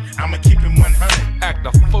 100. I'ma keep it 100. Act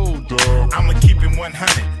a fool, dog. I'ma keep it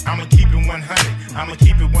 100. I'ma keep it 100. I'ma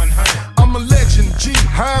keep it 100. I'm a legend, G.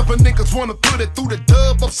 However niggas wanna put it through the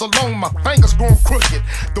dub up so long my fingers grown crooked.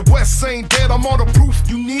 The West ain't dead, I'm all the proof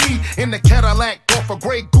you need. In the Cadillac, off a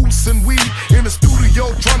Grey Goose and weed. In the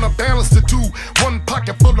studio, trying to balance the two. One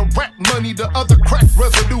pocket full of rap money, the other crack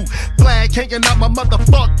residue. Flag hanging out my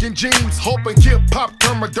motherfucking jeans. Hoping hip-hop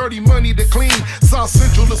turn my dirty money to clean. South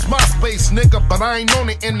Central is my space, nigga, but I ain't on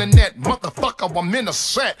the internet. Motherfucker, I'm in a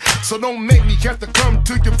set. So don't make me have to come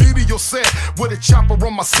to your video set with a chopper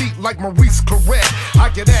on my seat like Maurice Claret. I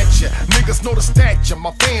get at ya, niggas know the stature.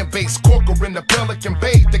 My fan base, Corker in the Pelican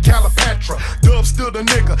Bay, the Calipatra. Dub still the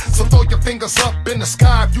nigga, so throw your fingers up in the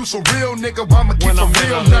sky if you's a real nigga. I'ma keep it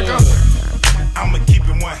real, nigga. I'ma keep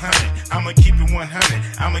it 100. I'ma keep it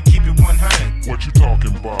 100. I'ma keep it 100. What you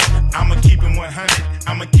talking about? I'ma keep it 100.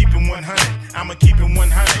 I'ma keep it 100. I'ma keep it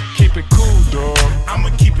 100. Keep it cool, dog. I'ma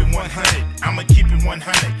keep it 100. I'ma keep it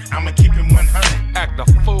 100. I'ma keep it 100. Act a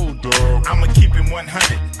fool, dog. I'ma keep it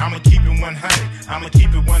 100. I'ma keep it 100. I'ma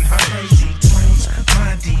keep it 100. Crazy tunes,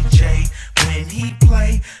 my DJ. When he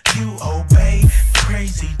play, you obey.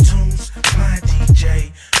 Crazy tunes, my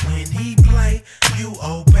DJ. When he play, you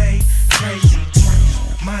obey. Crazy tunes,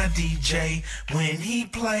 my DJ. When he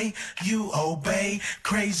play, you obey.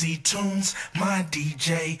 Crazy tunes, my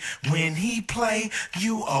DJ. When he play,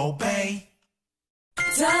 you obey.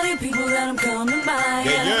 Telling people that I'm coming by.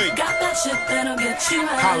 Yeah. Got that shit that'll get you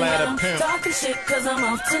high. Holla at a I'm pimp. talking shit cause I'm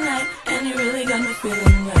off tonight. And you really got me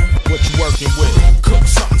feeling right. What you working with? Cook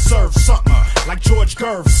something, serve something. Like George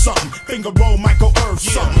Gerv, something. Finger roll, Michael Irv,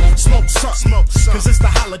 something. Smoke something, cause it's the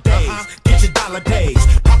holidays. Get your dollar days,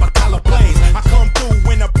 pop a collar blaze. I come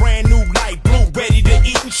through in a brand new light blue, ready to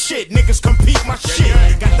eat and shit. Niggas compete my shit.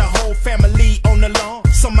 Got the whole family on the lawn.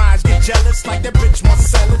 Some eyes get jealous, like that bitch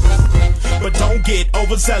Marcellus. But don't get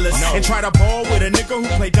overzealous and try to ball with a nigga who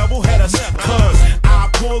play double headers. Cause I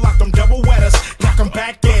pull out them double wetters, knock them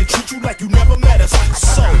back and treat you like you never met us.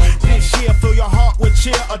 So this year, fill your heart with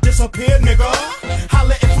cheer or disappear, nigga.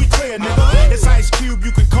 Holla if we clear, nigga. It's Ice Cube,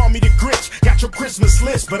 you can call me the Grinch. Got your Christmas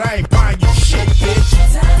list, but I ain't buying you shit, bitch.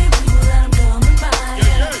 Telling people that I'm coming by.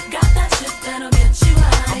 Got that shit that'll get you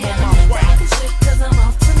high. I'm on my way. Talking shit cause I'm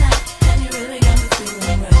off tonight. And you really got me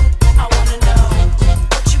feeling right. I wanna know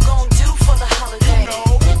what you gon' do for the holiday.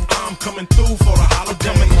 I'm coming through for the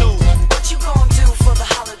holiday. What you gon' do for the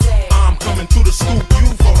holiday? I'm coming through to scoop you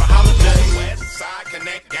for the holiday. West side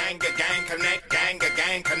connect, gang, gang, connect, gang,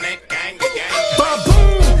 gang, connect, gang, gang.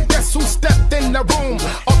 Ba-boom! Guess who stepped in the room?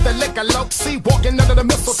 Off the liquor low, see, walking under the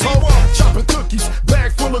mistletoe. Chopping cookies,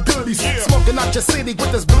 bag full of goodies. Smoking out your city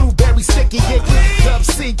with this blueberry sticky icky. Love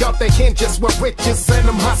see out the hinges with riches and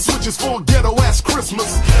them hot switches for a ghetto ass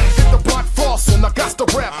Christmas. Hit the block flossing, I got the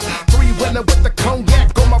rep. Three-winner with the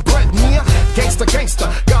cognac on my bread, yeah. Gangsta,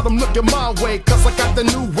 gangsta, got them looking my way. Cause I got the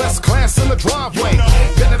new West Class in the driveway.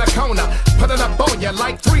 Get in the corner, put it up on ya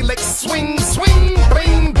like 3 licks. Swing, swing,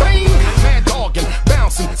 bang, bang. Mad dogging,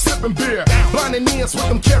 bouncing, sipping beer. Blinding ears with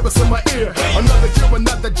them carrots in my ear. Another year,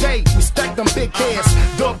 another day. We stack them big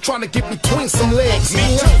ass. Dub trying to get between some legs.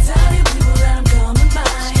 Telling people that I'm coming by.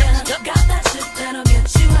 Got that shit that'll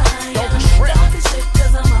get you high. Talking shit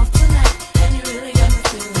cause I'm off tonight. And you really got me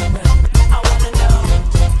feeling right. I wanna know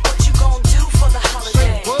what you gon' do for the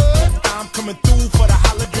holiday. I'm coming through for the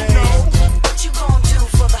holiday. What you gon' do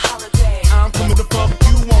for the holiday? I'm coming to fuck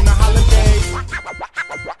you on the holiday.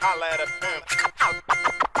 Holla at a pimp.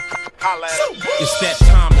 Holla at a pimp. It's that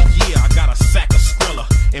time of year, I got a sack of Skrilla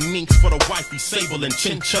and minks for the wifey, sable and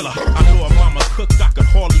chinchilla. I know a mama cooked, I could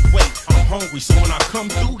hardly wait. I'm hungry, so when I come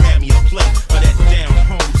through, have me a plate of that down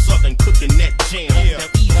home southern cooking that jam. Now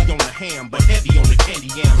easy on the ham, but heavy on the candy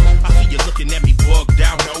yam. I see you looking at me bugged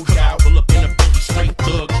out, no doubt. Pull up in a Bentley, straight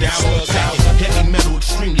thugged out. Heavy metal,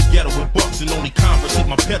 extremely ghetto with bucks and only Converse hit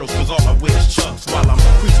my pedals, cause all I wear is chucks. While I'm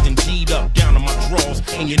creased and G'd up down to my drawers,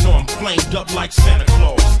 and you know I'm flamed up like Santa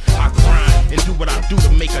Claus. I grind and do what I do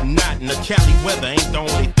to make a knot, and the Cali weather ain't the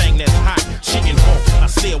only thing that's hot. Chicken hawk, I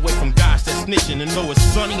stay away from guys that's snitching, and though it's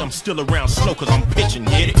sunny, I'm still around slow cause I'm pitching,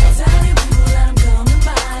 get it? Telling people that